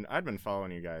 2014, but I'd been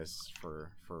following you guys for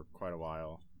quite a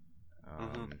while.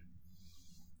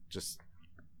 Just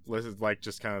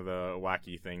just kind of the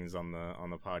wacky things on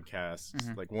the podcast.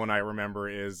 Mm-hmm. Like one I remember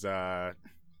is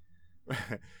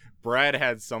Brad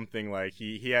had something like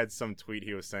he had some tweet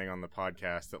he was saying on the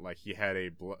podcast that like he had a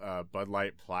Bud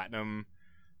Light Platinum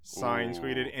sign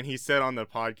tweeted, and he said on the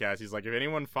podcast, he's like, if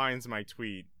anyone finds my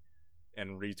tweet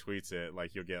and retweets it,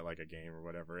 like you'll get like a game or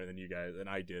whatever. And then you guys, and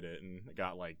I did it and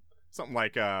got like something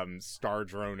like Star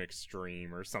Drone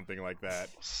Extreme or something like that.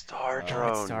 Star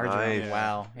Drone, nice.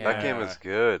 Wow, yeah. That game is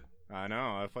good. I know.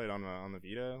 I played on the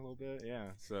Vita a little bit. Yeah.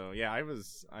 So yeah,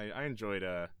 I enjoyed.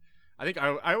 I think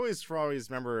I always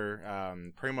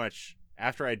remember pretty much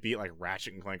after I'd beat like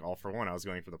Ratchet and Clank All for One, I was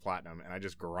going for the Platinum, and I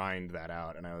just grind that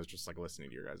out, and I was just like listening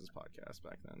to your guys' podcast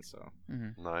back then. So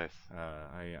nice.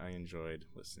 I enjoyed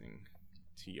listening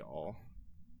to y'all.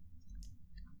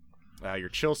 Your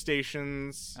chill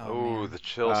stations. Oh, the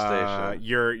chill station.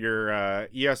 Your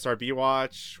ESRB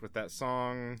watch with that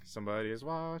song. Somebody is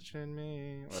watching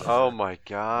me. Oh my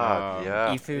God!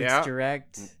 Yeah. eFoods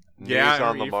Direct. News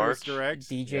on the March. Direct.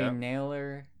 DJ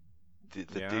Nailer. The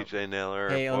DJ Nailer.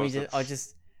 Hey,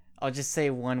 I'll just say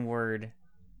one word.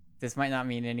 this might not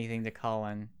mean anything to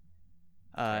Colin.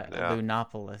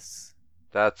 Lunopolis.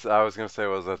 I was gonna say,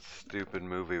 was that stupid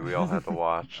movie we all had to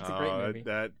watch. It's a great movie.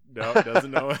 That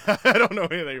doesn't know. I don't know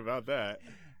anything about that.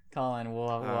 Colin,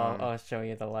 I'll show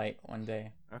you the light one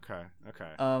day. Okay.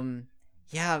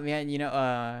 Yeah,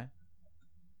 man.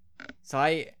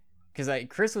 So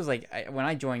Chris was like, when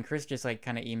I joined, Chris just like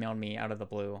kind of emailed me out of the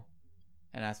blue,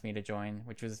 and asked me to join,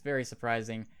 which was very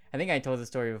surprising. I think I told the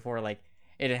story before. Like,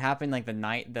 it had happened like the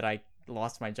night that I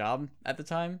lost my job at the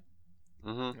time.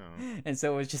 Mm-hmm. Oh. And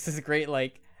so it was just this great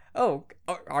like, all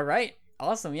right,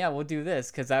 awesome, yeah, we'll do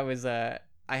this, because I was I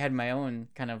had my own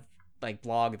kind of like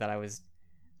blog that I was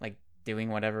like doing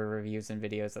whatever reviews and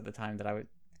videos at the time that I would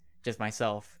just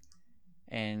myself,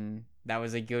 and that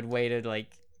was a good way to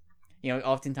like,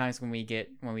 oftentimes when we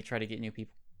try to get new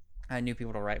people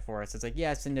to write for us, it's like,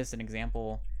 yeah, send us an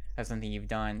example of something you've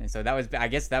done. And so I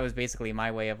guess that was basically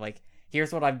my way of like,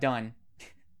 here's what I've done.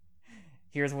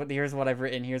 Here's what I've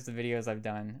written. Here's the videos I've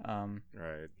done.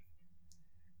 Right.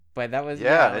 But that was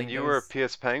and you were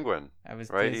PS Penguin. I was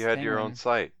right. PS You had Penguin. your own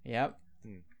site. Yep.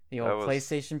 The old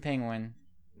PlayStation Penguin.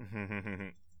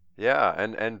 Yeah,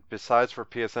 and besides for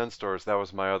PSN stores, that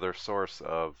was my other source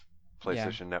of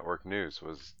PlayStation Network news,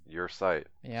 was your site.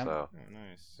 Yeah. So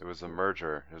nice. it was a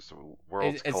merger. It was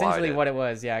worlds essentially collided. what it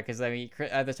was. Yeah, because I mean,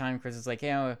 at the time, Chris was like,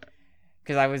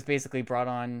 because I was basically brought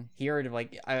on here to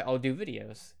like, I'll do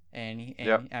videos. And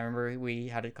I remember we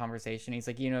had a conversation. He's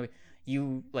like, you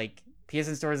like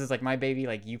PSN stores is like my baby.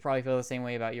 Like, you probably feel the same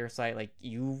way about your site. Like,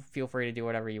 you feel free to do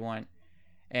whatever you want.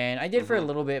 And I did for a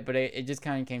little bit, but it just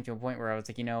kind of came to a point where I was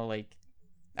like, like,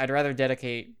 I'd rather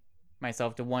dedicate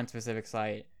myself to one specific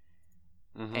site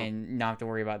and not have to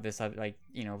worry about this, like,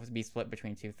 be split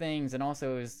between two things. And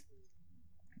also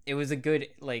it was a good,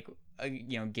 like,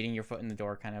 getting your foot in the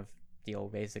door kind of deal,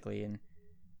 basically. And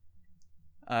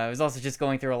it was also just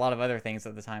going through a lot of other things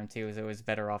at the time too, so it was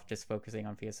better off just focusing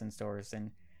on PSN stores, and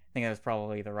I think that was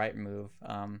probably the right move.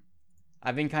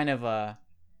 I've been kind of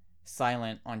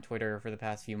silent on Twitter for the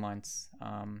past few months,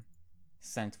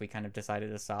 since we kind of decided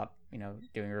to stop,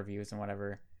 doing reviews and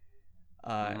whatever.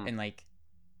 And like,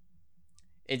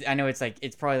 I know it's like,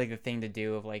 it's probably like the thing to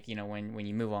do of like, when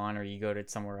you move on or you go to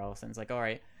somewhere else, and it's like, all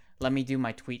right, let me do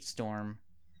my tweet storm,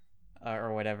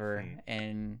 or whatever,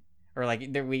 or like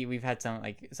we've had some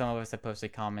of us have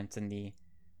posted comments in the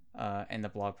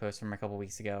blog post from a couple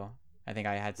weeks ago. I think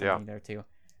I had something there too.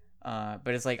 But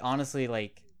it's like, honestly,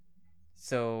 like,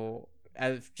 so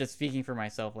as just speaking for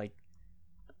myself, like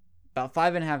about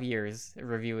 5.5 years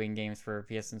reviewing games for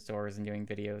PSN stores and doing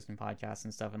videos and podcasts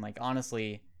and stuff, and like,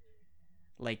 honestly,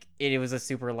 like it was a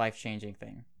super life-changing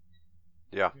thing.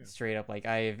 Yeah. Straight up, like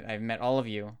I've met all of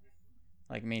you,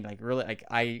 like made like really, like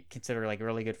I consider like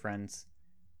really good friends.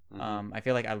 I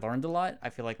feel like I learned a lot. I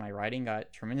feel like my writing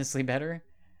got tremendously better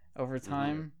over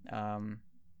time. I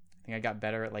think I got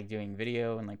better at like doing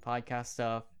video and like podcast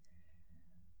stuff.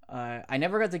 I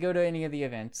never got to go to any of the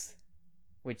events,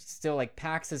 which still, like,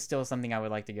 PAX is still something I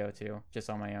would like to go to just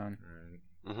on my own.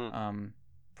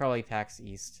 Probably PAX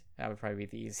East. That would probably be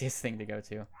the easiest thing to go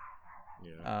to.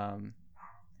 Yeah.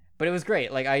 But it was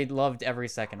great. Like, I loved every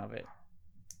second of it,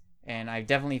 and I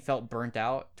definitely felt burnt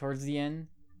out towards the end.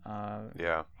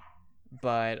 Yeah.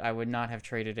 But I would not have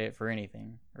traded it for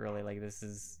anything, really. Like,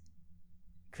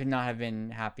 could not have been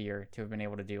happier to have been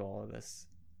able to do all of this.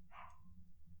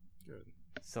 Good.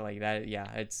 So, like, that,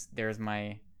 there's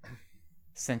my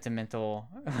sentimental,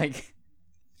 like,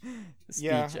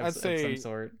 speech of some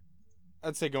sort.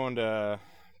 I'd say going to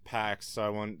PAX, so I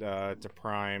went to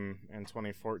Prime in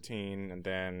 2014, and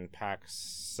then PAX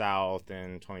South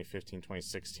in 2015,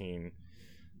 2016.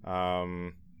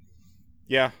 One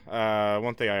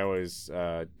thing I always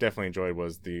definitely enjoyed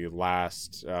was the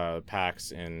last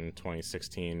PAX in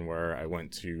 2016, where I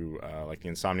went to like the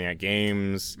Insomniac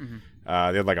Games. They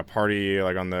had like a party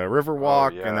like on the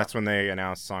Riverwalk, and that's when they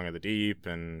announced Song of the Deep,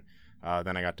 and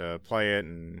then I got to play it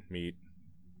and meet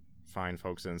fine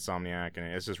folks at Insomniac, and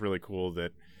it's just really cool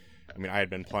that, I mean, I had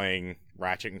been playing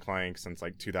Ratchet and Clank since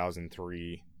like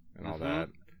 2003 and all that,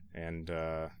 and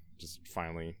just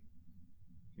finally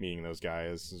meeting those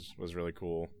guys was really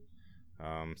cool.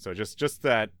 So just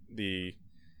that the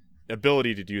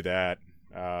ability to do that,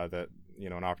 that, you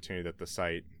know, an opportunity that the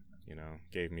site, you know,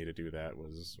 gave me to do that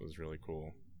was really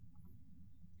cool.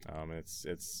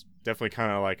 It's definitely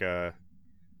kind of like a,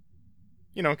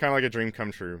 you know, kind of like a dream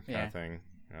come true kind of thing.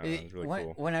 It's really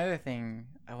cool. One other thing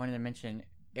I wanted to mention,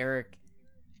 Eric,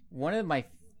 one of my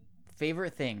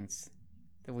favorite things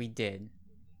that we did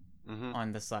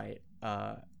on the site.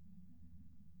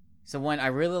 So one, I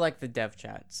really like the dev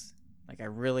chats. Like, I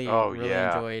really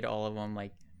enjoyed all of them.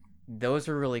 Like, those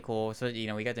were really cool. So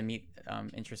we got to meet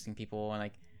interesting people, and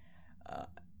like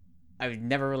I've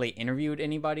never really interviewed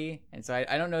anybody, and so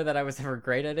I don't know that I was ever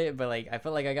great at it, but like I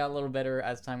felt like I got a little better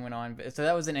as time went on. So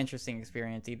that was an interesting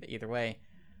experience either way.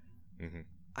 Mm-hmm.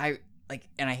 I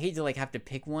hate to like have to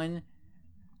pick one,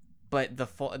 but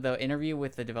the interview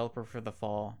with the developer for The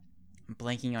Fall, I'm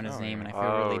blanking on his name, and I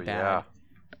feel really bad.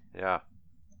 Yeah.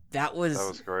 That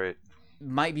was great.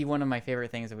 Might be one of my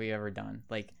favorite things that we've ever done.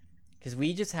 Like, because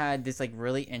we just had this like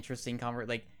really interesting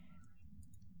like.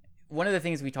 One of the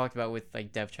things we talked about with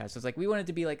like dev chats was like we wanted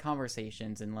to be like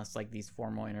conversations and less like these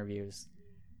formal interviews,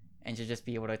 and to just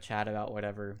be able to chat about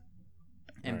whatever,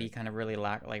 and be kind of really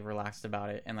relaxed about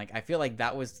it. And like I feel like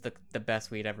that was the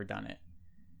best we'd ever done it.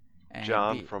 And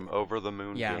John from Over the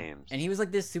Moon Games, and he was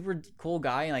like this super cool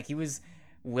guy, and like he was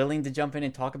willing to jump in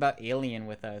and talk about Alien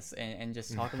with us and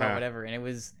just talk about whatever. And it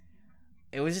was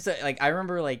just like I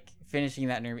remember like finishing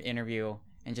that interview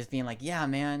and just being like, yeah,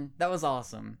 man, that was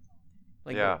awesome.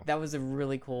 Like that was a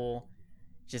really cool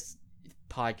just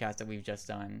podcast that we've just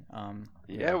done.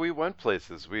 We went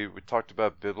places. We talked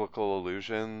about biblical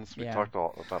illusions. We talked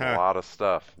about a lot of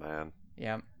stuff, man.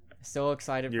 Yeah. Still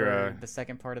excited for the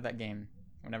second part of that game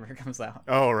whenever it comes out.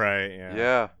 Oh, right.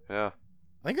 Yeah. Yeah.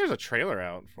 I think there's a trailer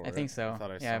out for it. I think so.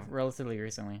 I saw. Relatively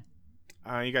recently.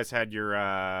 You guys had your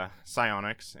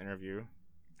Psyonix interview.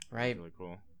 Right. That was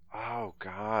really cool. Oh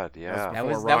God, yeah. That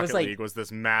was like, League was this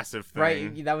massive thing.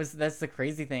 Right. That's the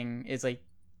crazy thing is like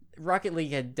Rocket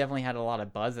League had definitely had a lot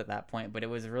of buzz at that point, but it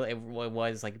was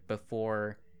like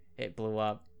before it blew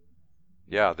up.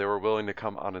 Yeah, they were willing to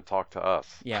come on and talk to us.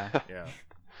 Yeah. Yeah.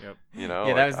 Yep.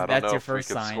 That's your first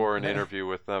sign. We could score an interview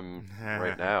with them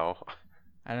right now.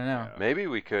 I don't know. Maybe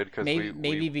we could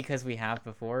maybe because we have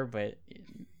before, but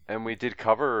and we did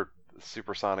cover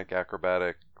Supersonic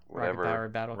Acrobatic. Whatever.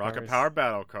 Rocket Power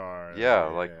Battle Cars.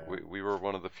 Yeah, we were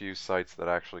one of the few sites that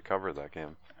actually covered that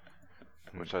game,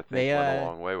 which I think went a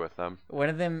long way with them. One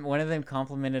of them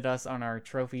complimented us on our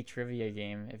trophy trivia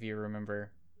game, if you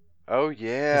remember. Oh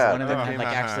yeah. One of them had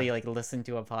actually listened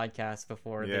to a podcast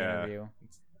before the interview.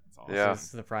 That's awesome. Yeah. It was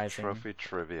surprising. Trophy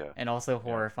trivia. And also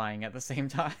horrifying at the same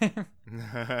time.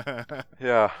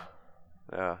 Yeah.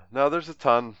 Yeah. No, there's a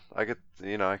ton. I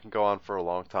can go on for a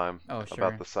long time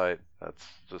about the site. That's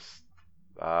just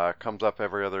comes up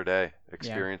every other day.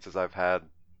 Experiences I've had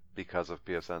because of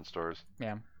PSN stores.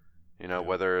 Yeah.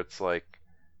 Whether it's like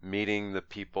meeting the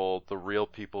real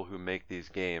people who make these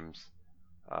games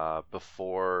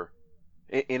before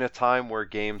in a time where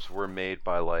games were made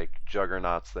by like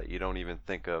juggernauts that you don't even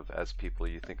think of as people,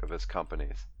 you think of as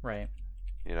companies. Right.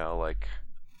 Like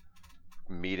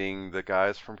meeting the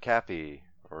guys from Cappy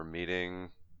or meeting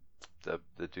the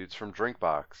dudes from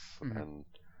Drinkbox and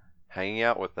hanging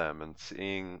out with them and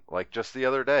seeing, like just the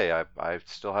other day, I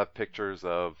still have pictures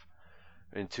of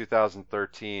in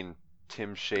 2013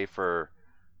 Tim Schafer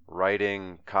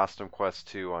writing Custom Quest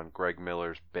 2 on Greg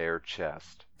Miller's bare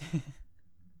chest.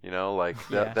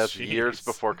 That's years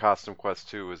before Custom Quest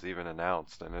 2 was even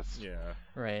announced, and it's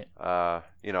right.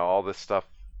 All this stuff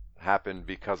happened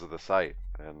because of the site,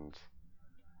 and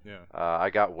I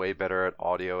got way better at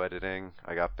audio editing.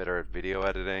 I got better at video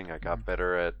editing. I got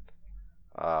better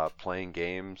at playing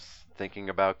games, thinking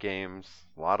about games.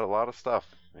 A lot of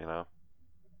stuff.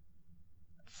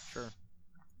 Sure.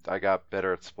 I got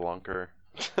better at Spelunker.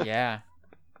 Yeah.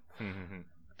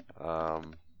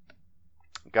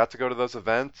 Got to go to those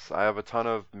events. I have a ton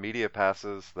of media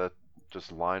passes that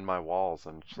just line my walls,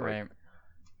 and just right.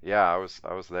 I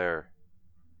was there.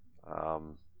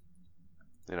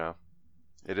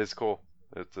 It is cool.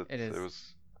 It is. It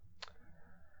was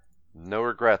no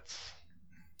regrets.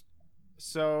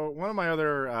 So one of my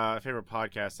other favorite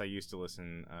podcasts I used to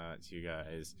listen to you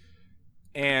guys,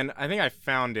 and I think I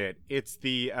found it. It's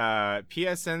the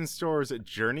PSN Store's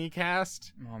Journey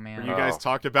Cast. Oh man! Where you guys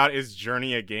talked about is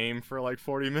Journey a game for like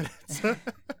 40 minutes.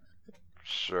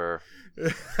 Sure.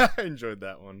 I enjoyed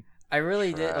that one. I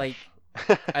really did. Like,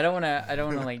 I don't want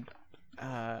to like,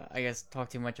 I guess talk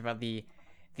too much about the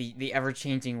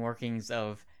ever-changing workings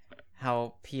of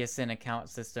how PSN account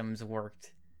systems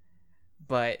worked,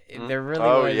 but there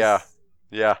really was.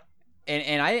 Yeah.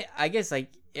 And I guess like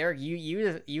Eric,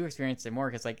 you experienced it more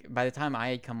because like by the time I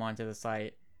had come onto the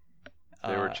site,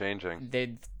 they were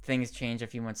changing. Things changed a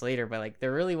few months later, but like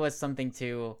there really was something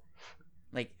to,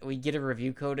 like we get a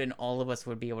review code and all of us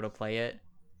would be able to play it.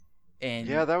 And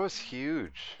yeah, that was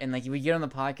huge. And like we get on the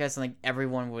podcast and like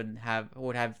everyone would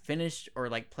have finished or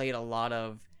like played a lot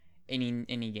of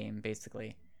any game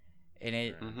basically, and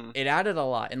it added a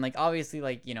lot. And like obviously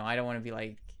like I don't want to be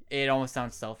like, it almost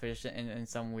sounds selfish in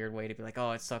some weird way to be like,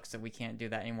 oh, it sucks that we can't do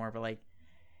that anymore, but like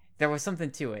there was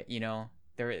something to it,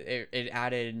 it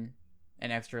added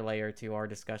an extra layer to our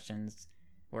discussions,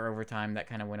 where over time that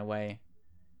kind of went away,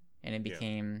 and it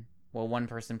became well, one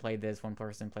person played this, one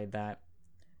person played that,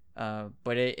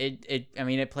 but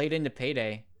it played into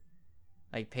Payday.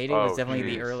 Like Payday was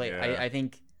definitely the early. Yeah. I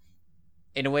think,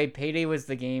 in a way, Payday was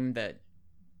the game that,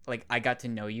 like, I got to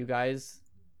know you guys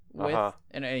with,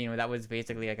 and that was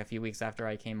basically like a few weeks after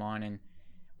I came on, and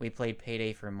we played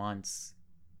Payday for months.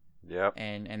 Yep.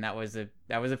 And that was a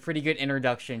pretty good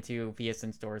introduction to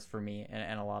PSN stores for me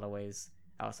in a lot of ways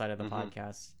outside of the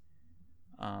podcast.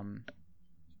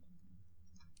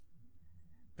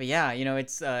 But yeah,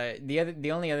 it's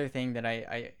the only other thing that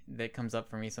I that comes up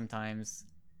for me sometimes,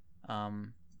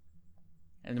 and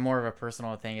more of a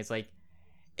personal thing, is like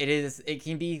it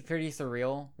can be pretty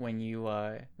surreal when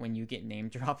you get name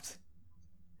dropped.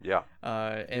 Yeah.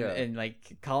 And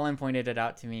like Colin pointed it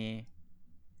out to me.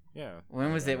 Yeah.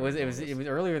 When was it? It was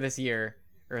earlier this year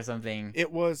or something.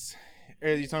 It was.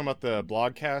 Are you talking about the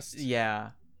blogcast?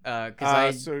 Yeah.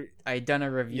 Because I had done a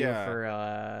review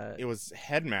for it was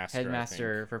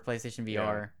Headmaster for PlayStation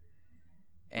VR,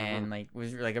 and like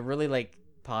was like a really like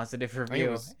positive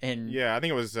review. I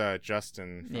think it was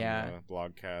Justin from the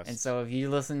blogcast. And so if you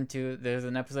listen to, there's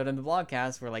an episode in the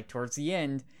blogcast where like towards the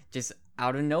end, just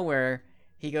out of nowhere,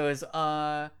 he goes,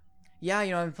 I'm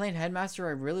playing Headmaster.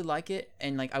 I really like it,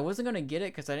 and like I wasn't gonna get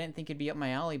it because I didn't think it'd be up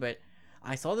my alley, but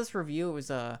I saw this review. It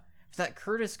was that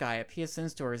Curtis guy at PSN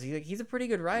Stores. He's a pretty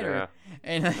good writer,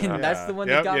 and that's the one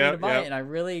that got me to buy it, and I'm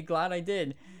really glad I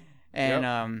did.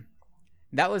 And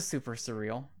that was super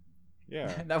surreal.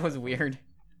 Yeah, that was weird.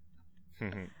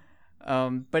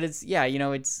 But it's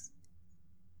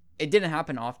it didn't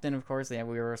happen often, of course. Yeah,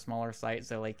 we were a smaller site,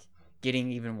 so like getting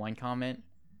even one comment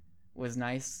was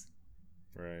nice.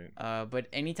 Right. But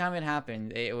anytime it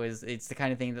happened, it's the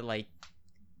kind of thing that like,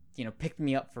 picked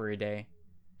me up for a day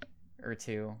or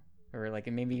two, or like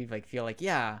it made me like feel like,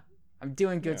 yeah, I'm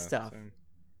doing good stuff. Same.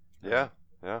 Yeah.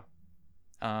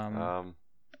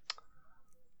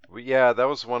 That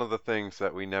was one of the things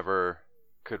that we never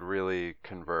could really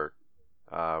convert.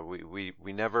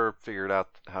 We never figured out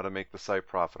how to make the site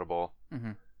profitable,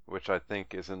 which I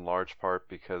think is in large part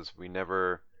because we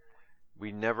never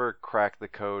cracked the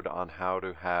code on how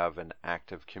to have an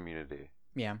active community.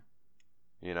 Yeah.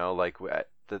 Like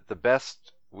the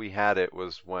best we had it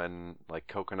was when like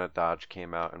Coconut Dodge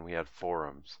came out and we had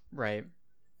forums. Right.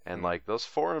 And like those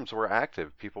forums were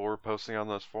active. People were posting on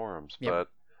those forums, but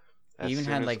you even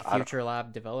had like Future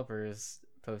Lab developers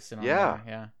posting on there.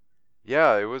 Yeah.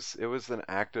 Yeah, it was an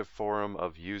active forum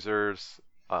of users,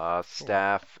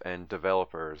 staff, and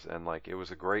developers, and like it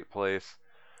was a great place.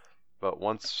 But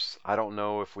once, I don't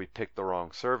know if we picked the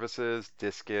wrong services,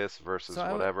 Discus versus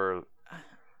whatever,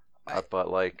 but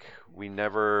like we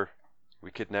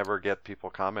could never get people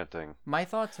commenting. My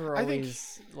thoughts were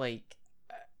always like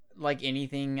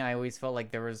anything. I always felt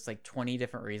like there was like 20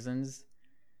 different reasons.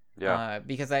 Yeah.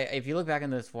 Because if you look back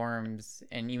in those forums,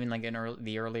 and even like in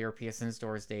the earlier PSN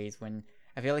Stores days, when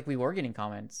I feel like we were getting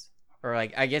comments, or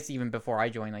like I guess even before I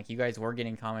joined, like you guys were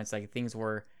getting comments, like things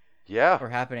were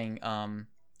happening.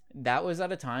 That was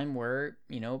at a time where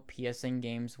PSN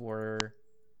games were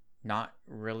not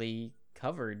really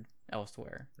covered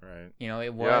elsewhere. Right.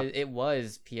 It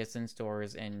was PSN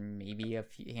Stores and maybe a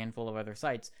handful of other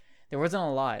sites. There wasn't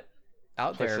a lot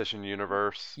out there. PlayStation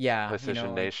Universe. Yeah.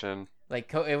 PlayStation Nation.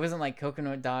 Like it wasn't like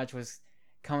Coconut Dodge was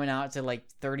coming out to like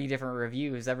 30 different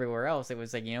reviews everywhere else. It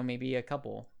was like maybe a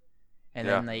couple, and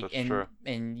then like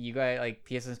and you guys like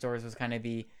PSN Stores was kind of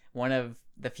one of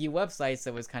the few websites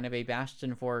that was kind of a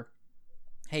bastion for,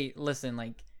 hey, listen,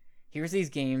 like here's these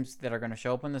games that are going to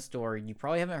show up in the store. You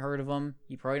probably haven't heard of them.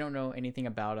 You probably don't know anything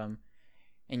about them,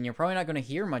 and you're probably not going to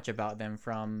hear much about them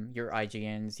from your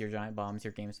IGNs, your Giant Bombs,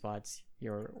 your GameSpots,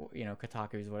 your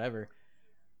Kotakus, whatever.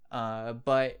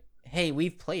 But hey,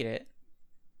 we've played it,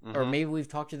 or maybe we've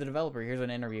talked to the developer. Here's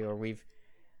an interview, or we've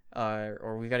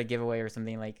got a giveaway or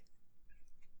something. Like,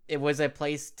 it was a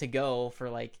place to go for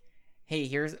like, hey,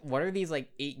 what are these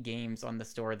like 8 games on the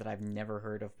store that I've never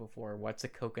heard of before? What's a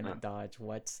Coconut Dodge?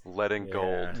 What's Letting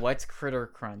Gold? What's Critter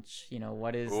Crunch?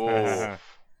 What is this?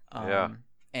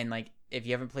 And like, if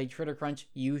you haven't played Critter Crunch,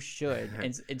 you should.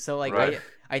 And so like,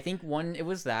 I think it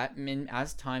was that. And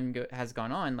as time has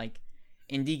gone on, like,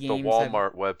 indie games. The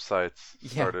Walmart websites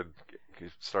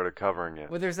started covering it.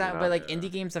 Well, there's that, but like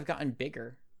indie games have gotten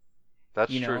bigger.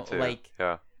 That's true too. Like,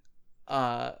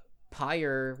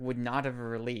 Pyre would not have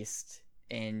released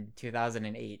in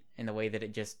 2008 in the way that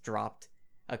it just dropped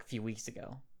a few weeks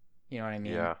ago. You know what I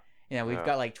mean? Yeah. We've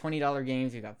got like $20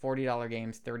 games, we've got $40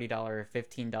 games, $30,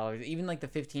 $15. Even like the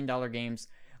 $15 games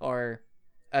are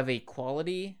of a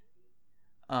quality,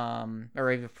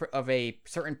 or of a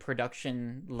certain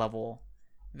production level,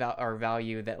 or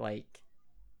value that like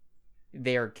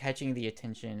they are catching the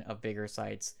attention of bigger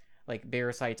sites. Like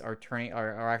bigger sites are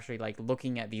actually like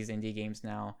looking at these indie games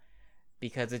now,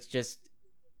 because it's just,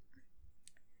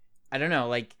 I don't know,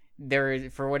 like there,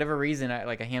 for whatever reason,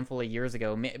 like a handful of years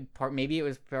ago, maybe it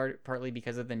was partly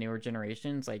because of the newer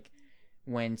generations, like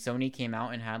when Sony came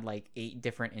out and had like 8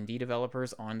 different indie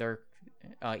developers on their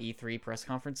E3 press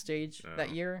conference stage that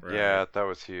year. Right. Yeah, that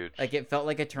was huge. Like it felt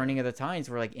like a turning of the times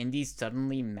where like indies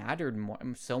suddenly mattered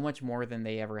so much more than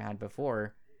they ever had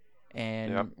before.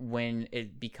 And when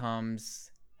it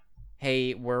becomes,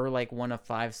 hey, we're like one of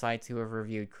 5 sites who have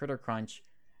reviewed Critter Crunch,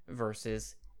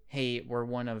 versus, hey, we're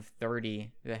one of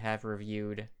 30 that have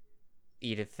reviewed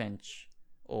Edith Finch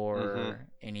or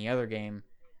any other game,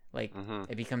 like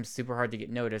it becomes super hard to get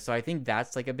noticed. So I think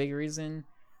that's like a big reason.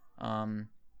 I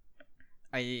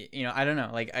don't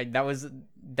know, like that was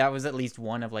at least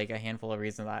one of like a handful of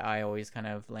reasons I always kind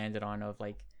of landed on, of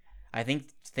like, I think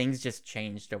things just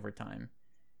changed over time.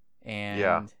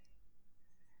 And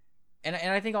and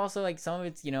I think also like some of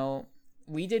it's,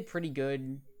 we did pretty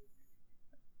good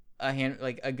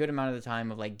a good amount of the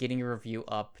time of like getting a review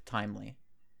up timely.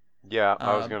 Yeah,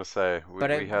 I was gonna say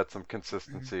we had some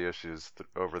consistency issues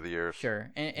over the years.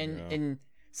 Sure, and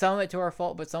some of it to our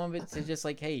fault, but some of it's just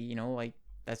like, hey, like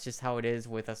that's just how it is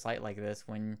with a site like this,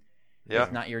 when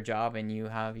it's not your job and you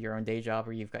have your own day job,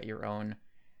 or you've got your own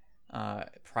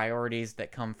priorities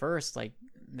that come first. Like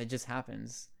that just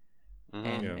happens.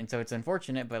 And so it's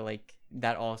unfortunate, but like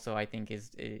that also I think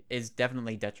is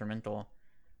definitely detrimental.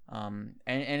 And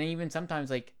even sometimes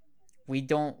like we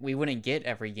wouldn't get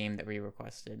every game that we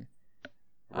requested.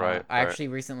 Right. I actually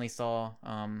recently saw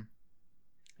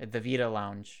the Vita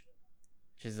Lounge,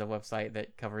 which is a website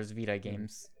that covers Vita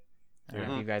games. I don't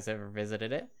know if you guys ever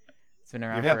visited it. It's been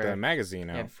around. You have the magazine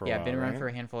out for a while. Yeah, been around right? for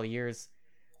a handful of years.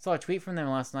 Saw a tweet from them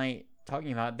last night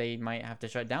talking about they might have to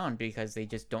shut down because they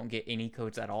just don't get any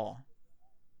codes at all.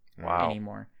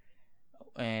 Anymore.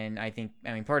 And I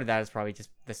mean part of that is probably just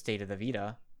the state of the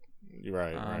Vita.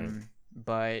 Right.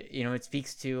 But it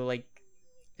speaks to like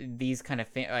these kind of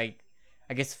I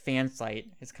guess fan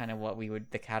site is kind of what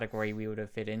the category we would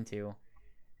have fit into.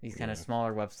 These kind of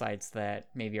smaller websites that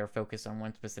maybe are focused on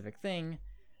one specific thing,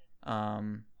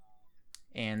 and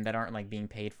that aren't like being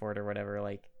paid for it or whatever.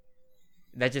 Like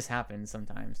that just happens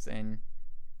sometimes, and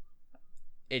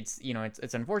it's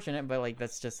it's unfortunate, but like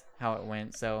that's just how it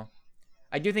went. So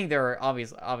I do think there are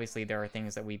obviously there are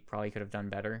things that we probably could have done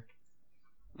better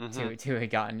to have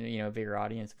gotten a bigger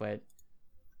audience, but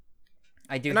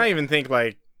I do. And I even think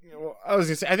like I was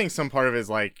gonna say, I think some part of it is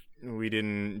like we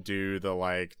didn't do the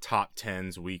like top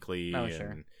 10s weekly. Oh,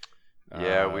 sure.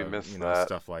 And, we missed that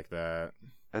stuff like that.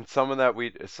 And some of that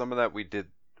we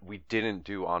didn't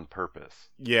do on purpose.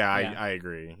 Yeah, I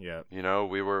agree. Yeah.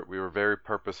 We were very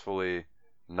purposefully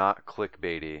not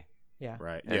clickbaity. Yeah.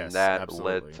 Right. And yes, that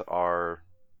absolutely. led to our,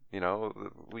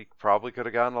 we probably could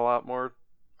have gotten a lot more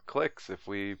clicks if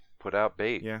we put out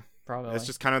bait. Yeah. Probably. It's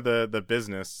just kind of the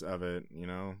business of it,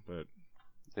 but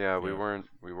yeah, we weren't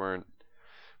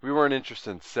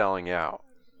interested in selling out.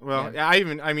 Well, yeah.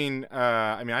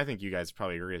 I think you guys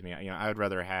probably agree with me. I would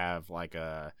rather have like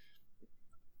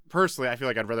personally, I feel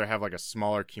like I'd rather have like a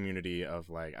smaller community of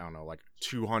like, I don't know, like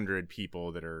 200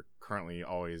 people that are currently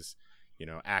always,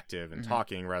 active and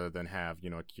talking, rather than have,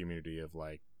 a community of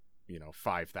like,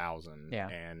 5,000. Yeah.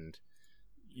 And,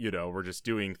 we're just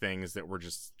doing things that we're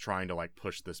just trying to like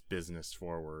push this business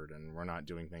forward, and we're not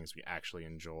doing things we actually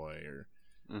enjoy, or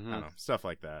I don't know, stuff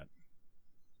like that.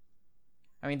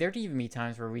 I mean, there'd even be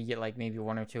times where we get like maybe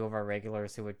 1 or 2 of our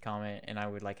regulars who would comment, and I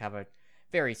would like have a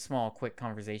very small, quick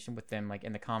conversation with them, like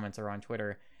in the comments or on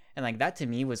Twitter, and like that to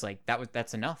me was like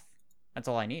that's enough. That's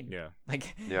all I need. Yeah.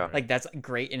 Like that's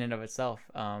great in and of itself.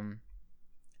 And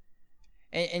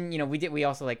we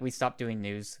also like we stopped doing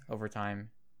news over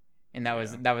time, and that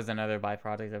was another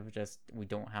byproduct of just we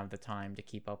don't have the time to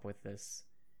keep up with this.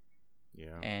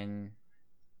 Yeah. And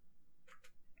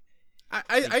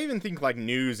I even think like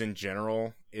news in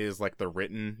general is like the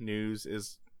written news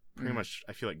is pretty much,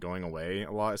 I feel like, going away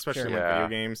a lot, especially in like video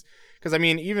games. Because I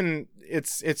mean, even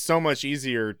it's so much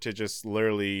easier to just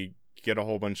literally get a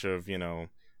whole bunch of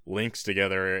links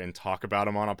together and talk about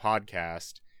them on a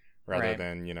podcast, rather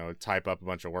than type up a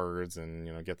bunch of words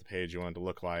and get the page you want it to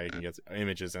look like and get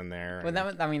images in there. Well, that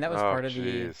was part of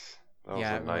the that was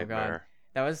a nightmare.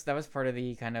 That was part of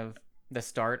the kind of the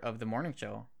start of the morning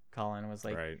show. Colin was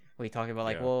like, we talked about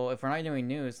like, well, if we're not doing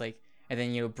news, like, and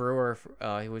then Brewer,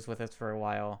 who was with us for a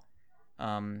while,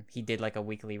 he did like a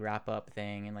weekly wrap up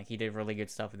thing, and like he did really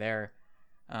good stuff there.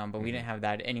 But we didn't have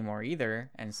that anymore either.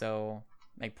 And so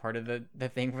like part of the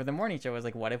thing for the morning show was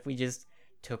like, what if we just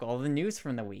took all the news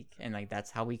from the week and like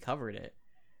that's how we covered it?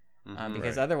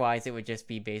 Because otherwise it would just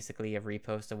be basically a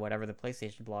repost of whatever the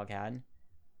PlayStation blog had.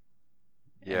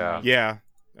 Yeah. Yeah.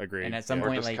 Agreed. And at some or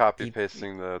point, just like copy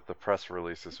pasting the press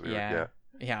releases we would get.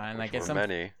 Yeah, and like at some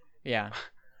many. Yeah.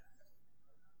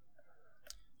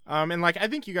 And like I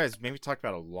think you guys maybe talked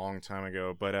about it a long time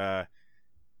ago, but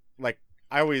like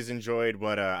I always enjoyed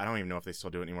what I don't even know if they still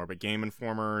do it anymore, but Game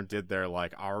Informer did their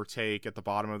like our take at the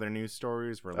bottom of their news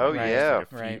stories, where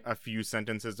like, a few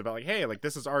sentences about like, hey, like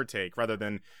this is our take, rather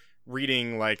than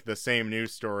reading like the same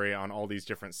news story on all these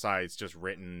different sites just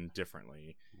written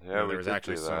differently. Yeah, there was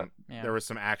actually there was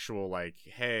some actual like,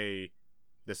 hey,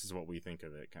 this is what we think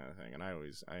of it kind of thing, and I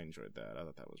enjoyed that. I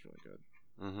thought that was really good.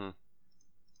 Mm-hmm.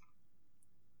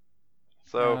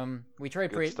 So we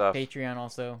tried Patreon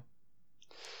also.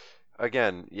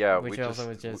 Again, yeah, which also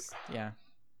was just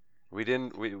We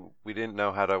didn't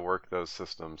know how to work those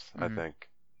systems. Mm-hmm.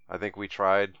 I think we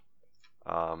tried.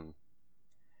 I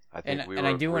think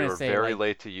we were very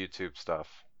late to YouTube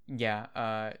stuff.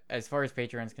 Yeah. As far as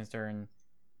Patreon's concerned,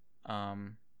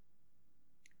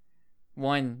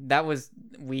 one that was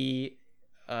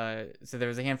so there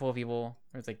was a handful of people.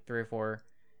 There was like 3 or 4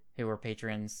 who were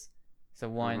patrons. So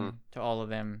to all of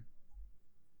them,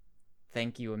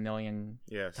 thank you a million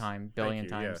billion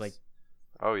times. Like,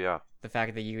 oh yeah, the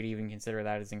fact that you would even consider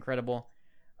that is incredible.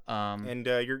 And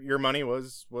your money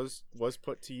was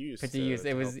put to use.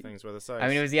 It was things with the sites. I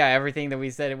mean, it was everything that we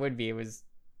said it would be. It was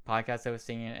podcast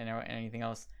hosting and anything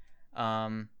else.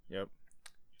 Yep.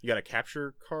 You got a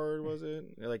capture card, was it?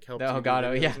 It like helped. Oh god,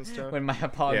 and stuff? When my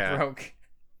iPod broke,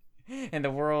 and the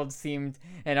world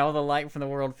and all the light from the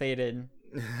world faded.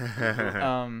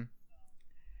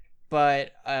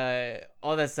 But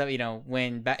all that stuff,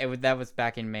 when that was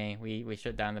back in May, we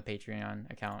shut down the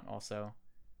Patreon account also.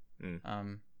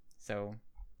 So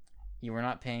you were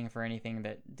not paying for anything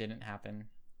that didn't happen.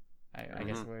 I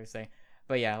guess what I would say.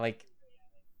 But yeah, like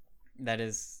that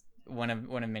is one of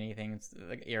many things,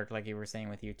 like Eric, like you were saying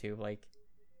with YouTube, like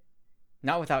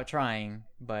not without trying,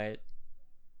 but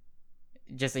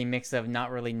just a mix of not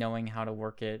really knowing how to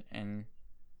work it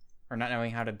or not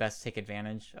knowing how to best take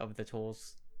advantage of the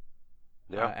tools.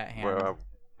 At hand. Where,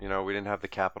 we didn't have the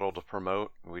capital to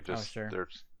promote. We just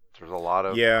there's a lot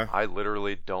of I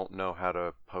literally don't know how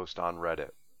to post on Reddit.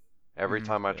 Every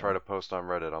time I try to post on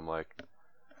Reddit, I'm like,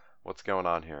 what's going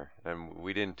on here? And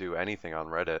we didn't do anything on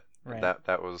Reddit. Right.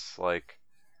 That was like,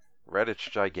 Reddit's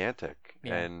gigantic,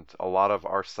 and a lot of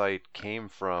our site came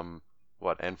from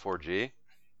N4G.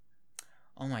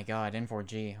 Oh my god,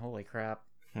 N4G! Holy crap!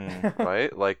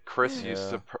 Right? Like Chris used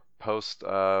to post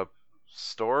a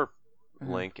store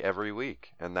link every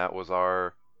week, and that was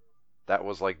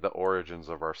like the origins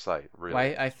of our site. Really,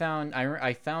 well, I found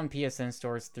PSN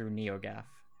stores through NeoGAF.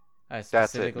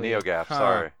 That's it, NeoGAF.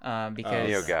 Sorry, because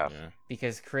NeoGAF.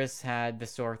 Because Chris had the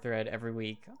store thread every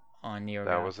week on NeoGAF.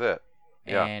 That was it.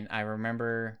 Yeah. And I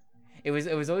remember it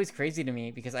was always crazy to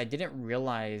me because I didn't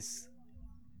realize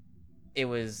it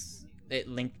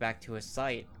linked back to a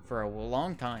site for a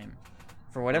long time.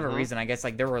 For whatever reason, I guess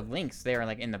like there were links there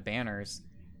like in the banners.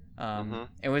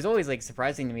 It was always like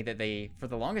surprising to me that for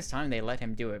the longest time they let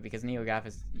him do it, because NeoGAF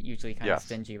is usually kind of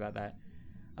stingy about that.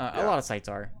 A lot of sites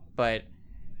are, but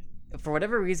for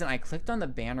whatever reason I clicked on the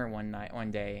banner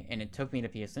one day and it took me to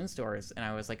PSN stores, and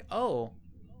I was like, oh,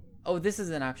 this is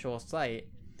an actual site.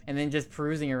 And then just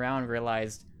perusing around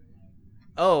realized,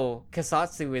 oh,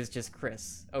 Kasatsu is just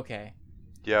Chris. Okay.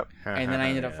 Yep. And then I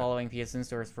ended up following PSN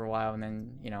stores for a while, and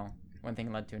then one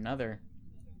thing led to another.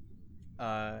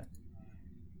 And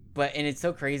it's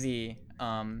so crazy.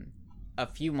 A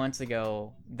few months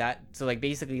ago,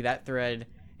 basically that thread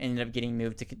ended up getting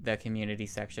moved to the community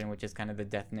section, which is kind of the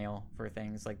death nail for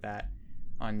things like that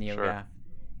on NeoGAF,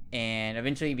 and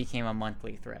eventually became a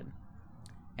monthly thread.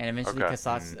 And eventually,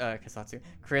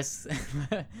 Chris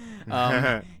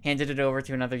handed it over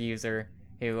to another user,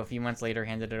 who a few months later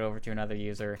handed it over to another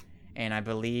user, and I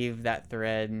believe that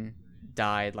thread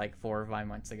died like 4 or 5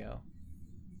 months ago.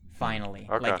 Finally,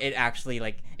 like it actually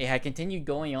it had continued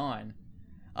going on,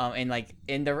 and like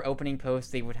in their opening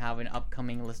post they would have an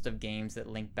upcoming list of games that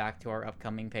linked back to our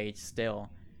upcoming page still.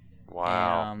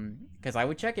 Wow. Because I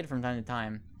would check it from time to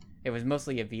time. It was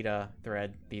mostly a Vita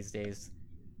thread these days,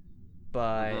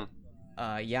 but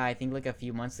I think like a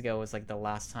few months ago was like the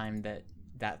last time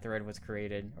that thread was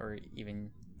created or even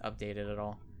updated at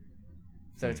all.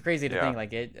 So it's crazy to think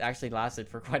like it actually lasted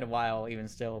for quite a while even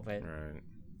still, but. Right.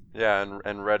 Yeah,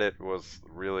 and Reddit was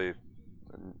really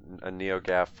a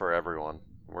NeoGAF for everyone,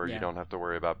 where you don't have to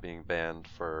worry about being banned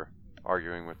for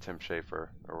arguing with Tim Schafer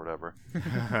or whatever.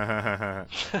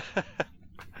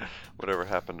 Whatever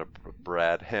happened to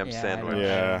Brad Ham Sandwich?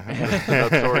 Yeah.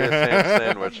 Notorious Ham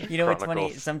Sandwich. You know what's funny?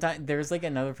 Chronicles. Sometimes there's like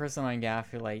another person on Gaff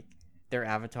who like their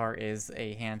avatar is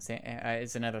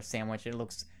is another sandwich. It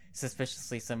looks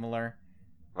suspiciously similar.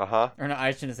 Or no,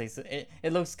 I shouldn't say.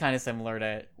 It looks kind of similar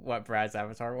to what Brad's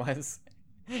avatar was.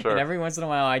 Sure. And every once in a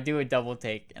while, I do a double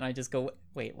take, and I just go,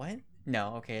 "Wait, what?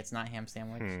 No, okay, it's not Ham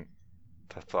Sandwich.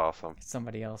 That's awesome. It's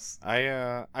somebody else."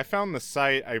 I found the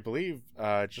site, I believe,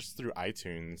 just through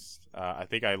iTunes. I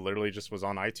think I literally just was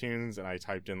on iTunes and I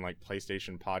typed in like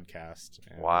PlayStation Podcast.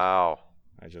 And Wow.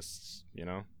 I just,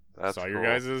 That's saw cool. your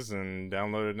guys's and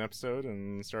downloaded an episode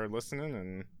and started listening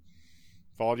and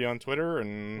followed you on Twitter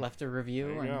and Left a review.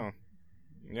 there you go.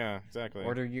 Yeah, exactly.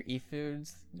 Order your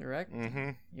eFoods direct.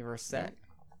 Mm-hmm. You were set.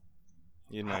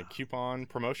 You my coupon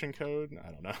promotion code?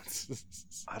 I don't know.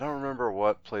 I don't remember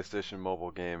what PlayStation Mobile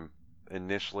game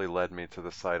initially led me to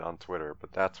the site on Twitter,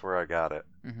 but that's where I got it.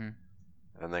 Mm-hmm.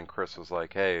 And then Chris was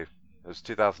like, "Hey, it was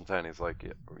 2010. He's like,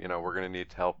 we're gonna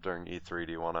need help during E3.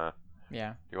 Do you wanna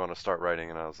start writing?"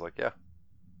 And I was like, "Yeah."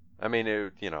 I mean,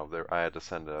 I had to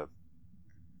send a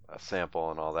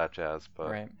sample and all that jazz,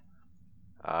 but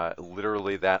Right.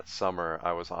 literally that summer,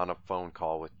 I was on a phone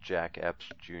call with Jack Epps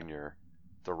Jr.,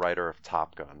 the writer of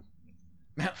Top Gun,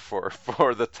 for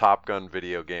the Top Gun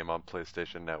video game on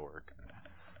PlayStation Network.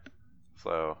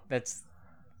 So That's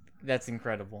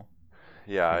incredible.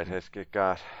 yeah, it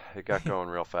got going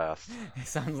real fast. It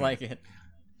sounds like it.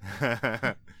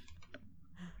 Man,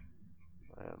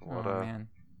 Man,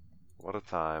 what a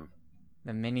time.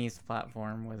 the Minis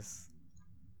platform was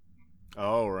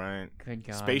Oh right. good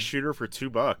God. Space shooter for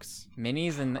 $2.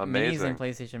 Minis and Amazing.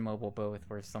 PlayStation Mobile both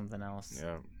were something else.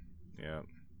 Yeah. Yeah.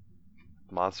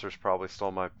 Monsters Probably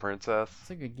Stole My Princess. It's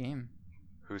a good game.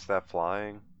 Who's That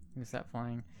Flying? Who's That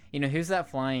Flying? Who's That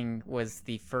Flying was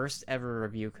the first ever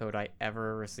review code I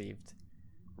ever received.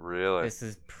 Really? This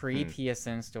is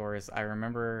pre-PSN stores. I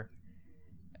remember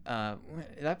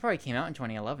that probably came out in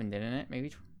 2011, didn't it?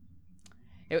 Maybe.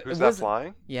 Who's That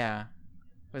Flying? Yeah.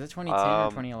 Was it 2010 or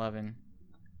 2011?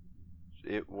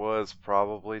 It was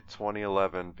probably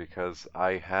 2011 because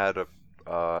I had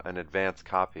an advanced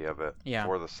copy of it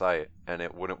for the site, and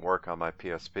it wouldn't work on my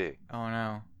PSP. Oh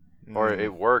no. Or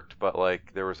it worked, but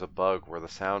like there was a bug where the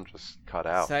sound just cut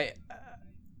out. So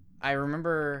I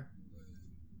remember,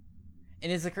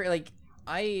 and it's like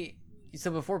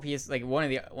so before PS, like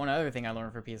one other thing I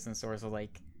learned for PSN stores was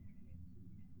like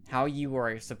how you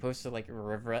are supposed to like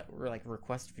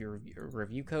request your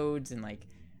review codes and like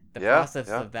the process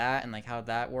of that and like how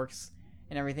that works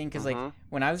and everything. Because like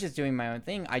when I was just doing my own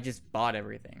thing, I just bought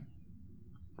everything.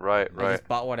 Right. I just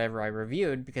bought whatever I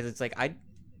reviewed because it's like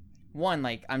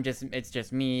it's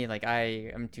just me. Like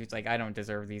I'm too like I don't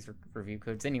deserve these review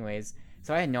codes anyways.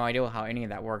 So I had no idea how any of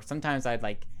that worked. Sometimes I'd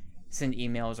like send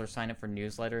emails or sign up for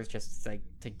newsletters just like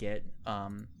to get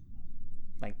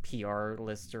like PR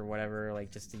lists or whatever,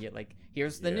 like just to get like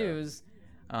here's the news.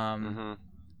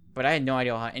 But I had no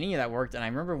idea how any of that worked. And I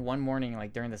remember one morning,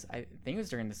 like I think it was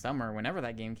during the summer, whenever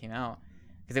that game came out,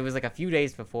 because it was like a few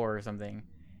days before or something.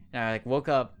 And I like woke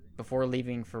up before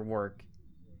leaving for work,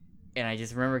 and I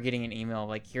just remember getting an email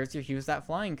like, "Here's that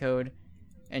flying code,"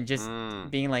 and just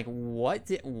being like, "What?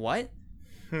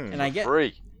 And I get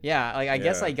free. Yeah, like I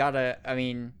guess I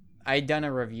I'd done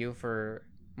a review for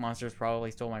Monsters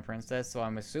Probably Stole My Princess, so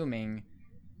I'm assuming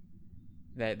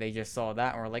that they just saw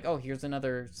that and were like, "Oh, here's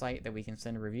another site that we can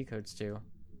send review codes to."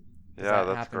 Yeah,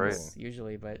 that's great.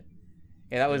 Usually, but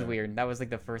yeah, that was weird. That was like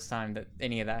the first time that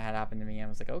any of that had happened to me. I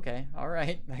was like, "Okay, all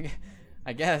right,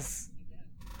 I guess,"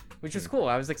 which was cool.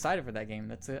 I was excited for that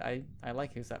game. I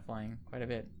like Who's That Flying quite a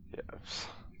bit. Yeah,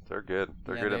 they're good.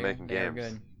 They're good at making games.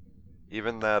 Good.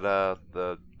 Even that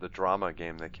the drama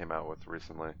game they came out with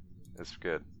recently is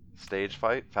good. Stage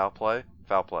Fight, Foul Play.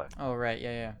 Oh right,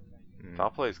 yeah. Foul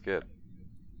Play is good.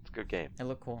 It's a good game. It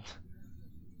looked cool.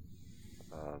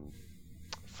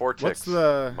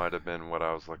 Fortix might have been what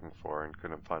I was looking for and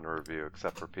couldn't find a review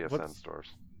except for PSN stores.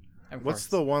 What's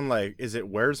the one like? Is it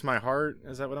Where's My Heart?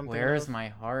 Is that what I'm thinking? Where's My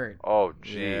Heart? Oh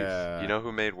jeez. Yeah. You know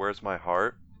who made Where's My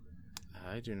Heart?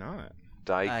 I do not.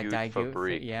 Daigou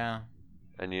Fabrique. Yeah.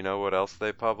 And you know what else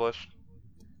they published?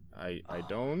 I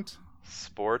don't.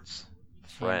 Sports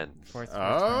Friends. Friends,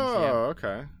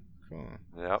 okay. Cool.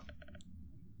 Yep.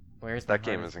 Where's that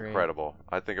game is incredible.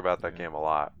 I think about that game a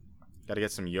lot. Got to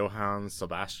get some Johann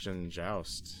Sebastian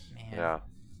Joust. Man.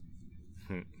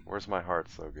 Yeah. Where's My Heart?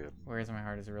 So good. Where's My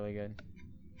Heart is really good.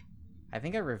 I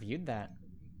think I reviewed that.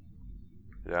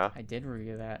 Yeah. I did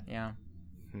review that. Yeah.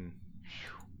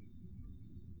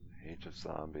 Age of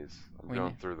Zombies. I'm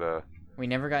going through the. We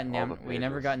never got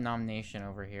Nomination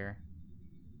over here.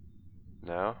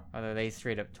 No. Although they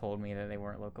straight up told me that they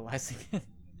weren't localizing it.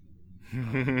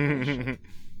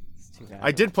 It's too bad.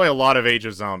 I did play a lot of Age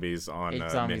of Zombies on Age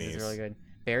of Zombies minis. is really good.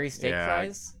 Berry Steak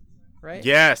Fries, right?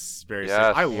 Yes, Berry Steak.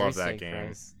 I Berry love that Steak game.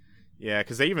 Fries. Yeah,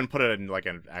 because they even put it in like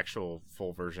an actual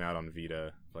full version out on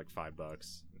Vita, for like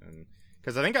 $5. And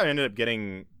because I think I ended up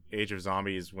getting Age of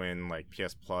Zombies when like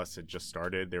PS Plus had just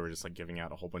started. They were just like giving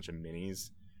out a whole bunch of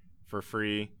minis for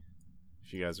free.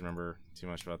 If you guys remember too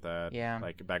much about that, yeah.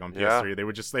 Like back on PS3, they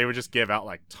would just give out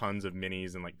like tons of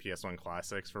minis and like PS1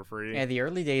 classics for free. Yeah, the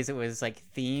early days it was like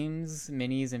themes,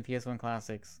 minis, and PS1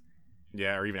 classics.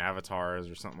 Yeah, or even avatars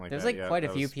or something like There's that. There's like quite a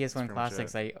few PS1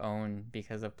 classics I own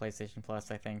because of PlayStation Plus,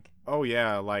 I think. Oh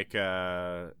yeah, like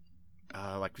all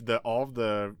of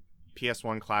the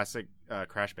PS1 classic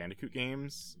Crash Bandicoot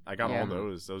games. I got all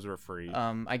those. Those were free.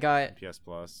 I got PS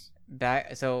Plus.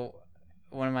 So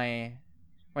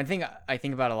one thing I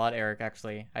think about a lot, Eric,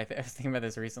 actually, I was thinking about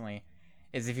this recently,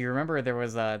 is if you remember there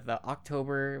was the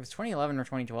October, it was 2011 or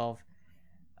 2012,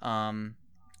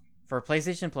 for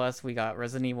PlayStation Plus, we got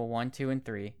Resident Evil 1, 2, and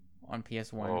 3 on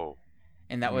PS1. Oh.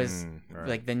 And that was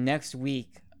like the next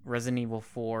week, Resident Evil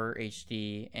 4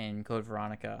 HD and Code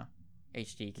Veronica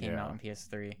HD came out on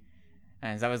PS3.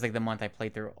 And that was like the month I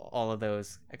played through all of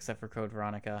those except for Code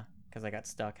Veronica because I got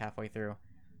stuck halfway through.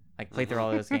 Like played through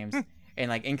all those games. And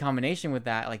like in combination with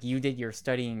that, like you did your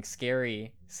Studying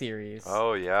Scary series.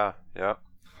 Oh yeah, yeah.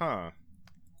 Huh.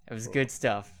 It was good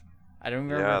stuff. I don't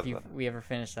remember if we ever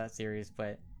finished that series,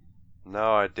 but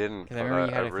no, I didn't. Because I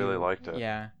really liked it.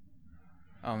 Yeah.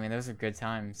 Oh man, those are good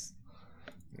times.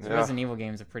 Those Yeah. Resident Evil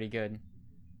games are pretty good.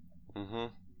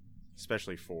 Mhm.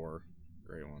 Especially 4,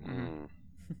 great one.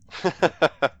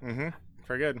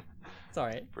 Pretty good. It's all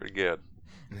right. Pretty good.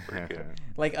 Pretty good.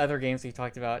 Like other games we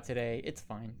talked about today, it's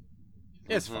fine.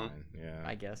 It's fine. Yeah.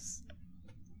 I guess.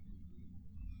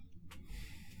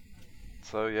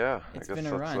 So yeah, It's I guess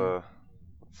been a run.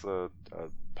 that's a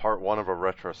part one of a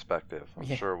retrospective. I'm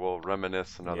sure we'll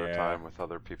reminisce another time with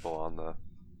other people on the.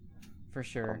 For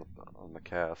sure. On the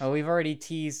cast. Oh, we've already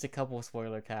teased a couple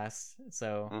spoiler casts,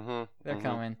 so they're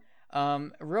coming.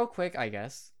 Real quick, I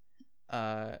guess.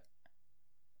 So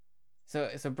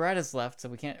Brad has left, so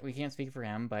we can't speak for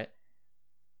him, but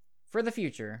for the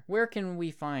future, where can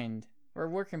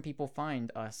people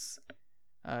find us?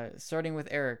 Starting with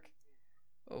Eric,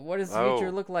 what does the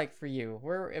future look like for you?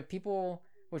 Where if people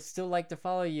would still like to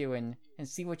follow you and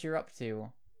see what you're up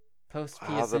to, post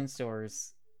PSN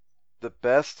stores. The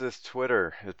best is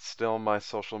Twitter. It's still my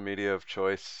social media of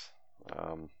choice.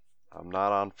 I'm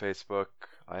not on Facebook.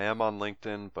 I am on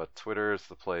LinkedIn, but Twitter is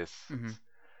the place. It's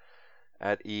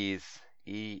at Ease,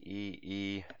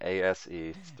 EEEASE.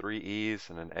 It's 3 E's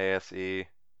and an ASE.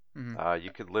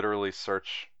 You could literally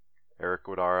search Eric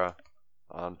Wadara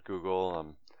on Google.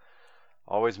 I'm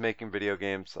always making video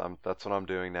games. That's what I'm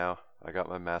doing now. I got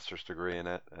my master's degree in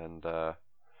it, and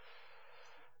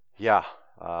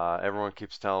everyone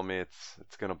keeps telling me it's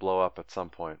gonna blow up at some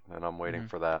point, and I'm waiting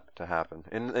for that to happen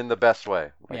in the best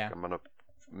way. I'm gonna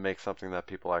make something that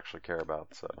people actually care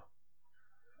about. So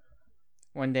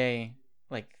one day,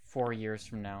 like 4 years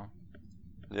from now,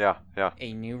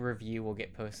 a new review will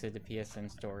get posted to PSN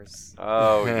stores.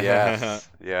 Oh yes,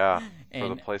 yeah, for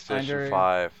the PlayStation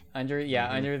 5. Under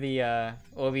the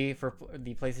will be for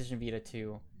the PlayStation Vita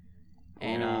 2,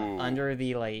 and under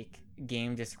the like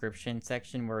game description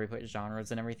section where we put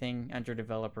genres and everything, under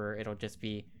developer it'll just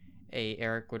be a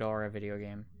Eric Wadara video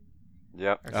game.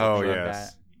 Yep. Oh yes. Like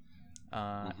that.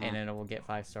 And then it will get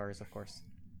 5 stars, of course.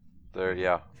 There,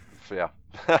 yeah. Yep.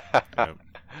 I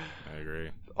agree.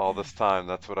 All this time,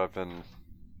 that's what I've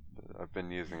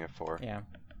been using it for. Yeah.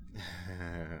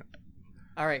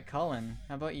 All right, Colin,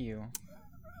 how about you?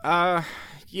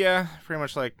 Yeah, pretty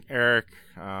much like Eric.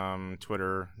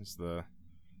 Twitter is the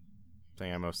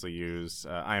thing I mostly use.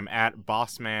 I am at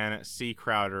Bossman C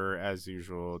Crowder as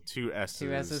usual. 2 S's.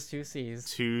 2 S's, 2 C's.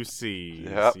 2 C's.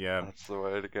 Yep. That's the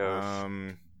way to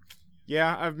go.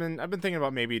 Yeah, I've been thinking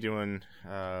about maybe doing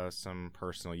some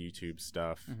personal YouTube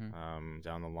stuff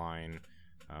down the line,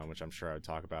 which I'm sure I would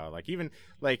talk about.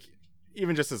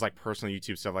 Even just as like personal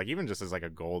YouTube stuff, like even just as like a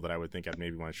goal that I would think I'd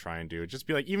maybe want to try and do, just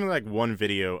be like even like 1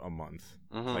 video a month.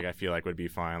 Like I feel like would be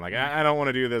fine. Like I don't want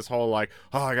to do this whole like,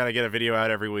 oh, I gotta get a video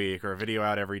out every week or a video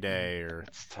out every day or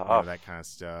it's tough. That kind of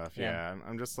stuff. Yeah,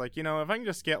 I'm just like, if I can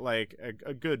just get like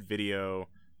a good video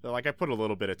that like I put a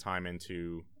little bit of time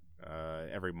into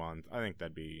every month, I think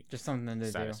that'd be just something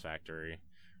to satisfactory.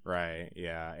 Right?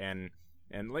 Yeah, and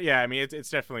And yeah, I mean, it's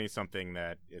definitely something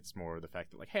that it's more the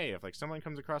fact that like, hey, if like someone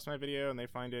comes across my video and they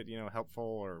find it, helpful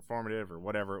or informative or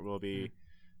whatever it will be,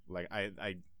 like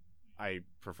I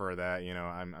prefer that.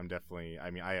 I'm definitely.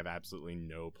 I mean, I have absolutely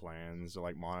no plans to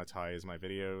like monetize my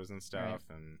videos and stuff,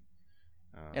 and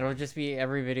it'll just be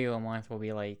every video a month will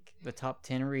be like the top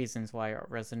 10 reasons why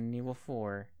Resident Evil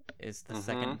 4 is the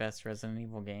second best Resident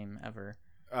Evil game ever.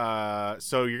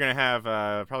 So you're gonna have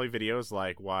probably videos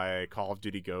like why Call of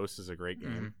Duty Ghosts is a great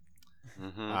game,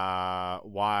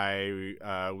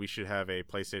 why we should have a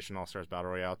PlayStation All Stars Battle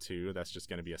Royale 2. That's just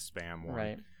gonna be a spam one,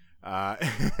 right? I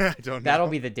don't know. That'll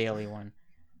be the daily one.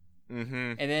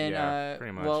 And then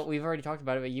pretty much. Well, we've already talked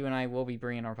about it, but you and I will be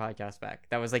bringing our podcast back.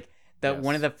 That was like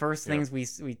one of the first things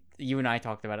you and I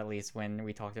talked about, at least when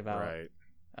we talked about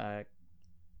kind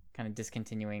of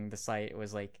discontinuing the site. It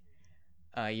was like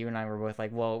you and I were both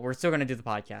like, well, we're still going to do the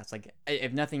podcast. Like,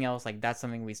 if nothing else, like that's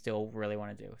something we still really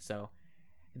want to do. So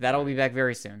that'll be back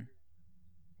very soon.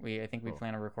 I think we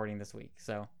plan on recording this week.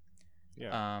 So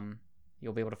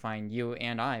you'll be able to find you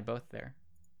and I both there.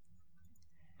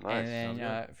 Nice. And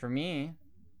then for me,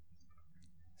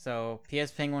 so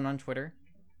PS Penguin on Twitter.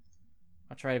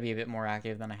 I'll try to be a bit more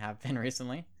active than I have been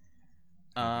recently.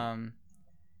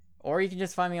 Or you can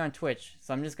just find me on Twitch.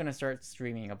 So I'm just going to start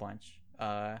streaming a bunch.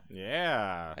 I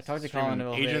talked to Colin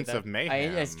about Agents of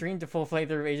Mayhem. I streamed a full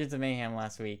playthrough of Agents of Mayhem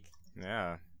last week.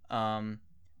 Yeah.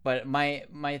 But my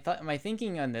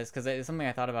thinking on this, because it's something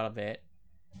I thought about a bit,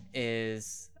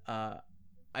 is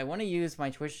I want to use my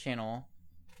Twitch channel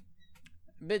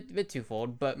a bit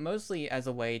twofold, but mostly as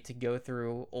a way to go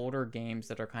through older games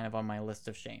that are kind of on my list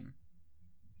of shame.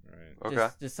 Right. Okay.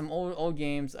 Just some old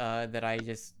games that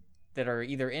are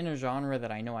either in a genre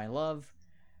that I know I love,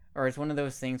 or it's one of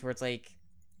those things where it's like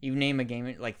you name a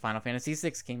game like Final Fantasy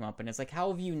VI came up, and it's like, how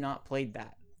have you not played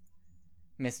that,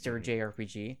 Mr.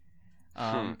 JRPG?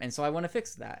 And so I want to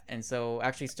fix that. And so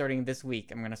actually starting this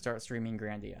week, I'm going to start streaming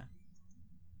Grandia,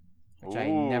 which I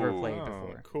never played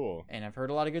before. Cool. And I've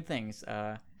heard a lot of good things.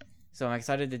 So I'm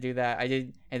excited to do that.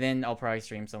 And then I'll probably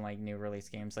stream some like new release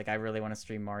games. Like I really want to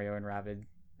stream Mario and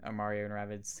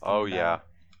Rabbids. Oh yeah.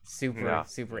 Super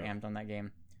amped on that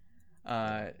game.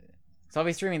 So I'll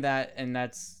be streaming that, and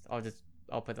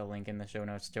I'll put the link in the show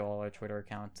notes to all our Twitter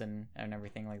accounts and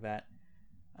everything like that.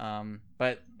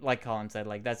 But like Colin said,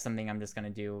 like that's something I'm just gonna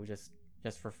do just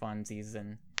for funsies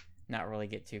and not really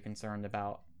get too concerned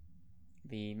about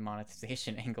the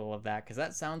monetization angle of that, because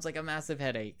that sounds like a massive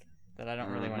headache that I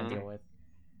don't really want to deal with.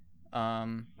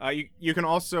 You can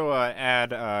also add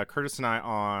Curtis and I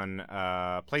on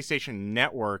PlayStation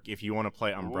Network if you want to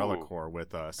play Umbrella Corps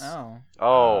with us. Nice.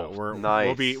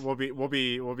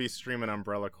 We'll be streaming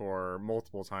Umbrella Corps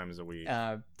multiple times a week.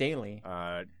 Daily.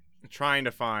 Trying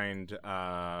to find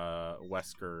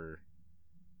Wesker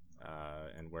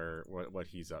and what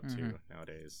he's up to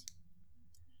nowadays.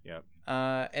 Yep.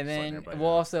 And then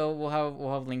we'll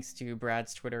have links to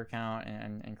Brad's Twitter account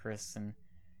and Chris and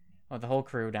the whole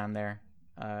crew down there.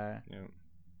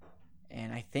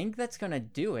 And I think that's gonna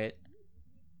do it.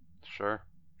 Sure.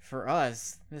 For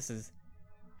us, this is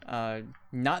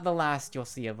not the last you'll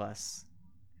see of us.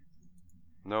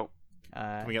 Nope.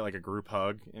 Can we get like a group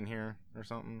hug in here or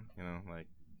something? Like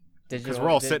because we're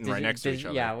all sitting right next to each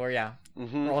other. Yeah,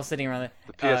 we're all sitting around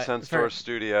the PSN Store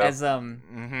studio. As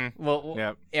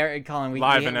well, Eric, Colin, we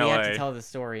have to tell the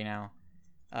story now.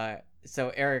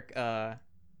 So Eric.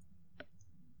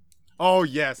 Oh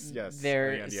yes.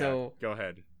 So go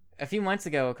ahead. A few months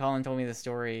ago, Colin told me the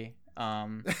story,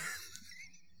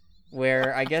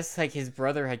 where I guess like his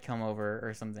brother had come over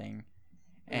or something,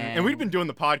 and we'd been doing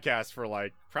the podcast for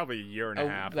like probably a year and a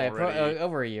half already.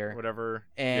 Over a year, whatever.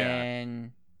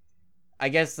 And I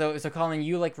guess so. Colin,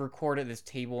 you like record at this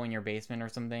table in your basement or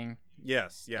something.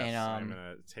 Yes. And, I'm in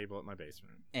a table at my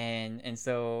basement. And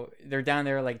so they're down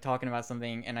there like talking about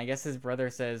something, and I guess his brother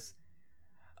says,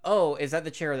 "Oh, is that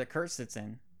the chair that Kurt sits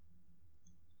in?"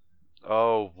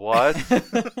 Oh, what?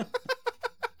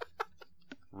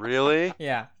 Really?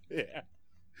 Yeah.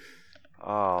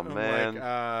 Oh man.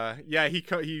 Like,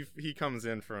 he comes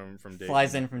in from Dayton.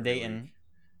 Flies in from Dayton.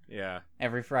 Yeah.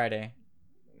 Every Friday.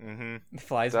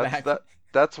 Flies back.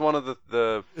 That's one of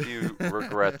the few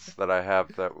regrets that I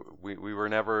have, that we were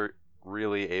never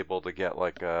really able to get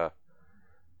like a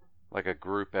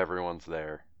group everyone's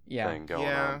there thing going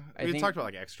on. We talked about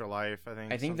like Extra Life, I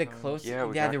think. I think sometimes. The close. There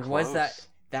was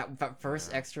that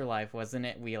first Extra Life, wasn't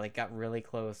it? We like got really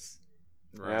close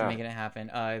to making it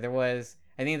happen. There was,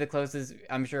 I think the closest,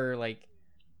 I'm sure, like,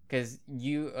 because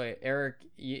you, Eric,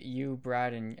 you,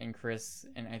 Brad, and Chris,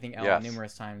 and I think Ellen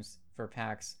numerous times for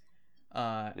PAX.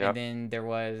 And then there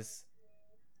was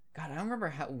God, I don't remember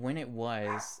when it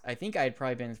was. I think I had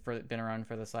probably been around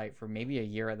for the site for maybe a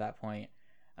year at that point.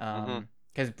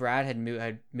 Because Brad had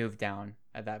moved down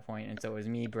at that point, and so it was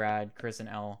me, Brad, Chris, and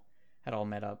Elle had all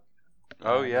met up.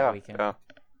 That weekend. Yeah.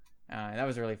 That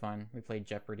was really fun. We played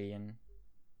Jeopardy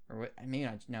or maybe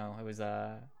not. No, it was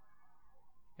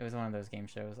one of those game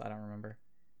shows. I don't remember.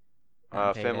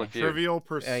 Family Feud. Trivial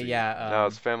Pursuit. No,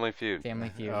 it's Family Feud. Family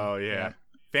Feud. Oh yeah.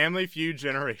 Family Feud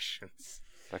Generations.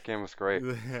 That game was great.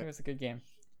 It was a good game.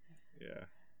 Yeah.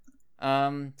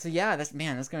 So yeah, that's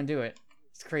gonna do it.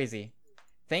 It's crazy.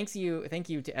 Thank you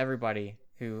to everybody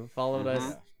who followed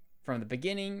us from the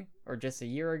beginning, or just a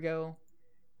year ago,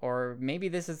 or maybe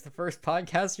this is the first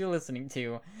podcast you're listening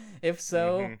to. If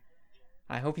so,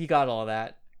 I hope you got all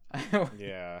that.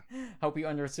 Yeah. Hope you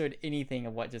understood anything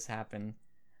of what just happened.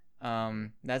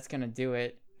 That's gonna do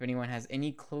it. If anyone has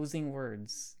any closing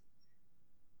words.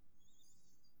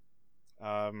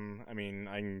 I mean,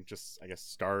 I can just, I guess,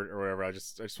 start or whatever. I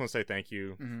just want to say thank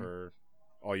you for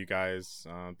all you guys.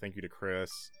 Thank you to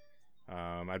Chris.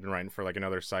 I've been writing for like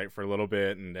another site for a little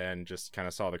bit, and then just kind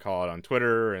of saw the call out on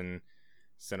Twitter and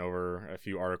sent over a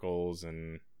few articles,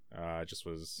 and just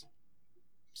was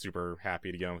super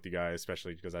happy to get on with you guys,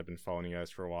 especially because I've been following you guys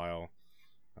for a while.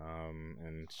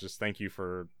 And just thank you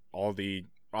for all the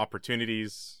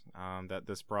opportunities that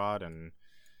this brought, and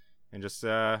just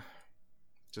a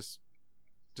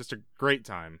great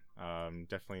time.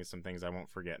 Definitely some things I won't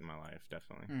forget in my life.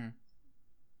 Definitely.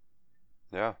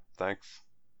 Yeah, thanks.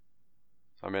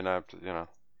 I mean,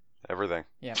 everything.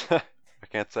 Yeah. I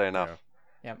can't say enough.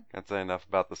 Yep. Can't say enough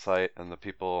about the site and the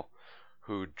people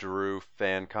who drew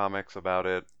fan comics about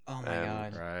it. Oh my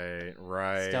god.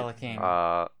 Right. Stella King.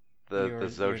 The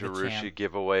Zojirushi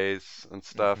giveaways and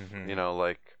stuff.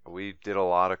 We did a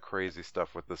lot of crazy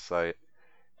stuff with the site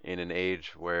in an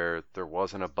age where there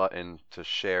wasn't a button to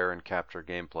share and capture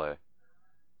gameplay.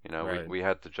 We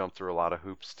had to jump through a lot of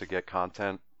hoops to get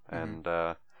content, and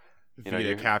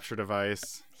via capture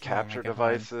device. Capture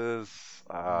devices.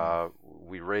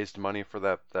 We raised money for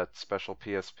that special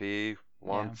PSP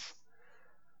once.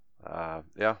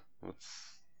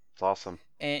 It's awesome.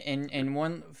 And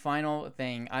one final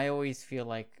thing, I always feel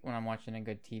like when I'm watching a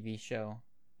good TV show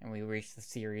and we reach the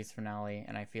series finale,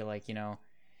 and I feel like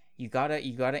you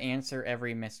gotta answer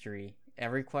every mystery,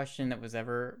 every question that was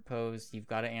ever posed. You've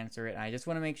got to answer it. And I just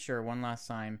want to make sure one last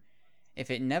time, if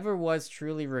it never was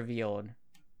truly revealed,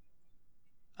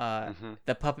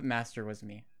 the puppet master was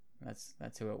me.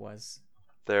 That's who it was.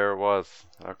 There it was.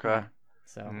 Okay. Yeah,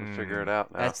 so we'll figure it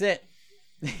out now. That's it.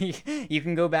 You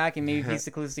can go back and maybe piece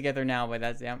the clues together now, but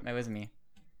it was me.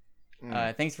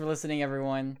 Thanks for listening,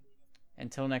 everyone.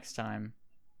 Until next time.